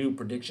is our new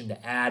prediction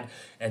to add,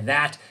 and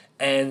that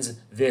ends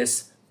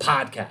this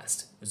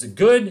podcast. It was a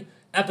good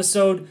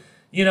episode,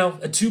 a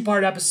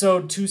 2-part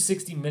episode,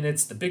 260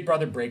 minutes, the Big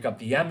Brother breakup,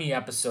 the Emmy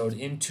episode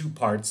in 2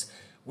 parts.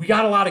 We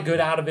got a lot of good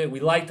out of it. We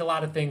liked a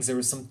lot of things. There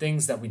were some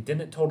things that we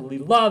didn't totally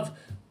love,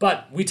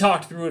 but we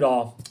talked through it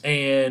all,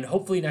 and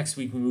hopefully next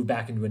week we move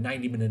back into a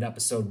 90-minute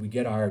episode. We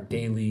get our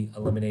daily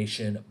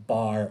elimination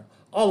bar,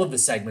 all of the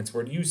segments.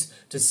 We're used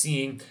to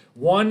seeing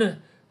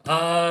one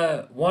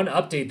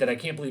update that I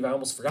can't believe I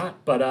almost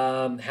forgot, but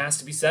has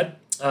to be said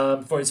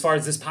for as far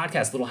as this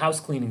podcast, little house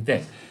cleaning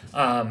thing.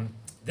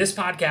 This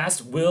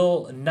podcast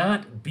will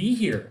not be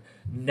here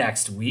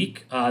next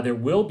week. There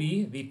will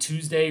be the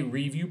Tuesday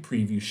review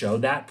preview show.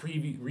 That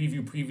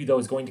review preview, though,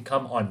 is going to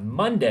come on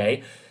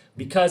Monday.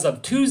 Because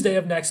of Tuesday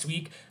of next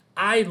week,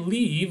 I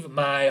leave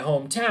my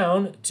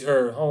hometown,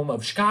 or home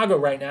of Chicago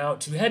right now,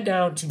 to head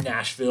down to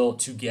Nashville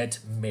to get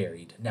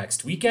married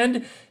next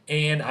weekend.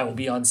 And I will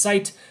be on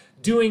site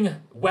doing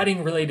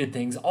wedding-related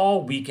things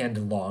all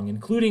weekend long,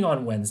 including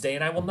on Wednesday.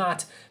 And I will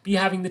not be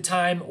having the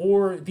time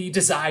or the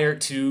desire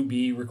to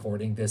be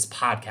recording this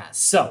podcast.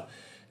 So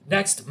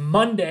next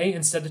Monday,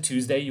 instead of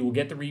Tuesday, you will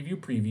get the review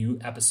preview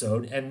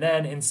episode. And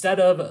then instead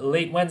of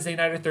late Wednesday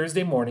night or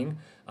Thursday morning,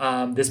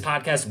 this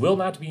podcast will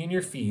not be in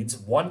your feeds.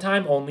 One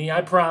time only,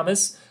 I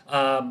promise.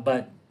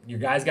 But you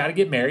guys got to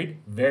get married.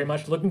 Very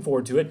much looking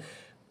forward to it.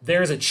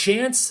 There's a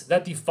chance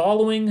that the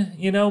following,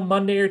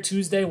 Monday or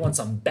Tuesday, once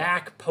I'm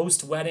back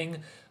post-wedding,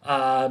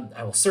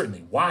 I will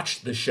certainly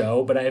watch the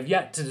show, but I have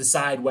yet to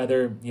decide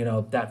whether,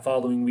 that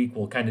following week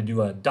we'll kind of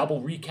do a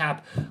double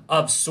recap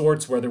of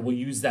sorts, whether we'll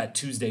use that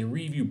Tuesday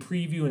review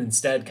preview and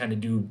instead kind of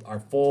do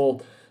our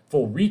full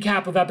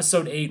recap of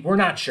episode 8. We're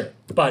not sure.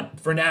 But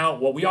for now,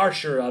 what we are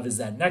sure of is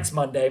that next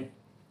Monday,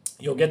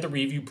 you'll get the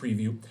review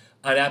preview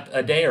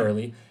a day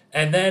early,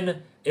 and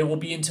then it will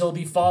be until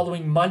the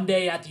following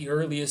Monday at the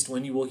earliest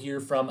when you will hear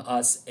from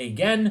us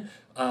again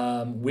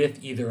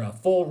with either a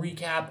full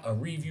recap, a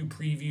review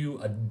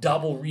preview, a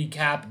double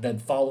recap, then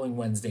following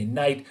Wednesday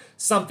night,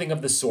 something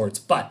of the sorts.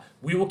 But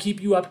we will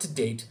keep you up to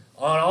date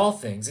on all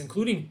things,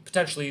 including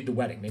potentially the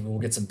wedding. Maybe we'll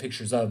get some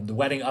pictures of the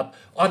wedding up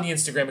on the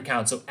Instagram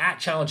account. So at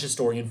Challenge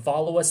Historian,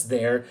 follow us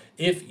there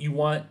if you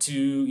want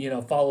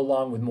to, follow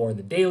along with more of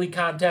the daily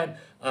content.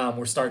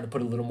 We're starting to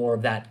put a little more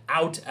of that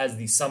out as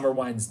the summer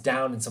winds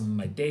down and some of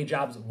my day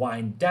jobs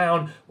wind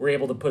down. We're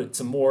able to put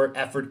some more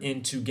effort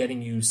into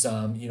getting you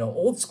some,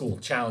 old school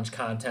challenge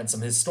content,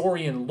 some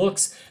historian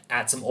looks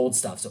at some old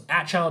stuff. So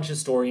at Challenge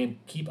Historian,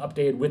 keep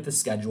updated with the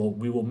schedule.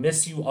 We will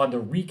miss you on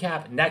the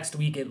recap next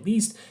week, at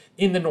least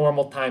in the normal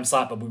normal time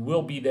slot, but we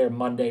will be there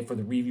Monday for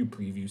the review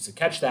preview. So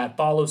catch that,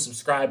 follow,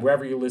 subscribe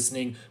wherever you're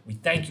listening. We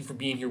thank you for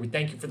being here. We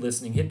thank you for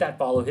listening. Hit that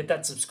follow, hit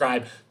that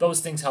subscribe.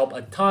 Those things help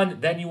a ton.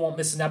 Then you won't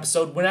miss an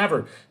episode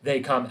whenever they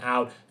come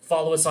out.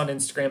 Follow us on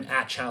Instagram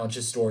at Challenge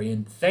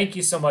Historian. Thank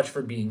you so much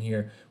for being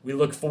here. We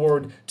look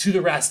forward to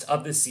the rest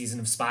of the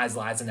season of Spies,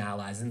 Lies, and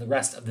Allies and the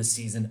rest of the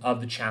season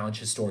of the Challenge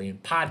Historian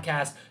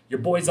podcast. Your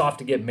boy's off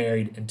to get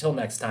married. Until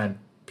next time,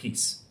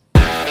 peace.